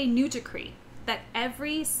 They made a new decree that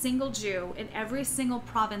every single Jew in every single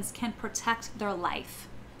province can protect their life.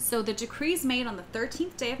 So the decrees made on the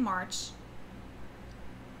 13th day of March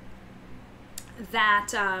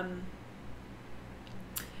that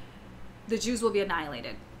the Jews will be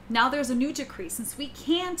annihilated. Now there's a new decree. Since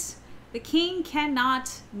the king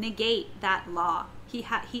cannot negate that law. He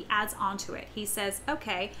adds on to it. He says,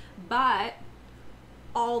 okay, but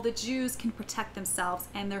all the Jews can protect themselves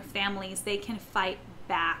and their families. They can fight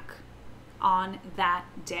back on that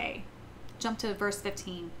day. Jump to verse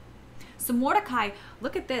 15. So Mordecai,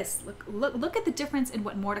 look at this. Look at the difference in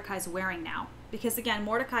what Mordecai's wearing now. Because again,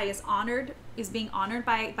 Mordecai is being honored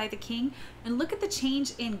by the king. And look at the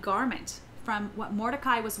change in garment from what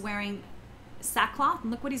Mordecai was wearing, sackcloth, and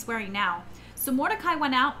look what he's wearing now. So Mordecai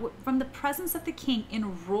went out from the presence of the king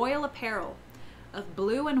in royal apparel of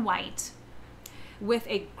blue and white, with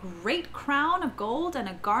a great crown of gold and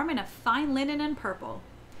a garment of fine linen and purple.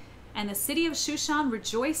 And the city of Shushan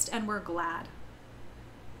rejoiced and were glad.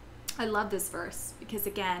 I love this verse because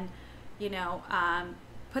again,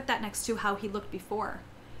 put that next to how he looked before.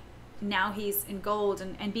 Now he's in gold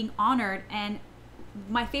and being honored. And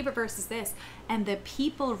my favorite verse is this, and the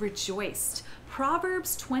people rejoiced.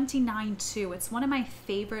 Proverbs 29:2. It's one of my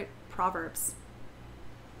favorite proverbs.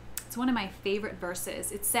 It's one of my favorite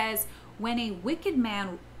verses. It says, when a wicked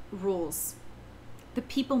man rules, the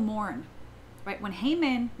people mourn. Right? When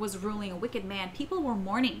Haman was ruling, a wicked man, people were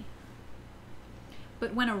mourning.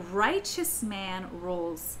 But when a righteous man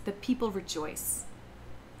rules, the people rejoice.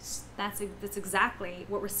 That's exactly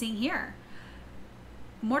what we're seeing here.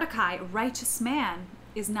 Mordecai, a righteous man,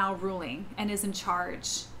 is now ruling and is in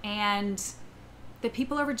charge. And the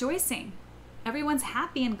people are rejoicing. Everyone's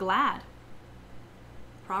happy and glad.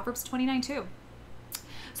 Proverbs 29:2.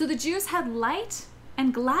 So the Jews had light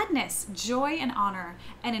and gladness, joy and honor,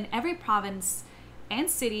 and in every province and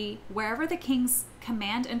city, wherever the king's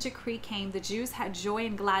command and decree came, the Jews had joy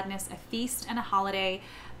and gladness, a feast and a holiday.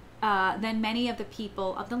 Then many of the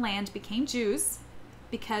people of the land became Jews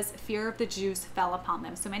because fear of the Jews fell upon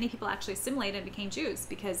them. So many people actually assimilated and became Jews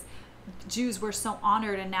because Jews were so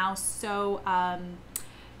honored and now so,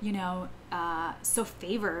 so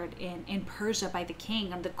favored in Persia by the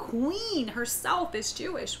king, and the queen herself is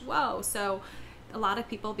Jewish. Whoa! So a lot of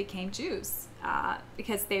people became Jews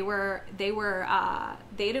because they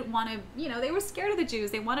didn't want to, they were scared of the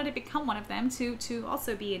Jews. They wanted to become one of them to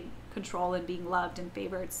also be in control and being loved and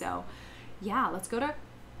favored. So yeah, let's go to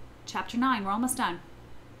chapter 9. We're almost done.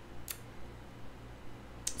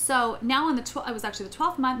 So now on it was actually the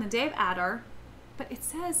 12th month, the day of Adar. But it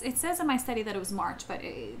says in my study that it was March, but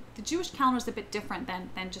the Jewish calendar is a bit different than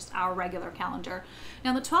just our regular calendar.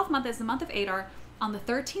 Now, the 12th month is the month of Adar. On the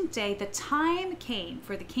 13th day, the time came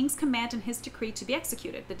for the king's command and his decree to be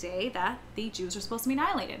executed, the day that the Jews were supposed to be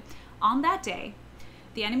annihilated. On that day,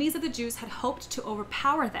 the enemies of the Jews had hoped to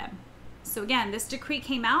overpower them. So again, this decree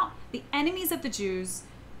came out. The enemies of the Jews,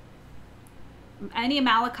 any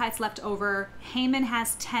Amalekites left over, Haman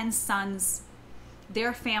has 10 sons,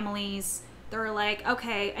 their families. They're like,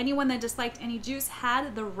 okay, anyone that disliked any Jews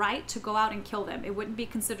had the right to go out and kill them. It wouldn't be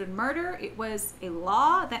considered murder. It was a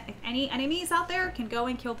law that if any enemies out there can go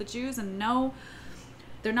and kill the Jews, and no,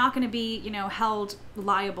 they're not going to be, held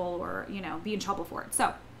liable or, be in trouble for it.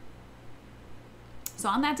 So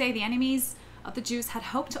on that day, the enemies of the Jews had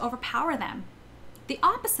hoped to overpower them. The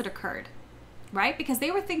opposite occurred, right? Because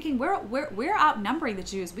they were thinking, we're outnumbering the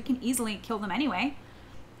Jews. We can easily kill them anyway.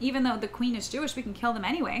 Even though the queen is Jewish, we can kill them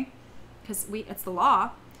anyway, because it's the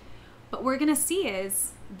law. But what we're going to see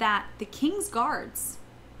is that the king's guards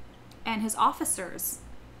and his officers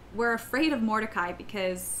were afraid of Mordecai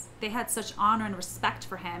because they had such honor and respect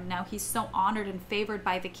for him. Now he's so honored and favored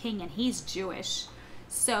by the king, and he's Jewish.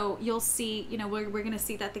 So you'll see, we're going to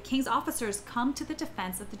see that the king's officers come to the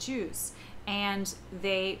defense of the Jews, and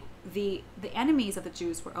the enemies of the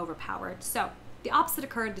Jews were overpowered. So the opposite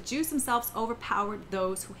occurred. The Jews themselves overpowered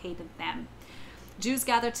those who hated them. Jews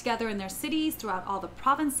gathered together in their cities throughout all the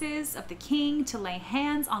provinces of the king to lay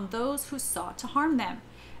hands on those who sought to harm them,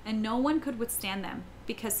 and no one could withstand them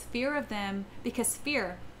because fear of them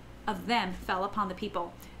fell upon the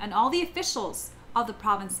people. And all the officials of the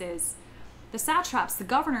provinces, the satraps, the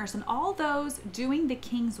governors, and all those doing the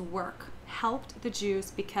king's work helped the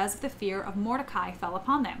Jews because the fear of Mordecai fell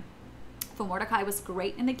upon them. For Mordecai was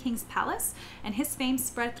great in the king's palace, and his fame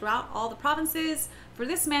spread throughout all the provinces. For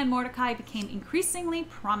this man Mordecai became increasingly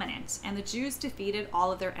prominent, and the Jews defeated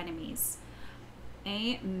all of their enemies.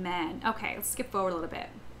 Amen. Okay, let's skip forward a little bit.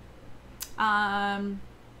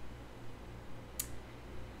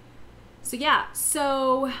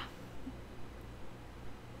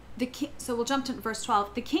 So we'll jump to verse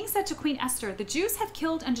 12. The king said to Queen Esther, "The Jews have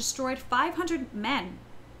killed and destroyed 500 men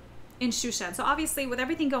in Shushan." So obviously, with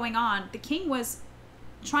everything going on, the king was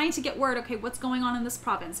trying to get word, okay, what's going on in this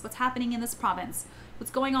province? What's happening in this province?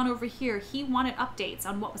 What's going on over here? He wanted updates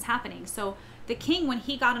on what was happening. So the king, when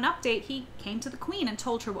he got an update, he came to the queen and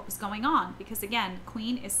told her what was going on. Because again,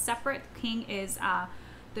 queen is separate. King is,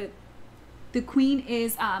 the queen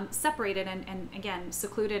is separated and again,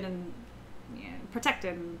 secluded and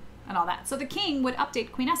protected and all that. So the king would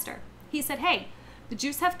update Queen Esther. He said, hey, the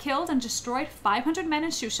Jews have killed and destroyed 500 men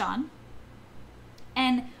in Shushan,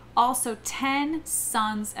 and also 10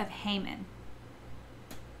 sons of Haman.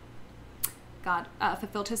 God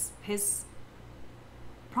fulfilled his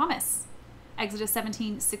promise. Exodus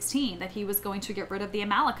 17:16, that he was going to get rid of the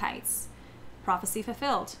Amalekites. Prophecy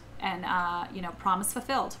fulfilled, and promise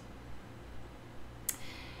fulfilled.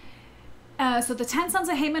 So the 10 sons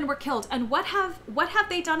of Haman were killed. And what have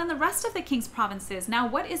they done in the rest of the king's provinces? Now,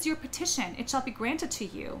 what is your petition? It shall be granted to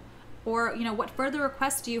you. Or, what further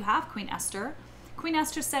requests do you have, Queen Esther? Queen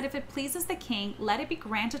Esther said, if it pleases the king, let it be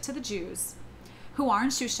granted to the Jews who are in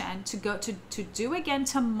Shushan to go to do again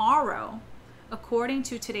tomorrow, according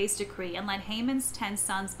to today's decree, and let Haman's 10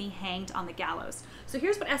 sons be hanged on the gallows. So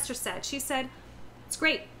here's what Esther said. She said, it's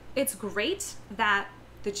great. It's great that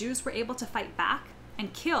the Jews were able to fight back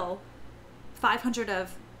and kill 500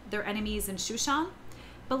 of their enemies in Shushan,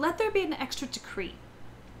 but let there be an extra decree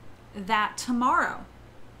that tomorrow,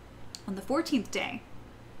 on the 14th day,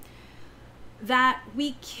 that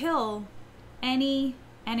we kill any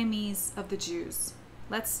enemies of the Jews.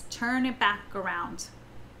 Let's turn it back around.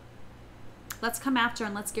 Let's come after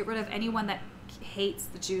and let's get rid of anyone that hates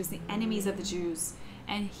the Jews, the enemies of the Jews.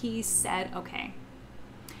 And he said, okay.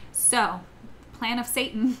 So, the plan of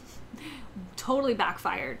Satan totally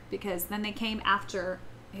backfired, because then they came after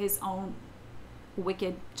his own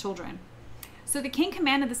wicked children. So the king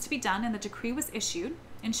commanded this to be done, and the decree was issued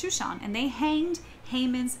in Shushan, and they hanged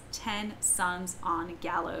Haman's 10 sons on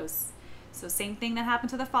gallows. So same thing that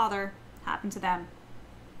happened to the father happened to them.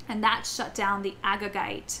 And that shut down the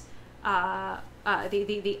Agagite,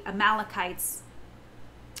 the Amalekites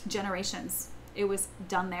generations. It was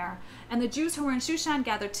done there. And the Jews who were in Shushan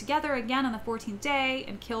gathered together again on the 14th day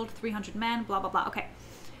and killed 300 men, blah, blah, blah. Okay.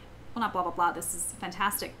 Well, not blah, blah, blah. This is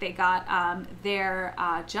fantastic. They got their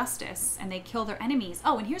justice, and they killed their enemies.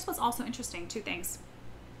 Oh, and here's what's also interesting. Two things.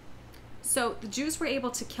 So the Jews were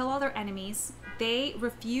able to kill all their enemies. They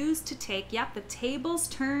refused to take, the table's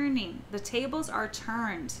turning. The tables are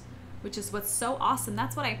turned, which is what's so awesome.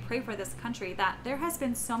 That's what I pray for this country, that there has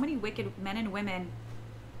been so many wicked men and women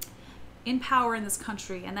in power in this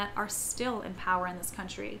country, and that are still in power in this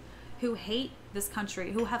country, who hate this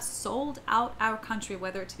country, who have sold out our country,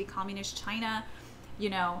 whether it to be communist China,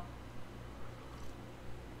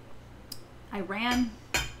 Iran,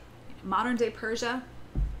 modern day Persia,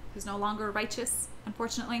 who's no longer righteous,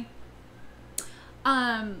 unfortunately.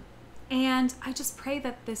 And I just pray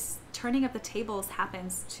that this turning of the tables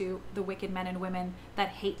happens to the wicked men and women that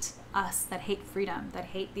hate us, that hate freedom, that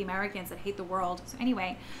hate the Americans, that hate the world. So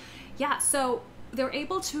anyway, so they're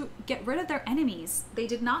able to get rid of their enemies. They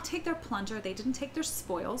did not take their plunder. They didn't take their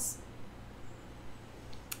spoils.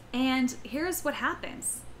 And here's what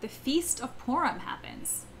happens. The Feast of Purim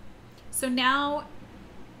happens. So now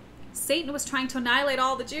Satan was trying to annihilate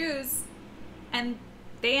all the Jews, and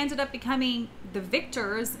they ended up becoming the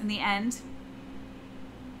victors in the end.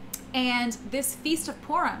 And this Feast of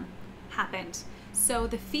Purim happened. So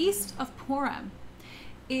the Feast of Purim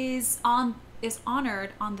is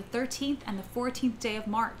honored on the 13th and the 14th day of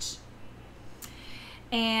March.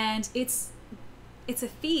 And it's a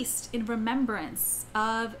feast in remembrance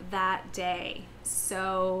of that day.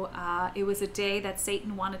 So it was a day that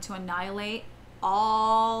Satan wanted to annihilate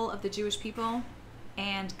all of the Jewish people,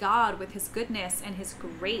 and God, with his goodness and his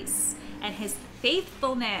grace and his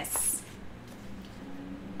faithfulness,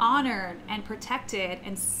 honored and protected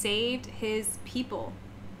and saved his people.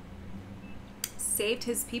 Saved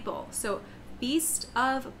his people. So Feast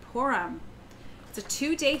of Purim. It's a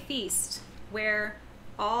 2-day feast where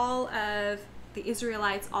all of the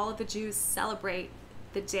Israelites, all of the Jews celebrate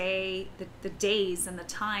the day, the days and the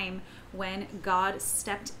time when God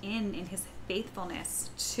stepped in his faithfulness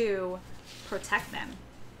to protect them.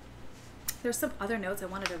 There's some other notes I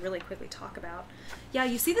wanted to really quickly talk about. Yeah,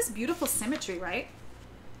 you see this beautiful symmetry, right?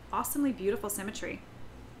 Awesomely beautiful symmetry.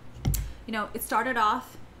 It started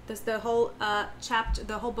off, the whole chapter,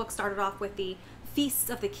 the whole book started off with the feasts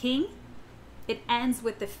of the king. It ends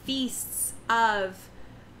with the feasts of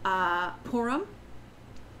Purim.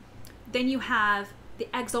 Then you have the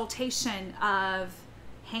exaltation of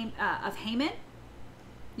Haman.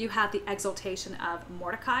 You have the exaltation of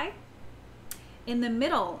Mordecai. In the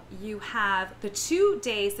middle, you have the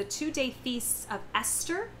 2-day feasts of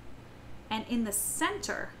Esther. And in the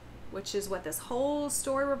center, which is what this whole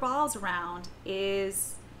story revolves around,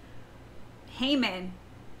 is Haman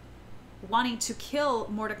wanting to kill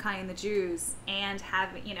Mordecai and the Jews, and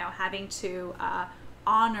having to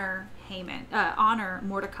honor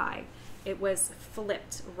Mordecai. It was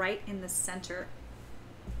flipped right in the center.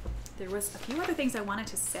 There was a few other things I wanted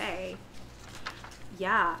to say.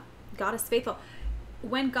 Yeah, God is faithful.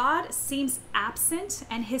 When God seems absent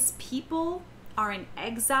and his people are in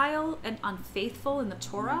exile and unfaithful in the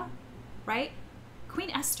Torah, right? Queen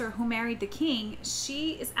Esther, who married the king,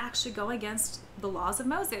 she is actually going against the laws of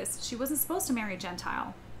Moses. She wasn't supposed to marry a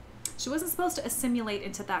Gentile. She wasn't supposed to assimilate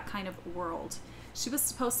into that kind of world. She was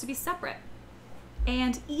supposed to be separate.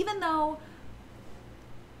 And even though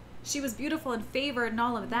she was beautiful and favored and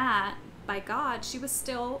all of that by God, she was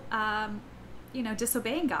still,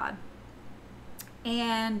 disobeying God.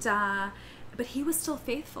 And, but he was still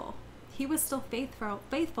faithful. He was still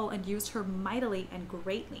faithful and used her mightily and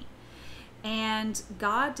greatly. And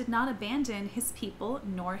God did not abandon his people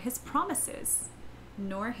nor his promises.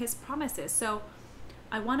 So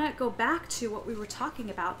I want to go back to what we were talking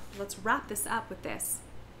about. Let's wrap this up with this.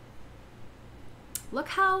 Look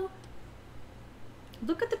at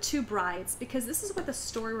the two brides, because this is what the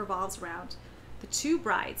story revolves around. The two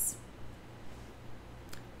brides.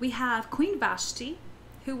 We have Queen Vashti,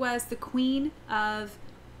 who was the queen of,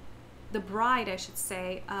 the bride, I should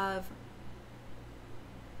say, of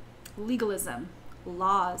legalism,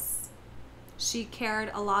 laws. She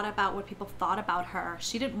cared a lot about what people thought about her.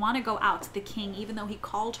 She didn't want to go out to the king, even though he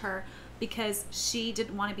called her, because she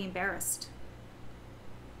didn't want to be embarrassed.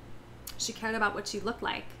 She cared about what she looked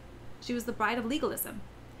like. She was the bride of legalism.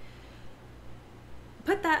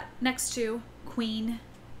 Put that next to Queen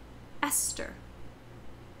Esther,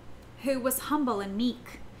 who was humble and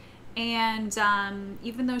meek. And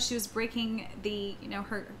even though she was breaking the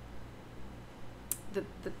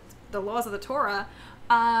laws of the Torah,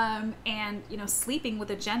 and sleeping with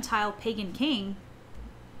a Gentile pagan king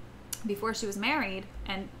before she was married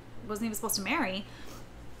and wasn't even supposed to marry,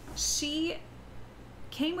 she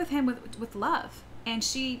came with him with love. And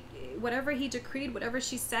she, whatever he decreed, whatever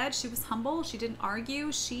she said, she was humble. She didn't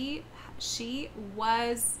argue. She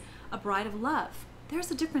was a bride of love.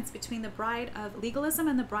 There's a difference between the bride of legalism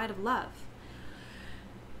and the bride of love,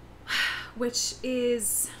 which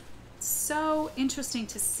is so interesting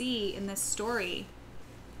to see in this story,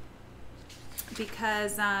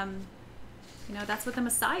 because that's what the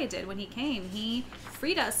Messiah did when he came. He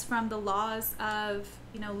freed us from the laws of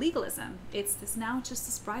legalism. It's now just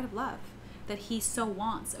this bride of love that he so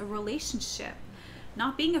wants, a relationship,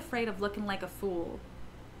 not being afraid of looking like a fool,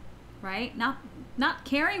 right? Not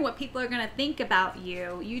caring what people are going to think about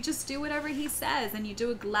you. You just do whatever he says, and you do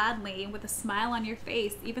it gladly with a smile on your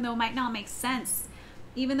face, even though it might not make sense.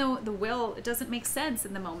 Even though it doesn't make sense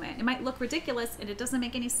in the moment. It might look ridiculous and it doesn't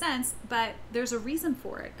make any sense, but there's a reason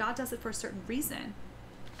for it. God does it for a certain reason.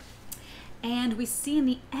 And we see in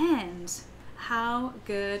the end how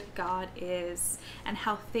good God is and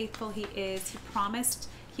how faithful he is. He promised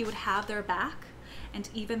he would have their back. And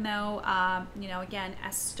even though, again,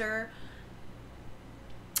 Esther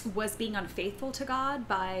was being unfaithful to God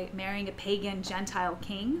by marrying a pagan Gentile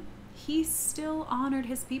king, he still honored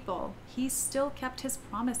his people. He still kept his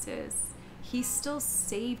promises. He still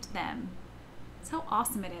saved them. That's how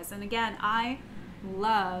awesome it is. And again, I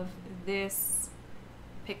love this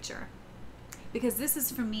picture, because this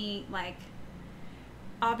is, for me, like,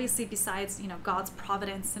 obviously besides, God's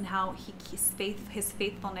providence and how his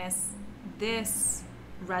faithfulness, this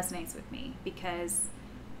resonates with me, because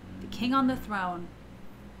the king on the throne,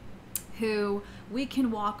 who we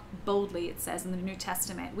can walk boldly, it says in the New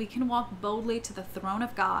Testament. We can walk boldly to the throne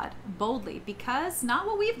of God, boldly, because not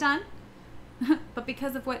what we've done, but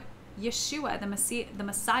because of what Yeshua, the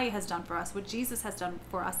Messiah, has done for us, what Jesus has done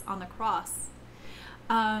for us on the cross.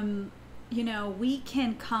 We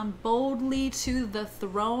can come boldly to the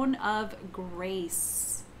throne of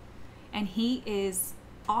grace, and he is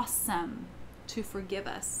awesome to forgive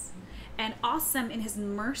us, and awesome in his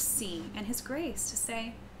mercy and his grace to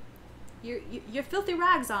say, you're filthy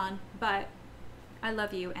rags on, but I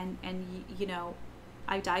love you, and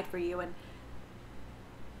I died for you, and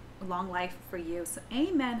long life for you. So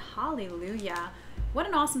amen, hallelujah. What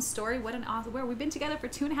an awesome story. What an awesome, we've been together for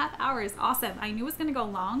 2.5 hours. Awesome. I knew it was going to go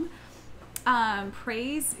long.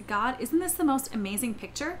 Praise God. Isn't this the most amazing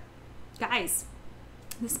picture? Guys,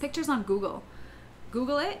 this picture's on Google.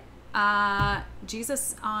 Google it.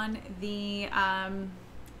 Jesus on the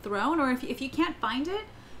throne, or if you can't find it,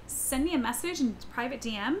 send me a message in private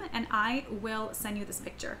DM and I will send you this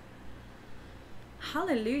picture.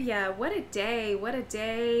 Hallelujah. What a day. What a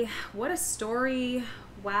day. What a story.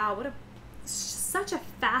 Wow. Such a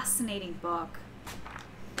fascinating book.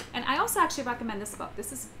 And I also actually recommend this book.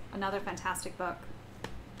 This is another fantastic book.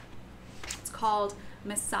 It's called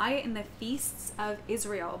Messiah in the Feasts of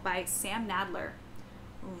Israel by Sam Nadler.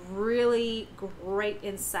 Really great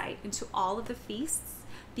insight into all of the feasts.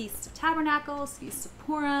 Feast of Tabernacles, Feast of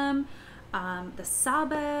Purim, the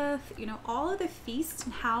Sabbath, all of the feasts,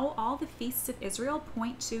 and how all the feasts of Israel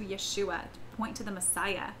point to Yeshua, point to the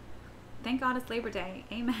Messiah. Thank God it's Labor Day.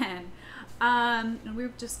 Amen. And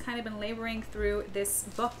we've just kind of been laboring through this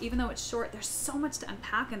book. Even though it's short, there's so much to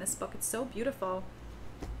unpack in this book. It's so beautiful.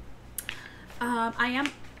 I'm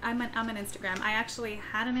on Instagram. I actually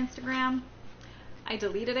had an Instagram. I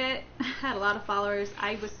deleted it. I had a lot of followers.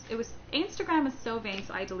 Instagram is so vain,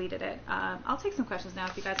 so I deleted it. I'll take some questions now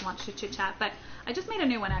if you guys want to chit chat, but I just made a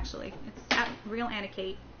new one actually. It's at Real Anna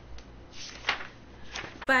Khait.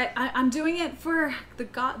 But I'm doing it for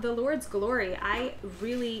the Lord's glory. I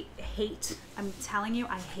really hate, I'm telling you,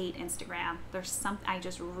 I hate Instagram. There's something, I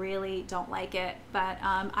just really don't like it. But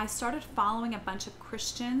I started following a bunch of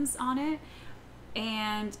Christians on it,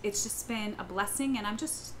 and it's just been a blessing. And I'm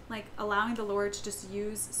just like allowing the Lord to just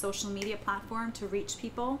use social media platform to reach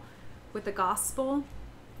people with the gospel.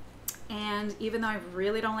 And even though I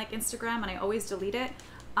really don't like Instagram and I always delete it,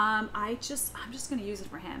 I'm just going to use it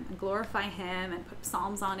for him and glorify him and put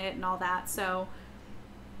psalms on it and all that. So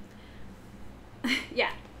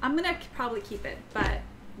yeah, I'm gonna probably keep it, but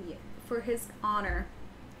yeah, for his honor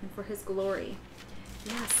and for his glory.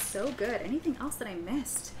 Yeah, so good. Anything else that I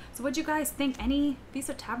missed? So what'd you guys think? Any Feast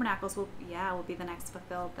of Tabernacles will be the next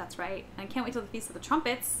fulfilled. That's right. And I can't wait till the Feast of the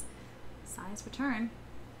Trumpets. Messiah's return.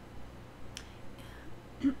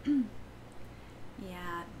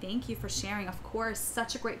 Yeah, thank you for sharing. Of course,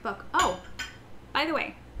 such a great book. Oh, by the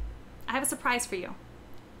way, I have a surprise for you.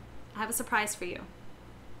 I have a surprise for you.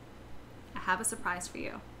 I have a surprise for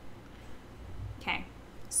you. Okay,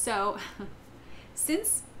 so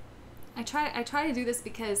since I try to do this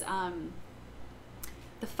because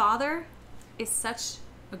the Father is such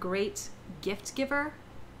a great gift giver.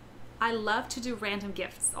 I love to do random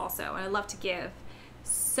gifts also, and I love to give.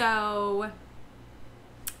 So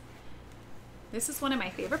this is one of my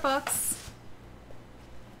favorite books,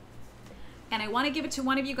 and I want to give it to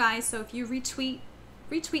one of you guys. So if you retweet,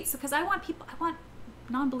 so because I want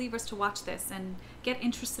non-believers to watch this and get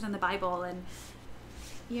interested in the Bible, and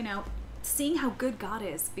you know, seeing how good God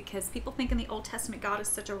is, because people think in the Old Testament God is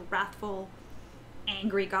such a wrathful,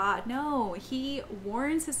 angry God. No, he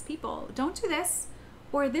warns his people, don't do this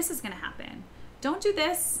or this is going to happen. Don't do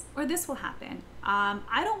this or this will happen.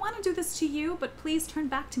 I don't want to do this to you, but please turn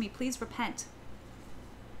back to me. Please repent.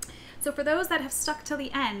 So for those that have stuck till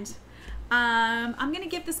the end, I'm going to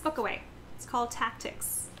give this book away. It's called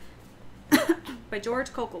Tactics by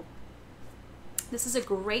George Kokol. This is a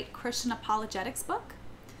great Christian apologetics book.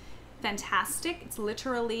 Fantastic. It's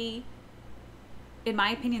literally, in my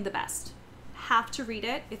opinion, the best. Have to read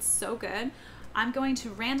it. It's so good. I'm going to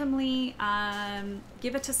randomly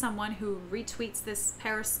give it to someone who retweets this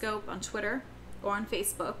Periscope on Twitter or on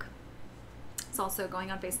Facebook. It's also going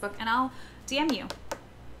on Facebook, and I'll DM you.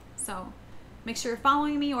 So make sure you're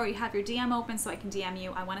following me, or you have your DM open so I can DM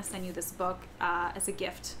you. I want to send you this book as a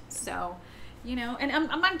gift. So, you know, and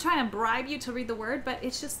I'm not trying to bribe you to read the word, but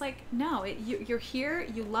it's just like, no, you're here,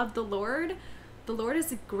 you love the Lord. The Lord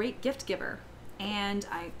is a great gift giver, and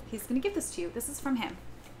he's going to give this to you. This is from him.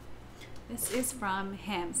 This is from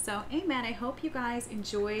him. So, amen. I hope you guys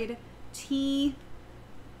enjoyed tea.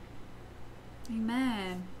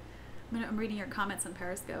 Amen. I'm reading your comments on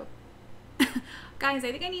Periscope. Guys,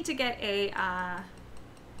 I think I need to get a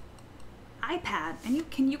iPad. And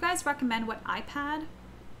can you guys recommend what iPad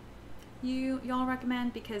y'all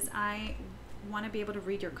recommend? Because I want to be able to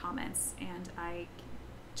read your comments, and I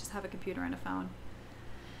just have a computer and a phone.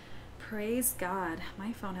 Praise God.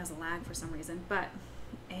 My phone has a lag for some reason, but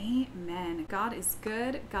amen. God is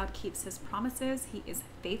good. God keeps his promises. He is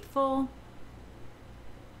faithful.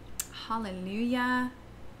 Hallelujah.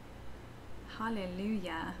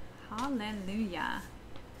 Hallelujah. Hallelujah.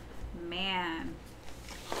 Man.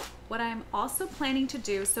 What I'm also planning to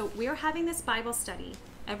do, so we're having this Bible study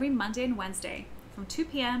every Monday and Wednesday from 2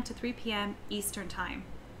 p.m. to 3 p.m. Eastern Time.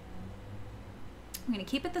 I'm going to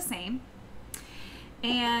keep it the same.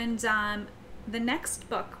 And the next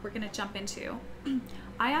book we're going to jump into,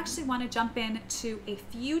 I actually want to jump into a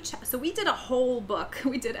few so we did a whole book.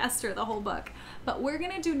 We did Esther, the whole book. But what we're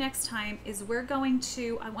going to do next time is I want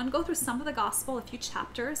to go through some of the gospel, a few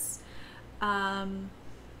chapters, and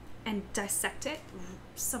dissect it.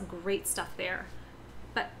 Some great stuff there.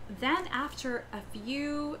 But then after a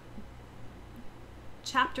few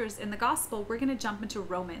chapters in the gospel, we're going to jump into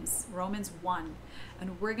Romans 1.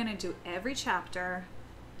 And we're going to do every chapter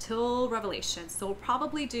till Revelation. So we'll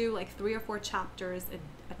probably do like 3 or 4 chapters in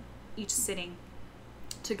each sitting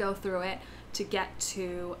to go through it to get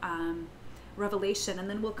to Revelation. And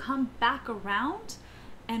then we'll come back around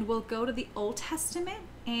and we'll go to the Old Testament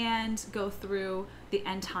and go through the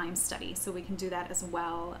end time study. So we can do that as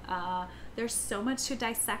well. There's so much to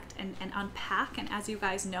dissect and unpack. And as you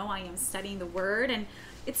guys know, I am studying the Word. And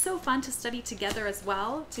it's so fun to study together as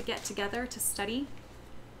well, to get together to study.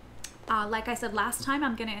 Like I said last time,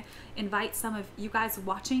 I'm going to invite some of you guys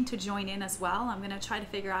watching to join in as well. I'm going to try to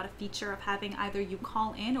figure out a feature of having either you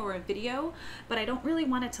call in or a video, but I don't really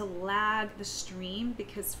want it to lag the stream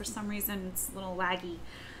because for some reason it's a little laggy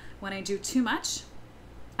when I do too much.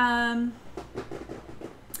 But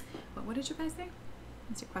what did you guys say?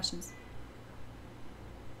 What's your questions?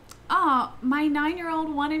 Oh, my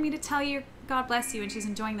 9-year-old wanted me to tell you God bless you, and she's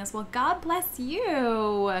enjoying this. Well, God bless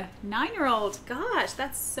you, 9-year-old. Gosh,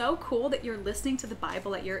 that's so cool that you're listening to the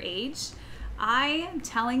Bible at your age. I am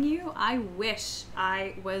telling you, I wish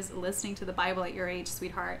I was listening to the Bible at your age,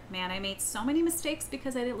 sweetheart. Man, I made so many mistakes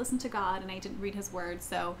because I didn't listen to God and I didn't read his word.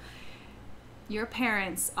 So your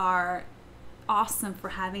parents are awesome for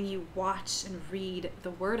having you watch and read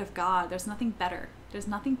the word of God. There's nothing better. There's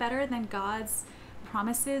nothing better than God's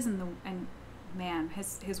promises and man,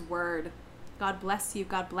 his word. God bless you.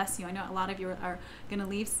 God bless you. I know a lot of you are going to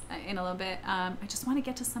leave in a little bit. I just want to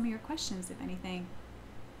get to some of your questions, if anything.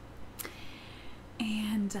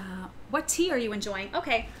 And what tea are you enjoying?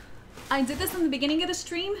 Okay, I did this in the beginning of the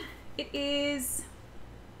stream. It is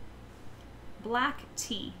black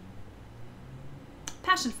tea.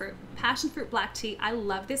 Passion fruit black tea. I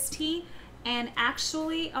love this tea. And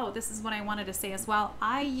actually, oh, this is what I wanted to say as well.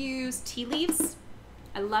 I use tea leaves.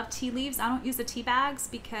 I love tea leaves. I don't use the tea bags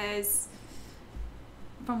because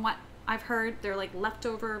from what I've heard, they're like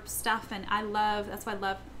leftover stuff, and that's why I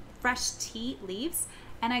love fresh tea leaves.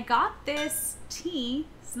 And I got this tea.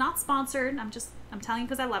 It's not sponsored. I'm telling you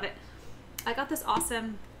because I love it. I got this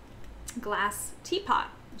awesome glass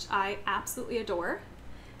teapot, which I absolutely adore.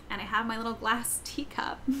 And I have my little glass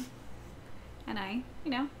teacup. And I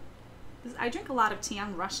drink a lot of tea.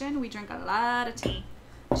 I'm Russian. We drink a lot of tea.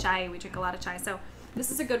 Chai. We drink a lot of chai. So this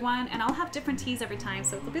is a good one. And I'll have different teas every time.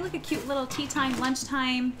 So it'll be like a cute little tea time,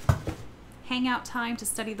 lunchtime, hangout time to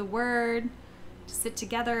study the word, to sit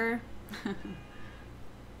together.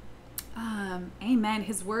 Amen.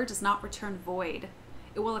 His word does not return void.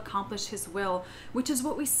 It will accomplish his will, which is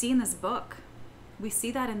what we see in this book. We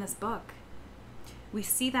see that in this book. We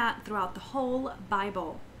see that throughout the whole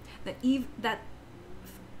Bible, that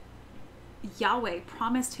Yahweh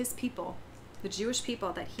promised his people, the Jewish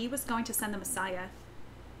people, that he was going to send the Messiah,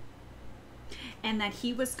 and that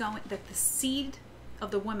that the seed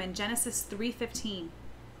of the woman, Genesis 3:15,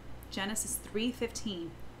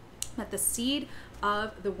 that the seed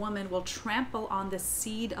of the woman will trample on the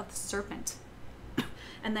seed of the serpent.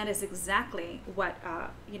 And that is exactly what,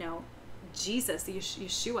 Jesus,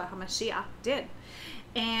 Yeshua HaMashiach did.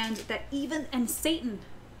 And that and Satan,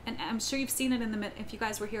 and I'm sure you've seen it if you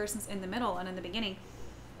guys were here since in the middle and in the beginning,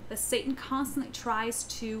 that Satan constantly tries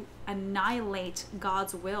to annihilate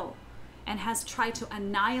God's will and has tried to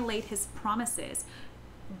annihilate his promises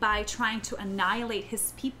by trying to annihilate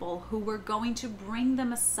his people who were going to bring the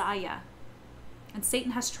Messiah. And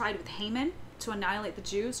Satan has tried with Haman to annihilate the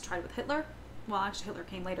Jews, tried with Hitler. Well, actually Hitler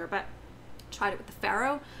came later, but tried it with the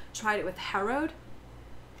Pharaoh, tried it with Herod.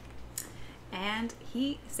 And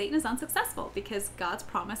Satan is unsuccessful because God's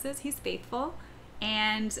promises, he's faithful.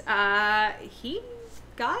 And God's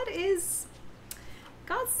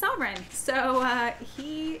sovereign. So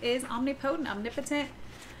he is omnipotent, omnipotent.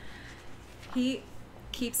 He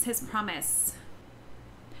keeps his promise.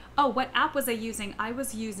 Oh, what app was I using? I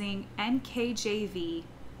was using NKJV.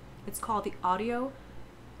 It's called the audio.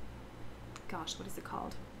 Gosh, what is it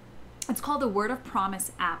called? It's called the Word of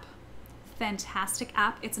Promise app. Fantastic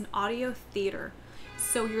app. It's an audio theater.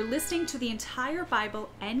 So you're listening to the entire Bible,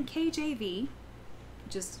 NKJV,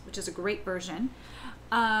 which is a great version.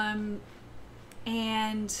 And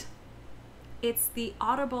it's the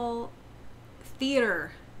audible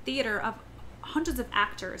theater of hundreds of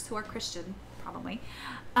actors who are Christian, probably,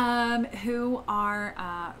 who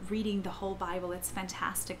are reading the whole Bible. It's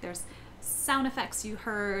fantastic. There's sound effects you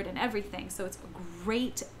heard and everything. So it's a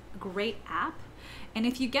great app. And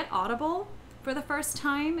if you get Audible for the first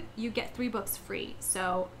time, you get 3 books free.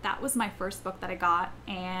 So that was my first book that I got,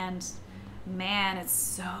 and man, it's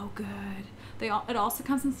so good. It also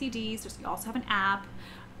comes in CDs. You also have an app.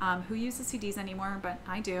 Who uses CDs anymore? But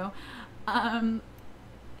I do.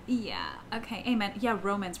 Yeah. Okay. Amen. Yeah.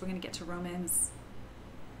 Romans. We're gonna get to Romans.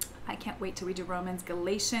 I can't wait till we do Romans,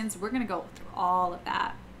 Galatians. We're gonna go through all of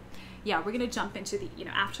that. Yeah. We're gonna jump into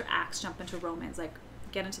after Acts, jump into Romans, like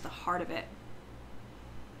get into the heart of it.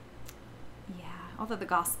 Yeah. Although the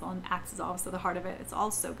gospel and Acts is also the heart of it. It's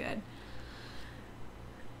all so good.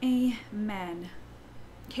 Amen.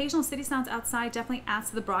 Occasional city sounds outside definitely adds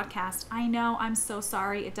to the broadcast. I know, I'm so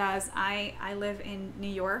sorry, it does. I live in New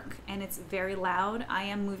York and it's very loud. I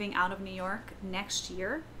am moving out of New York next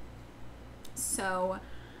year. So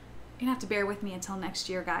you're gonna have to bear with me until next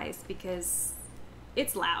year, guys, because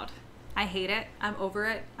it's loud. I hate it. I'm over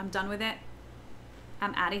it. I'm done with it.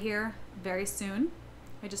 I'm out of here very soon.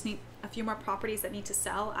 I just need a few more properties that need to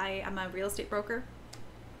sell. I am a real estate broker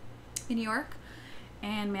in New York.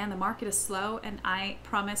 And man, the market is slow, and I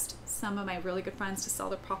promised some of my really good friends to sell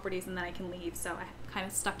their properties and then I can leave. So I'm kind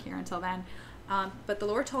of stuck here until then. But the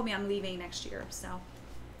Lord told me I'm leaving next year. So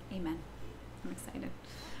amen. I'm excited.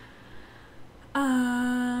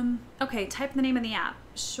 Okay, type the name of the app.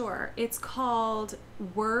 Sure. It's called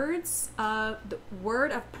the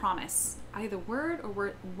Word of Promise. Either Word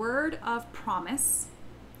or Word of Promise.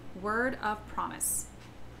 Word of Promise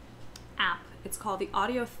app. It's called the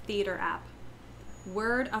Audio Theater app.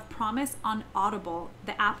 Word of Promise on Audible,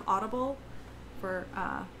 the app Audible for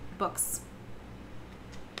books.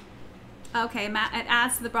 Okay, Matt, it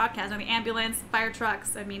adds to the broadcast. The ambulance, fire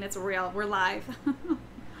trucks. I mean, it's real. We're live.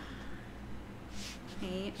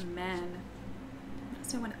 Amen.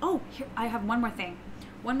 So here, I have one more thing.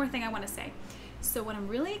 One more thing I want to say. So what I'm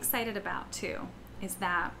really excited about too is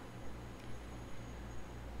that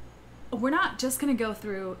we're not just going to go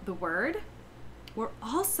through the word. We're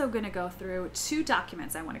also going to go through 2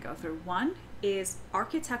 documents I want to go through. One is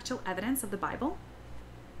architectural evidence of the Bible.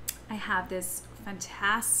 I have this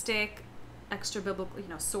fantastic extra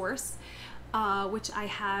biblical, source, which I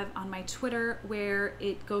have on my Twitter, where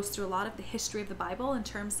it goes through a lot of the history of the Bible in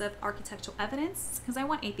terms of architectural evidence, because I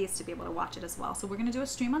want atheists to be able to watch it as well. So we're going to do a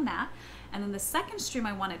stream on that. And then the second stream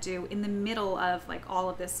I want to do in the middle of like all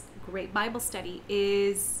of this great Bible study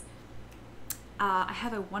is I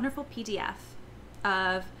have a wonderful PDF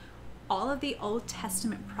of all of the Old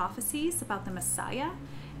Testament prophecies about the Messiah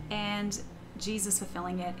and Jesus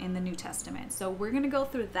fulfilling it in the New Testament. So we're going to go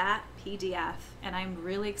through that PDF, and I'm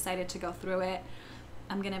really excited to go through it.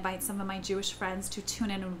 I'm going to invite some of my Jewish friends to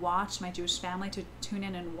tune in and watch, my Jewish family to tune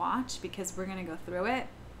in and watch, because we're going to go through it.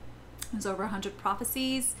 There's over 100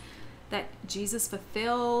 prophecies that Jesus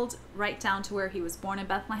fulfilled, right down to where he was born in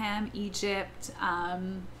Bethlehem, Egypt,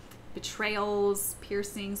 betrayals,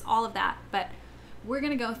 piercings, all of that. But we're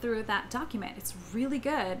going to go through that document. It's really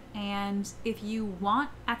good. And if you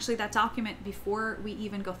want actually that document before we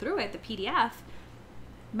even go through it, the PDF,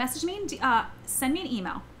 message me, send me an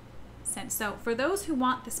email. So for those who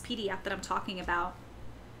want this PDF that I'm talking about,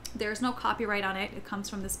 there's no copyright on it. It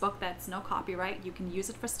comes from this book that's no copyright. You can use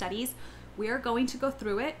it for studies. We are going to go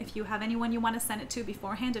through it. If you have anyone you want to send it to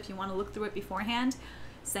beforehand, if you want to look through it beforehand,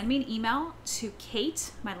 send me an email to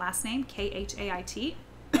Khait, my last name, Khait,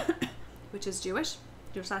 which is Jewish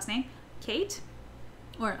last name, Khait,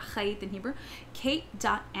 or Khait in Hebrew,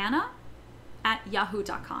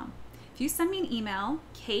 khait.anna@yahoo.com. If you send me an email,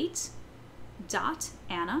 khait.anna,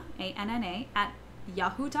 A-N-N-A,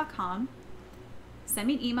 @yahoo.com, send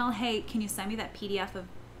me an email, hey, can you send me that PDF of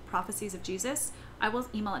prophecies of Jesus? I will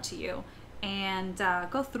email it to you and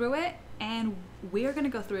go through it, and we're going to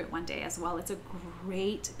go through it one day as well. It's a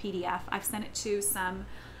great PDF. I've sent it to some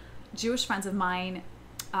Jewish friends of mine.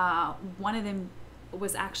 One of them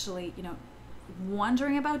was actually,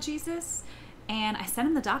 wondering about Jesus, and I sent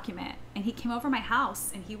him the document, and he came over my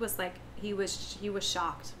house, and he was like, he was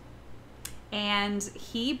shocked. And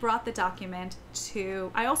he brought the document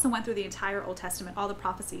I also went through the entire Old Testament, all the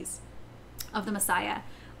prophecies of the Messiah.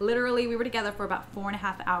 Literally, we were together for about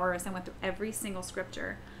 4.5 hours and went through every single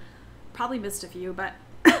scripture. Probably missed a few, but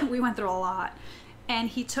we went through a lot. And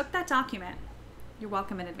he took that document. You're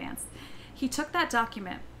welcome in advance. He took that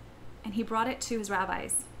document and he brought it to his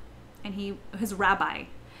rabbis, and his rabbi,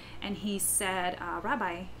 and he said,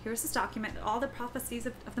 Rabbi, here's this document, all the prophecies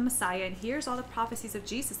of the Messiah, and here's all the prophecies of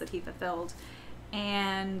Jesus that he fulfilled.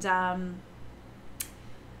 And the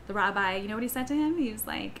rabbi, you know what he said to him? He was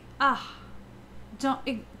like, don't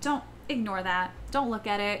ignore that. Don't look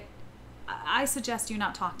at it. I suggest you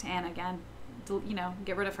not talk to Anna again.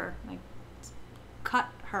 Get rid of her. Like, cut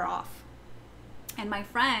her off. And my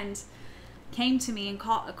friend came to me and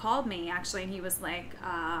called me actually, and he was like,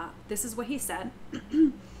 this is what he said.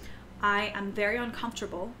 I am very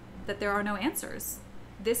uncomfortable that there are no answers.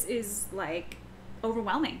 This is like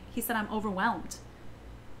overwhelming. He said, I'm overwhelmed.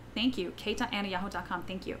 Thank you. Khait.anna@yahoo.com.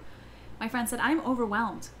 Thank you. My friend said, I'm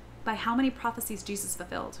overwhelmed by how many prophecies Jesus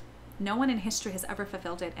fulfilled. No one in history has ever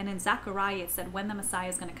fulfilled it. And in Zechariah, it said when the Messiah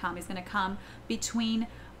is going to come, he's going to come between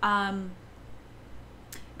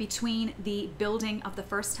the building of the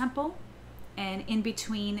first temple and in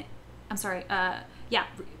between,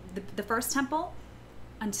 the first temple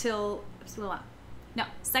until,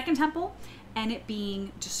 second temple, and it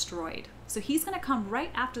being destroyed. So he's going to come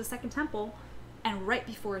right after the second temple and right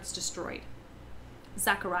before it's destroyed.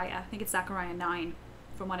 Zechariah, I think it's Zechariah 9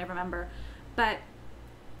 from what I remember. But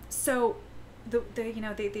so the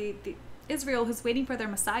Israel who's waiting for their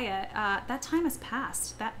Messiah, that time has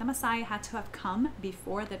passed. That the Messiah had to have come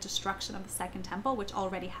before the destruction of the second temple, which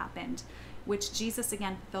already happened, which Jesus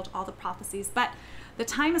again fulfilled all the prophecies. But the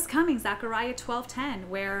time is coming, Zechariah 12:10,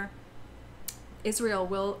 where Israel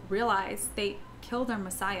will realize they killed their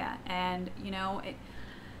Messiah. And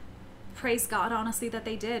praise God, honestly, that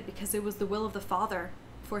they did, because it was the will of the Father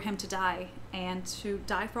for him to die, and to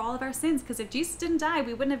die for all of our sins. Because if Jesus didn't die,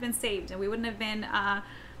 we wouldn't have been saved, and we wouldn't have been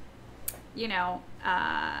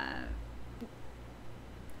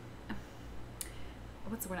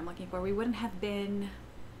what's the word I'm looking for? We wouldn't have been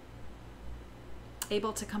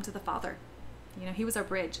able to come to the Father. He was our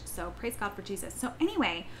bridge. So praise God for Jesus. So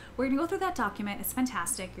anyway, we're going to go through that document. It's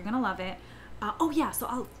fantastic. You're going to love it.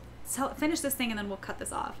 So finish this thing and then we'll cut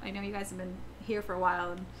this off. I know you guys have been here for a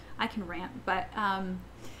while and I can rant, but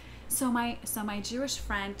so my Jewish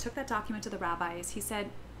friend took that document to the rabbis. He said,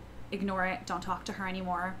 ignore it, don't talk to her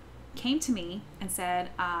anymore. Came to me and said,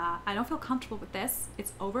 I don't feel comfortable with this.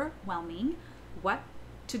 It's overwhelming. What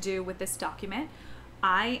to do with this document?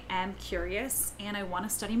 I am curious and I want to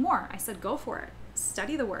study more. I said, go for it.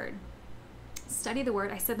 Study the word. Study the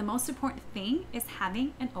word. I said the most important thing is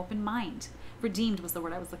having an open mind. Redeemed was the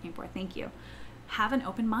word I was looking for. Thank you. Have an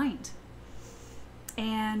open mind.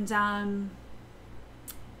 And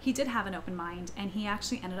he did have an open mind, and he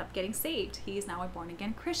actually ended up getting saved. He's now a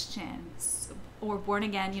born-again Christian, or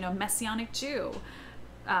born-again, Messianic Jew.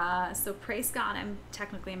 So praise God. I'm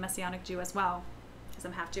technically a Messianic Jew as well, because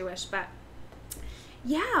I'm half Jewish. But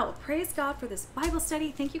yeah, praise God for this Bible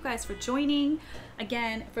study. Thank you guys for joining.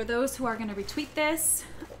 Again, for those who are going to retweet this,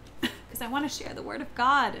 because I want to share the word of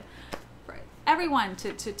God for everyone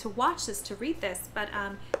to watch this, to read this. But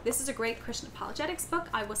this is a great Christian apologetics book.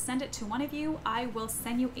 I will send it to one of you. I will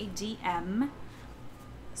send you a DM.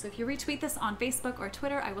 So if you retweet this on Facebook or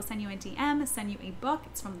Twitter, I will send you a DM, send you a book.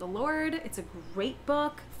 It's from the Lord. It's a great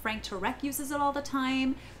book. Frank Turek uses it all the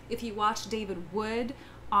time. If you watch David Wood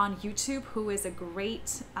on YouTube, who is a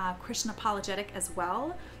great Christian apologetic as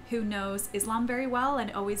well, who knows Islam very well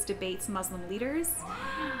and always debates Muslim leaders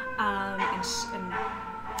and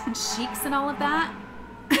sheiks and all of that.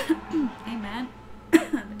 Amen.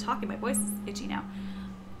 I've been talking, my voice is itchy now.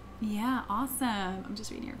 Yeah, awesome. I'm just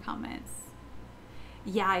reading your comments.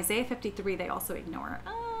 Yeah, Isaiah 53 they also ignore.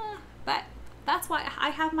 But that's why I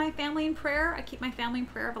have my family in prayer. I keep my family in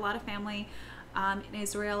prayer. I have a lot of family in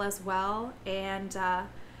Israel as well. And a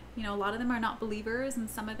lot of them are not believers, and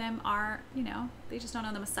some of them are, they just don't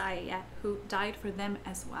know the Messiah yet, who died for them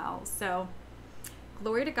as well. So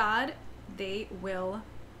glory to God, they will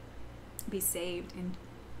be saved in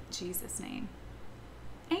Jesus' name.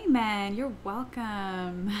 Amen. You're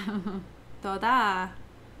welcome. Toda.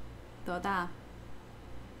 Toda.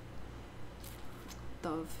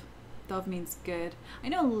 Tov. Tov means good. I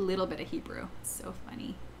know a little bit of Hebrew. It's so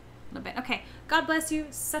funny. A little bit. Okay. God bless you.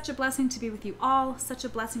 Such a blessing to be with you all. Such a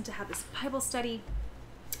blessing to have this Bible study.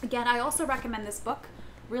 Again, I also recommend this book.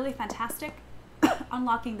 Really fantastic.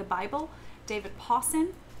 Unlocking the Bible. David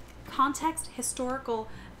Pawson. Context, historical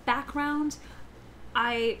background.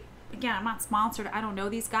 I'm not sponsored. I don't know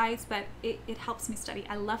these guys, but it helps me study.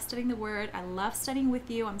 I love studying the word. I love studying with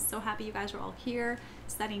you. I'm so happy you guys are all here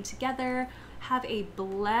studying together. Have a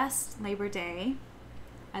blessed Labor Day.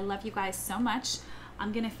 I love you guys so much.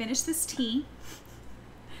 I'm going to finish this tea.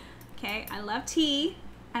 Okay, I love tea.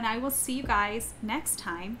 And I will see you guys next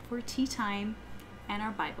time for tea time and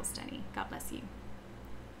our Bible study. God bless you.